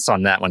glass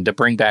on that one to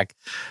bring back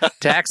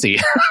Taxi.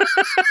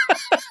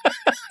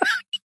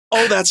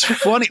 Oh, that's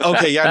funny.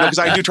 Okay, yeah, no, because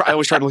I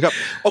always try to look up.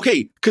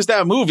 Okay, because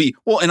that movie.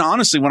 Well, and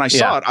honestly, when I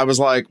saw it, I was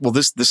like, well,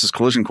 this is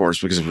Collision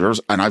Course because of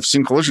yours, and I've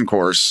seen Collision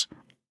Course.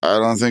 I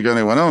don't think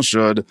anyone else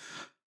should.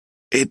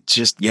 It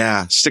just,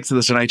 stick to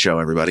the Tonight Show,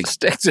 everybody.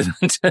 Stick to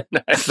the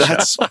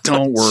Tonight Show.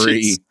 Don't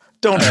worry. Jeez.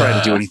 Don't try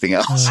to do anything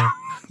else.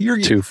 You're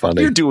too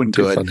funny. You're doing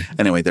good.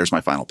 Anyway, there's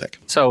my final pick.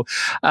 So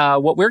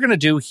what we're going to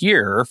do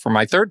here for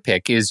my third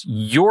pick is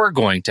you're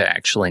going to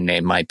actually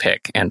name my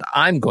pick. And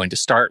I'm going to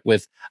start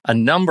with a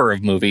number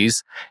of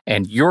movies.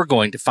 And you're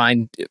going to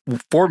find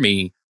for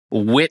me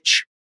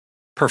which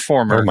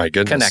performer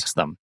connects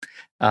them.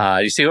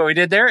 You see what we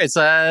did there? It's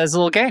a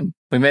little game.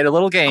 We made a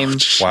little game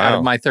out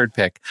of my third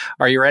pick.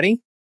 Are you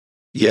ready?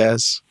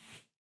 Yes.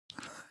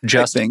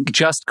 Just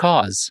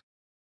Cause.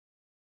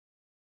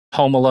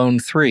 Home Alone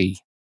 3.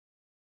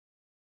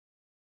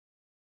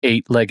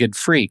 Eight-Legged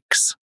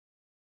Freaks.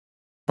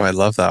 Oh, I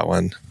love that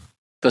one.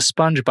 The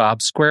SpongeBob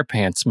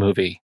SquarePants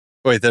movie.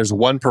 Wait, there's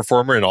one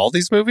performer in all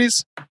these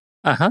movies?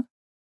 Uh-huh.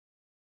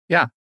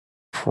 Yeah.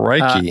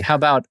 Crikey. How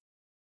about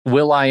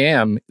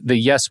Will.i.am, the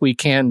Yes We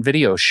Can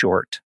video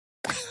short?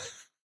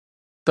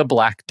 The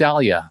Black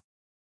Dahlia.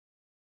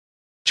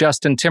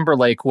 Justin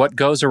Timberlake, What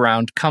Goes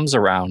Around Comes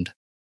Around.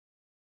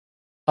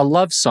 A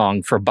Love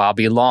Song for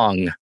Bobby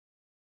Long.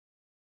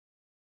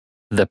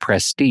 The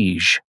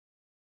Prestige.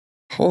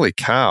 Holy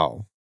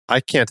cow. I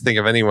can't think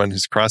of anyone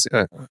who's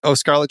crossing.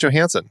 Scarlett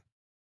Johansson.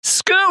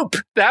 Scoop!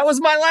 That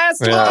was my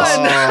last one.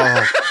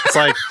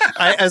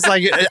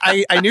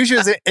 I knew she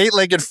was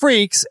Eight-Legged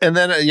Freaks, and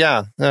then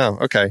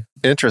okay,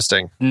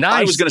 interesting. Nice.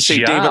 I was going to say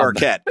David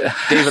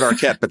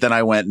Arquette, but then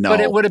I went no. But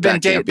it would have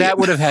been that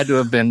would have had to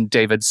have been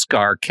David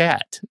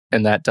Scarquette,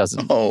 and that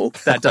doesn't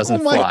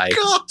fly.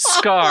 God.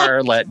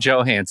 Scarlett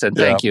Johansson.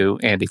 Thank you,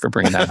 Andy, for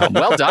bringing that home.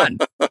 Well done.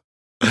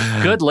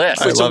 Good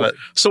list. I love it.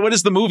 So what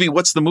is the movie?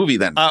 What's the movie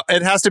then?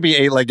 It has to be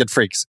Eight-Legged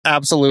Freaks.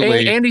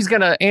 Absolutely. Andy's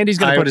gonna put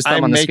his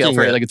thumb on the scale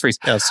for Eight-Legged Freaks.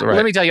 Yes, right.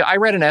 Let me tell you, I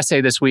read an essay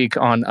this week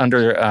on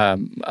Under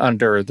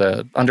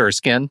Her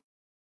Skin.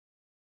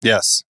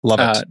 Yes,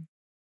 love it.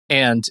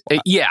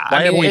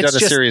 Why haven't we done a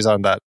series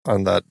on that?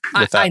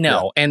 I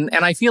know, and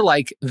I feel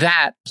like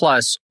that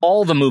plus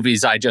all the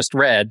movies I just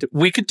read,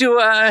 we could do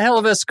a hell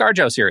of a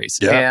ScarJo series.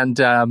 Yeah. And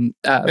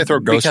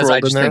throw Ghost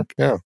World in there.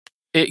 Yeah.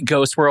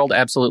 Ghost World,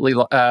 absolutely.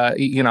 I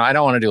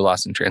don't want to do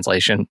Lost in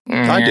Translation.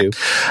 I do.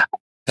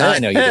 I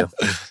know you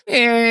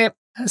do.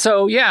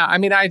 So,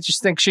 I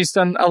just think she's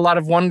done a lot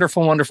of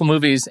wonderful, wonderful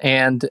movies,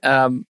 and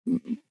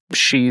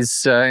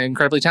she's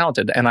incredibly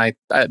talented. And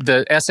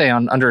the essay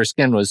on Under Her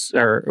Skin was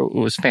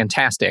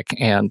fantastic,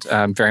 and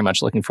I'm very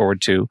much looking forward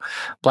to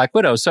Black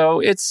Widow. So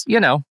it's,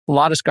 a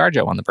lot of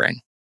ScarJo on the brain.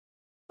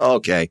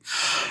 Okay.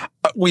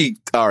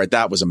 All right.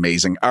 That was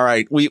amazing. All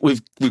right.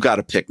 We've got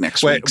to pick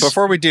next week.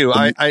 Before we do,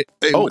 I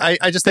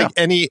just think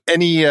any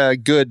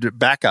good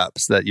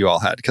backups that you all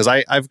had, because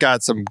I've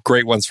got some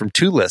great ones from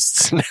two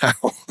lists now.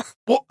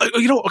 Well,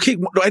 okay.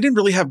 I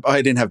didn't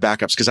have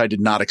backups because I did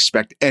not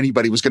expect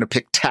anybody was going to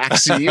pick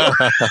Taxi.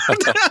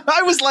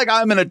 I was like,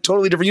 I'm in a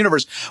totally different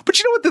universe. But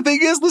you know what the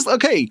thing is? Listen,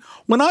 okay.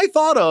 When I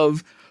thought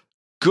of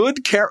good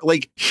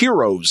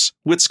heroes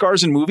with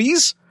scars in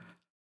movies,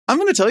 I'm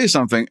going to tell you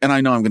something, and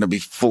I know I'm going to be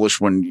foolish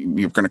when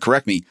you're going to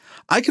correct me.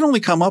 I can only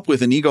come up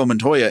with Inigo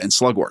Montoya and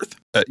Slugworth.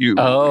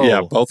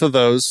 Yeah, both of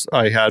those.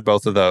 I had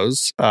both of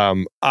those.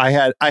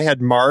 I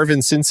had Marv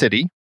in Sin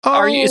City.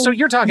 So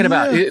you're talking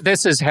about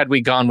this is had we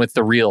gone with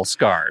the real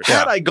scars?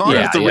 Had I gone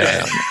with the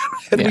real,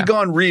 had we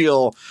gone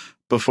real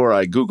before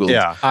I Googled?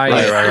 Yeah,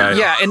 right.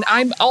 Yeah,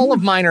 and all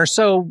of mine are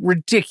so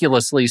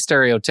ridiculously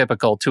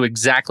stereotypical to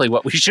exactly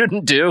what we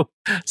shouldn't do.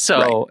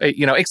 So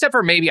except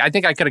for maybe I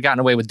think I could have gotten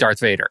away with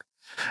Darth Vader.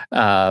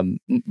 At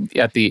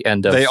the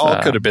end of they all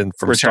could have been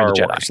from Return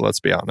Star Wars.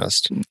 Let's be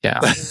honest. Yeah,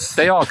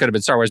 they all could have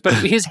been Star Wars, but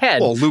his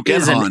head Luke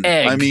is and an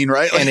egg.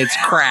 right? And it's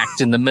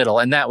cracked in the middle,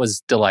 and that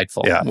was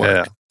delightful.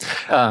 Yeah.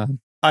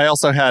 I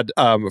also had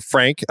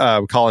Frank,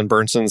 Colin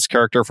Burnson's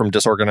character from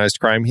Disorganized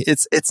Crime.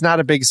 It's not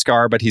a big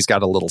scar, but he's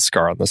got a little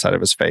scar on the side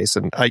of his face.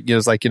 And I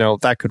was like,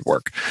 that could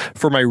work.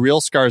 For my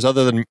real scars,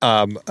 other than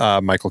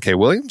Michael K.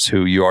 Williams,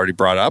 who you already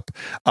brought up,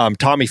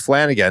 Tommy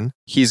Flanagan,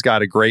 he's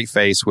got a great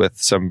face with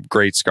some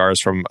great scars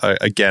from,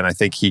 again, I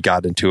think he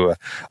got into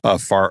a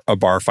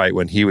bar fight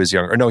when he was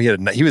younger. No,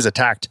 he was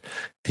attacked.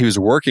 He was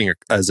working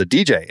as a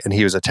DJ, and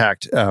he was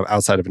attacked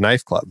outside of a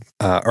nightclub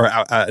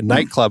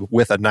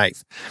with a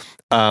knife.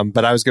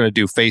 But I was going to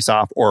do Face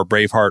Off or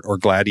Braveheart or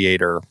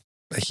Gladiator.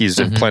 He's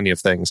in plenty of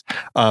things.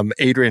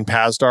 Adrian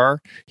Pasdar,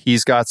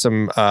 he's got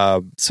some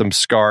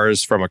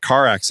scars from a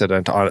car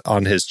accident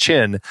on his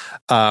chin,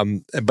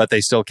 but they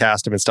still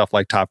cast him in stuff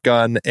like Top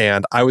Gun.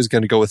 And I was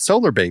going to go with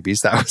Solar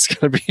Babies. That was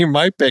going to be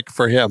my pick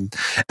for him.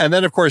 And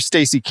then, of course,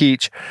 Stacy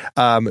Keach,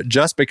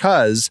 just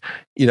because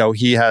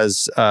he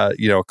has a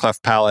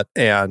cleft palate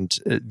and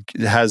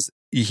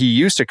he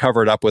used to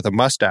cover it up with a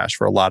mustache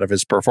for a lot of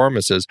his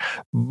performances,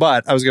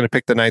 but I was going to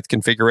pick the 9th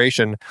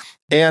configuration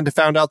and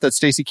found out that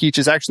Stacy Keach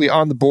is actually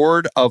on the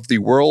board of the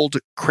World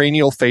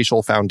Cranial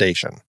Facial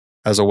Foundation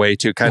as a way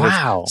to kind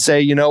of say,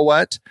 you know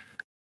what?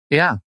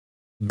 Yeah.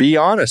 Be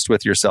honest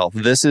with yourself.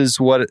 This is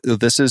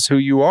who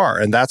you are.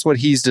 And that's what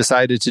he's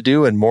decided to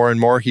do. And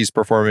more he's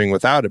performing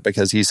without it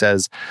because he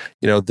says,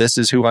 this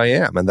is who I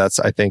am. And that's,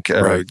 I think,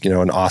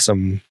 an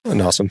awesome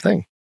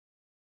thing.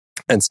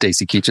 And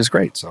Stacy Keach is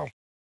great. So.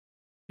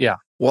 Yeah.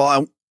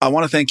 Well, I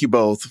want to thank you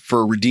both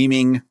for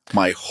redeeming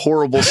my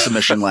horrible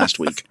submission last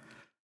week.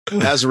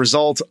 As a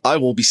result, I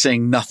will be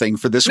saying nothing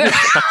for this week.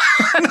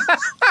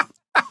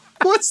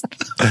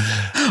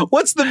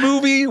 What's the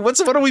movie? What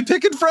are we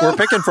picking from? We're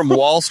picking from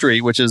Wall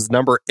Street, which is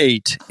number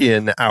 8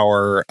 in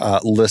our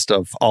list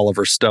of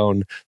Oliver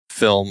Stone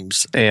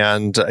films.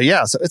 And so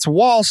it's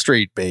Wall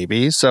Street,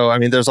 baby. So, I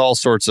mean, there's all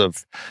sorts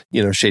of,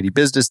 shady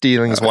business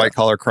dealings, white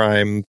collar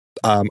crime.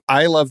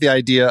 I love the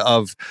idea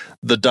of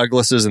the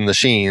Douglases and the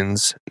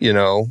Sheens,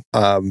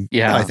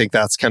 I think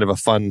that's kind of a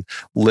fun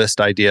list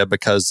idea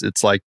because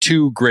it's like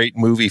 2 great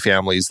movie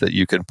families that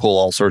you can pull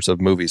all sorts of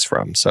movies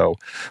from. So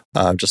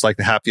just like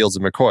the Hatfields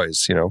and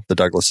McCoys, the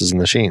Douglases and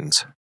the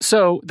Sheens.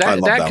 So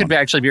that could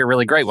actually be a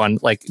really great one.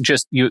 Like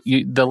just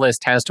the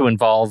list has to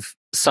involve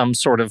some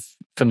sort of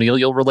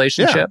familial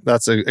relationship. Yeah,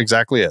 that's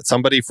exactly it.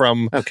 Somebody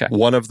from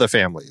one of the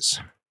families.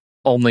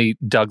 Only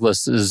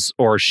Douglases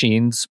or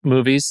Sheens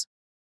movies.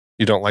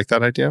 You don't like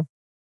that idea?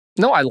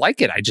 No, I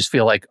like it. I just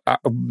feel like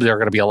there are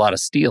going to be a lot of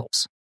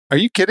steals. Are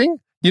you kidding?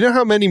 You know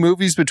how many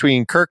movies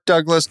between Kirk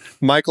Douglas,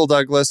 Michael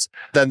Douglas,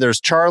 then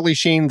there's Charlie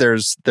Sheen,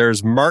 there's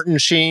Martin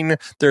Sheen,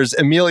 there's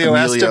Emilio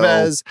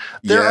Estevez.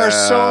 There are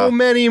so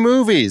many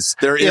movies.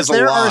 If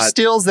there are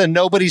steals, then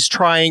nobody's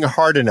trying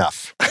hard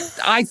enough.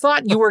 I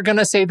thought you were going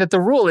to say that the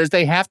rule is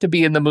they have to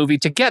be in the movie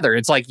together.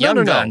 It's like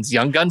Young Guns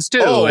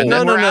 2. Oh, and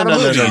no.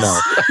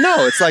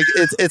 No,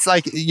 it's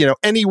like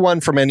anyone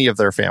from any of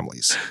their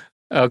families.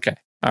 Okay.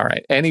 All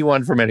right.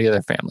 Anyone from any of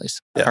their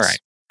families. Yes.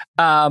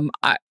 All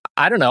right.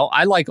 I don't know.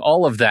 I like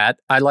all of that.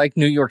 I like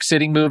New York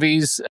City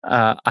movies.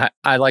 I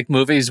like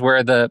movies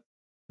where the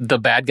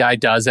bad guy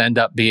does end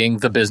up being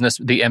the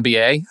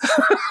MBA.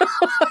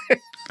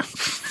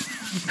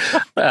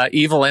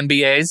 Evil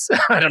MBAs.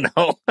 I don't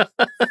know.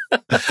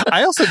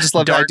 I also just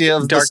love the idea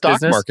of the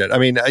stock market. I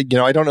mean, I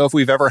don't know if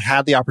we've ever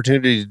had the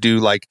opportunity to do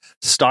like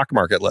stock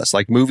market lists,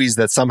 like movies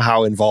that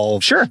somehow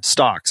involve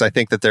stocks. I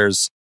think that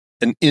there's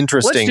an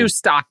interesting... Let's do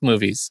stock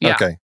movies. Yeah.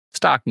 Okay.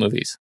 Stock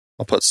movies.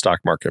 I'll put stock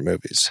market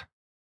movies.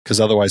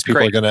 Because otherwise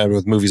people are going to end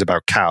with movies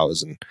about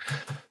cows. And,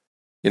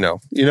 you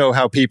know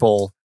how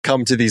people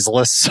come to these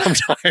lists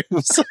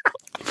sometimes.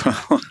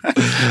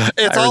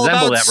 It's all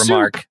about that soup,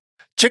 remark.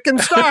 Chicken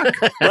stock,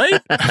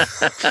 right?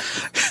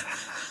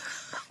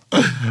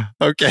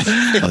 Okay.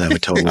 Oh, that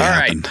would totally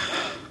happen. Right.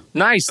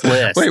 Nice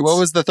list. Wait, what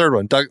was the third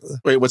one?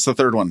 Wait, what's the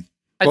third one?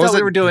 I thought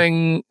we were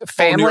doing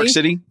family. New York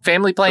City?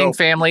 Family playing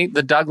family,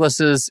 the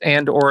Douglases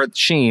and or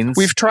Sheens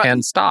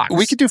and stocks.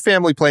 We could do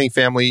family playing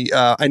family.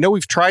 I know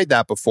we've tried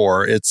that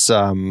before. It's,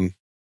 I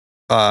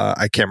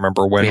can't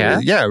remember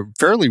when. Yeah?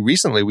 Fairly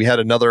recently we had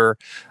another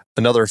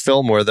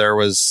film where there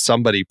was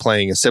somebody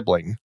playing a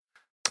sibling.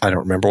 I don't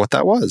remember what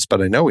that was,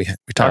 but I know we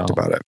talked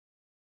about it.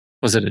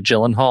 Was it a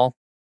Gyllenhaal?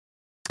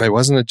 It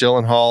wasn't a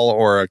Gyllenhaal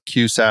or a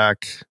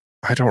Cusack.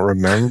 I don't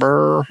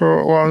remember who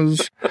it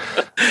was.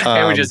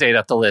 And we just ate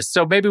up the list.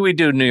 So maybe we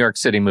do New York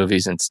City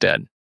movies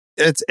instead.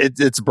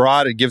 It's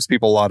broad. It gives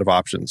people a lot of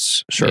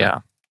options. Sure. Yeah.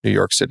 New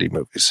York City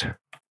movies.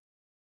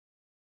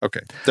 Okay.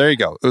 There you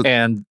go.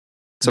 And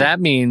that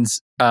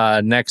means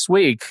next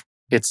week,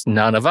 it's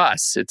none of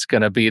us. It's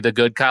going to be the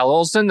good Kyle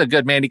Olsen, the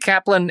good Mandy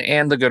Kaplan,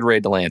 and the good Ray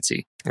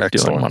Delancey.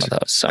 Doing one of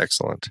those. So.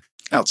 Excellent.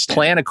 Outstanding.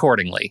 Plan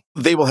accordingly.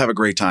 They will have a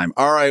great time.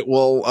 All right.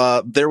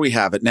 Well, there we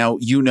have it. Now,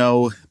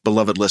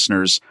 beloved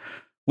listeners,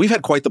 we've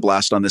had quite the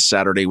blast on this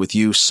Saturday with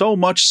you. So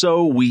much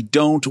so, we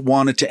don't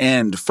want it to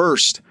end.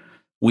 First,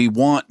 we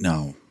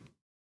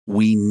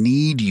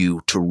need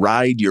you to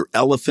ride your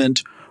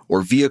elephant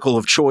or vehicle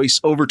of choice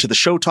over to the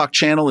Show Talk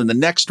channel in the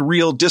Next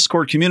Reel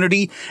Discord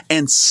community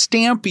and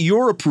stamp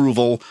your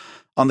approval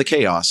on the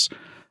chaos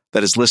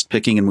that is list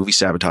picking and movie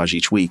sabotage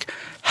each week.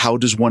 How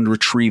does one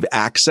retrieve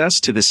access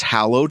to this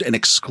hallowed and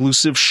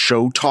exclusive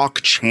show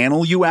talk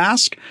channel, you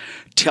ask?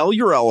 Tell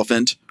your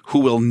elephant, who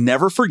will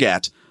never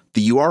forget,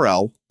 the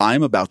URL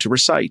I'm about to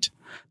recite.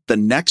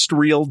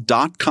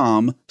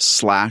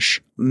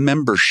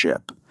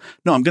 thenextreel.com/membership.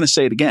 No, I'm going to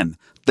say it again.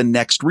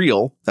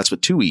 thenextreel, that's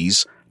with 2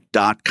 E's,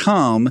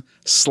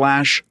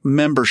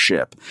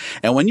 .com/membership.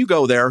 And when you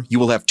go there, you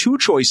will have 2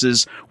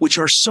 choices, which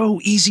are so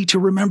easy to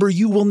remember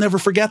you will never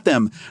forget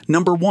them.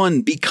 Number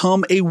 1,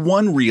 become a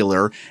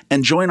one-reeler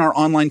and join our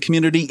online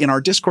community in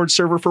our Discord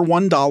server for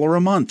 $1 a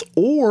month.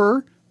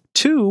 Or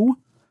 2,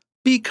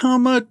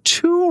 become a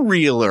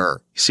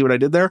 2-reeler. You see what I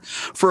did there?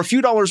 For a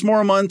few dollars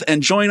more a month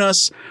and join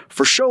us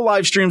for show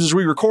live streams as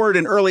we record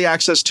and early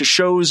access to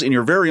shows in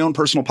your very own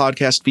personal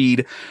podcast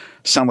feed.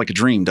 Sound like a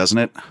dream, doesn't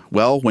it?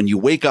 Well, when you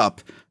wake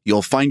up,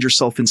 you'll find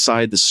yourself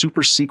inside the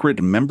super secret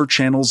member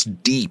channels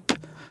deep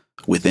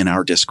within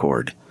our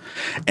Discord.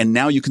 And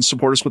now you can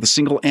support us with a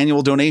single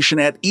annual donation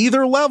at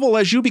either level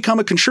as you become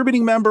a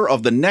contributing member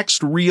of the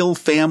Next Reel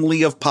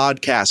family of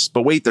podcasts.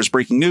 But wait, there's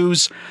breaking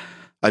news.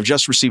 I've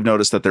just received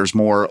notice that there's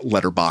more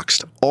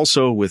Letterboxd.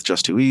 Also, with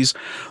just 2 E's,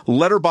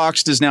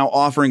 Letterboxd is now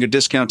offering a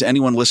discount to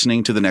anyone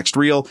listening to The Next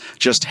Reel.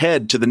 Just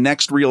head to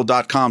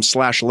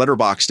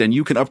thenextreel.com/Letterboxd and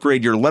you can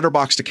upgrade your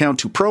Letterboxd account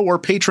to Pro or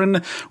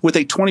Patron with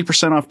a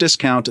 20% off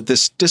discount.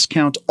 This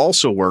discount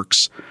also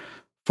works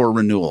for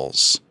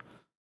renewals.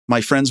 My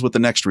friends with The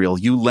Next Reel,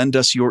 you lend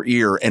us your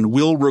ear and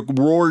we'll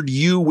reward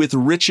you with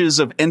riches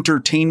of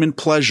entertainment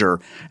pleasure.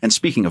 And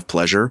speaking of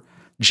pleasure,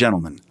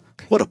 gentlemen,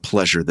 what a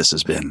pleasure this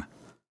has been.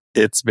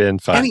 It's been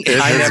fun.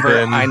 I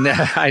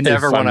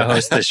never want to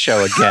host this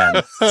show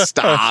again.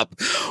 Stop.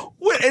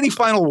 Any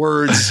final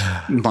words?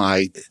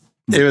 It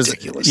was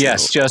ridiculous.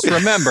 Yes, just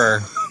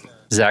remember,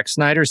 Zack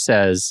Snyder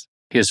says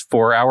his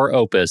 4-hour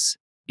opus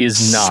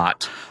is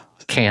not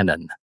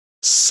canon.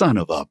 Son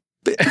of a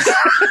bitch.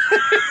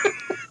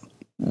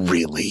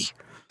 Really?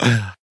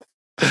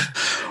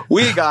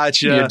 We got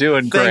you. You're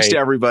doing great. Thanks to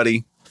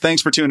everybody.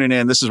 Thanks for tuning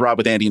in. This is Rob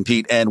with Andy and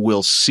Pete, and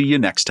we'll see you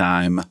next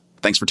time.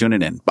 Thanks for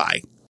tuning in.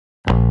 Bye.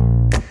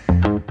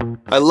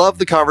 I love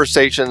the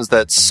conversations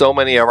that so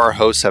many of our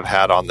hosts have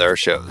had on their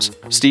shows.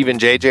 Steve and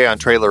JJ on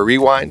Trailer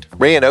Rewind,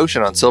 Ray and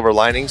Ocean on Silver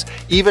Linings,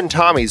 even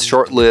Tommy's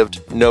short-lived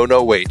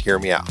No, Wait, Hear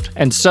Me Out.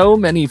 And so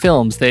many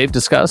films they've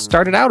discussed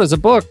started out as a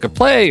book, a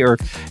play, or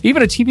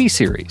even a TV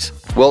series.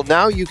 Well,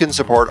 now you can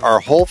support our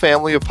whole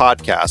family of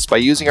podcasts by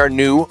using our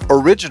new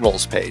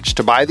Originals page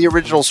to buy the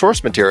original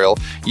source material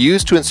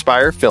used to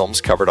inspire films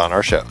covered on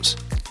our shows.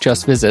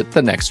 Just visit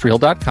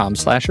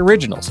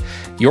thenextreel.com/originals.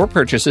 Your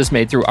purchases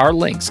made through our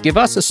links give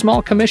us a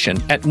small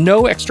commission at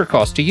no extra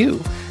cost to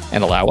you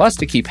and allow us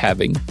to keep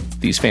having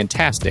these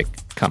fantastic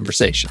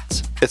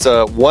conversations. It's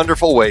a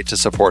wonderful way to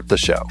support the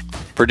show.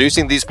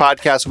 Producing these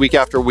podcasts week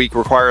after week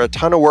require a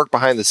ton of work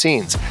behind the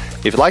scenes.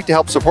 If you'd like to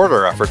help support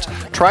our efforts,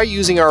 try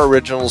using our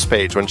Originals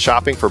page when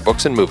shopping for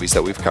books and movies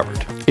that we've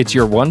covered. It's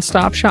your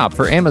one-stop shop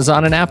for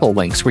Amazon and Apple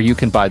links where you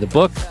can buy the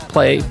book,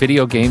 play,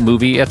 video game,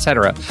 movie,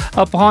 etc.,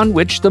 upon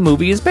which the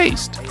movie is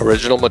based.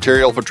 Original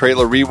material for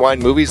Trailer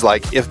Rewind movies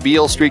like If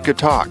Beale Street Could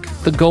Talk,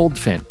 The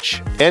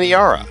Goldfinch,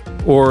 Aniara,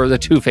 or The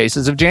Two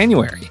Faces of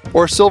January.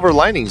 Or Silver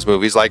Linings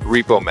movies like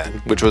Repo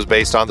Men, which was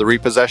based on the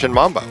Repossession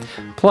Mambo.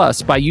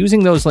 Plus, by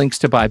using those links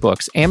to buy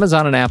books,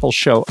 Amazon and Apple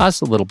show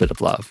us a little bit of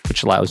love,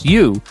 which allows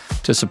you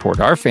to support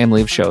our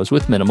family of shows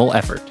with minimal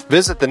effort.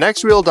 Visit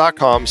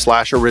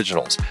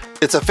thenextreel.com/originals.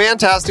 It's a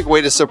fantastic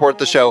way to support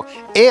the show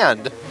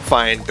and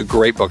find a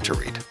great book to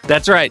read.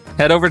 That's right.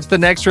 Head over to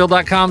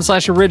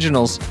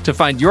thenextreel.com/originals to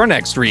find your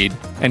next read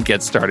and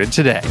get started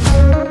today.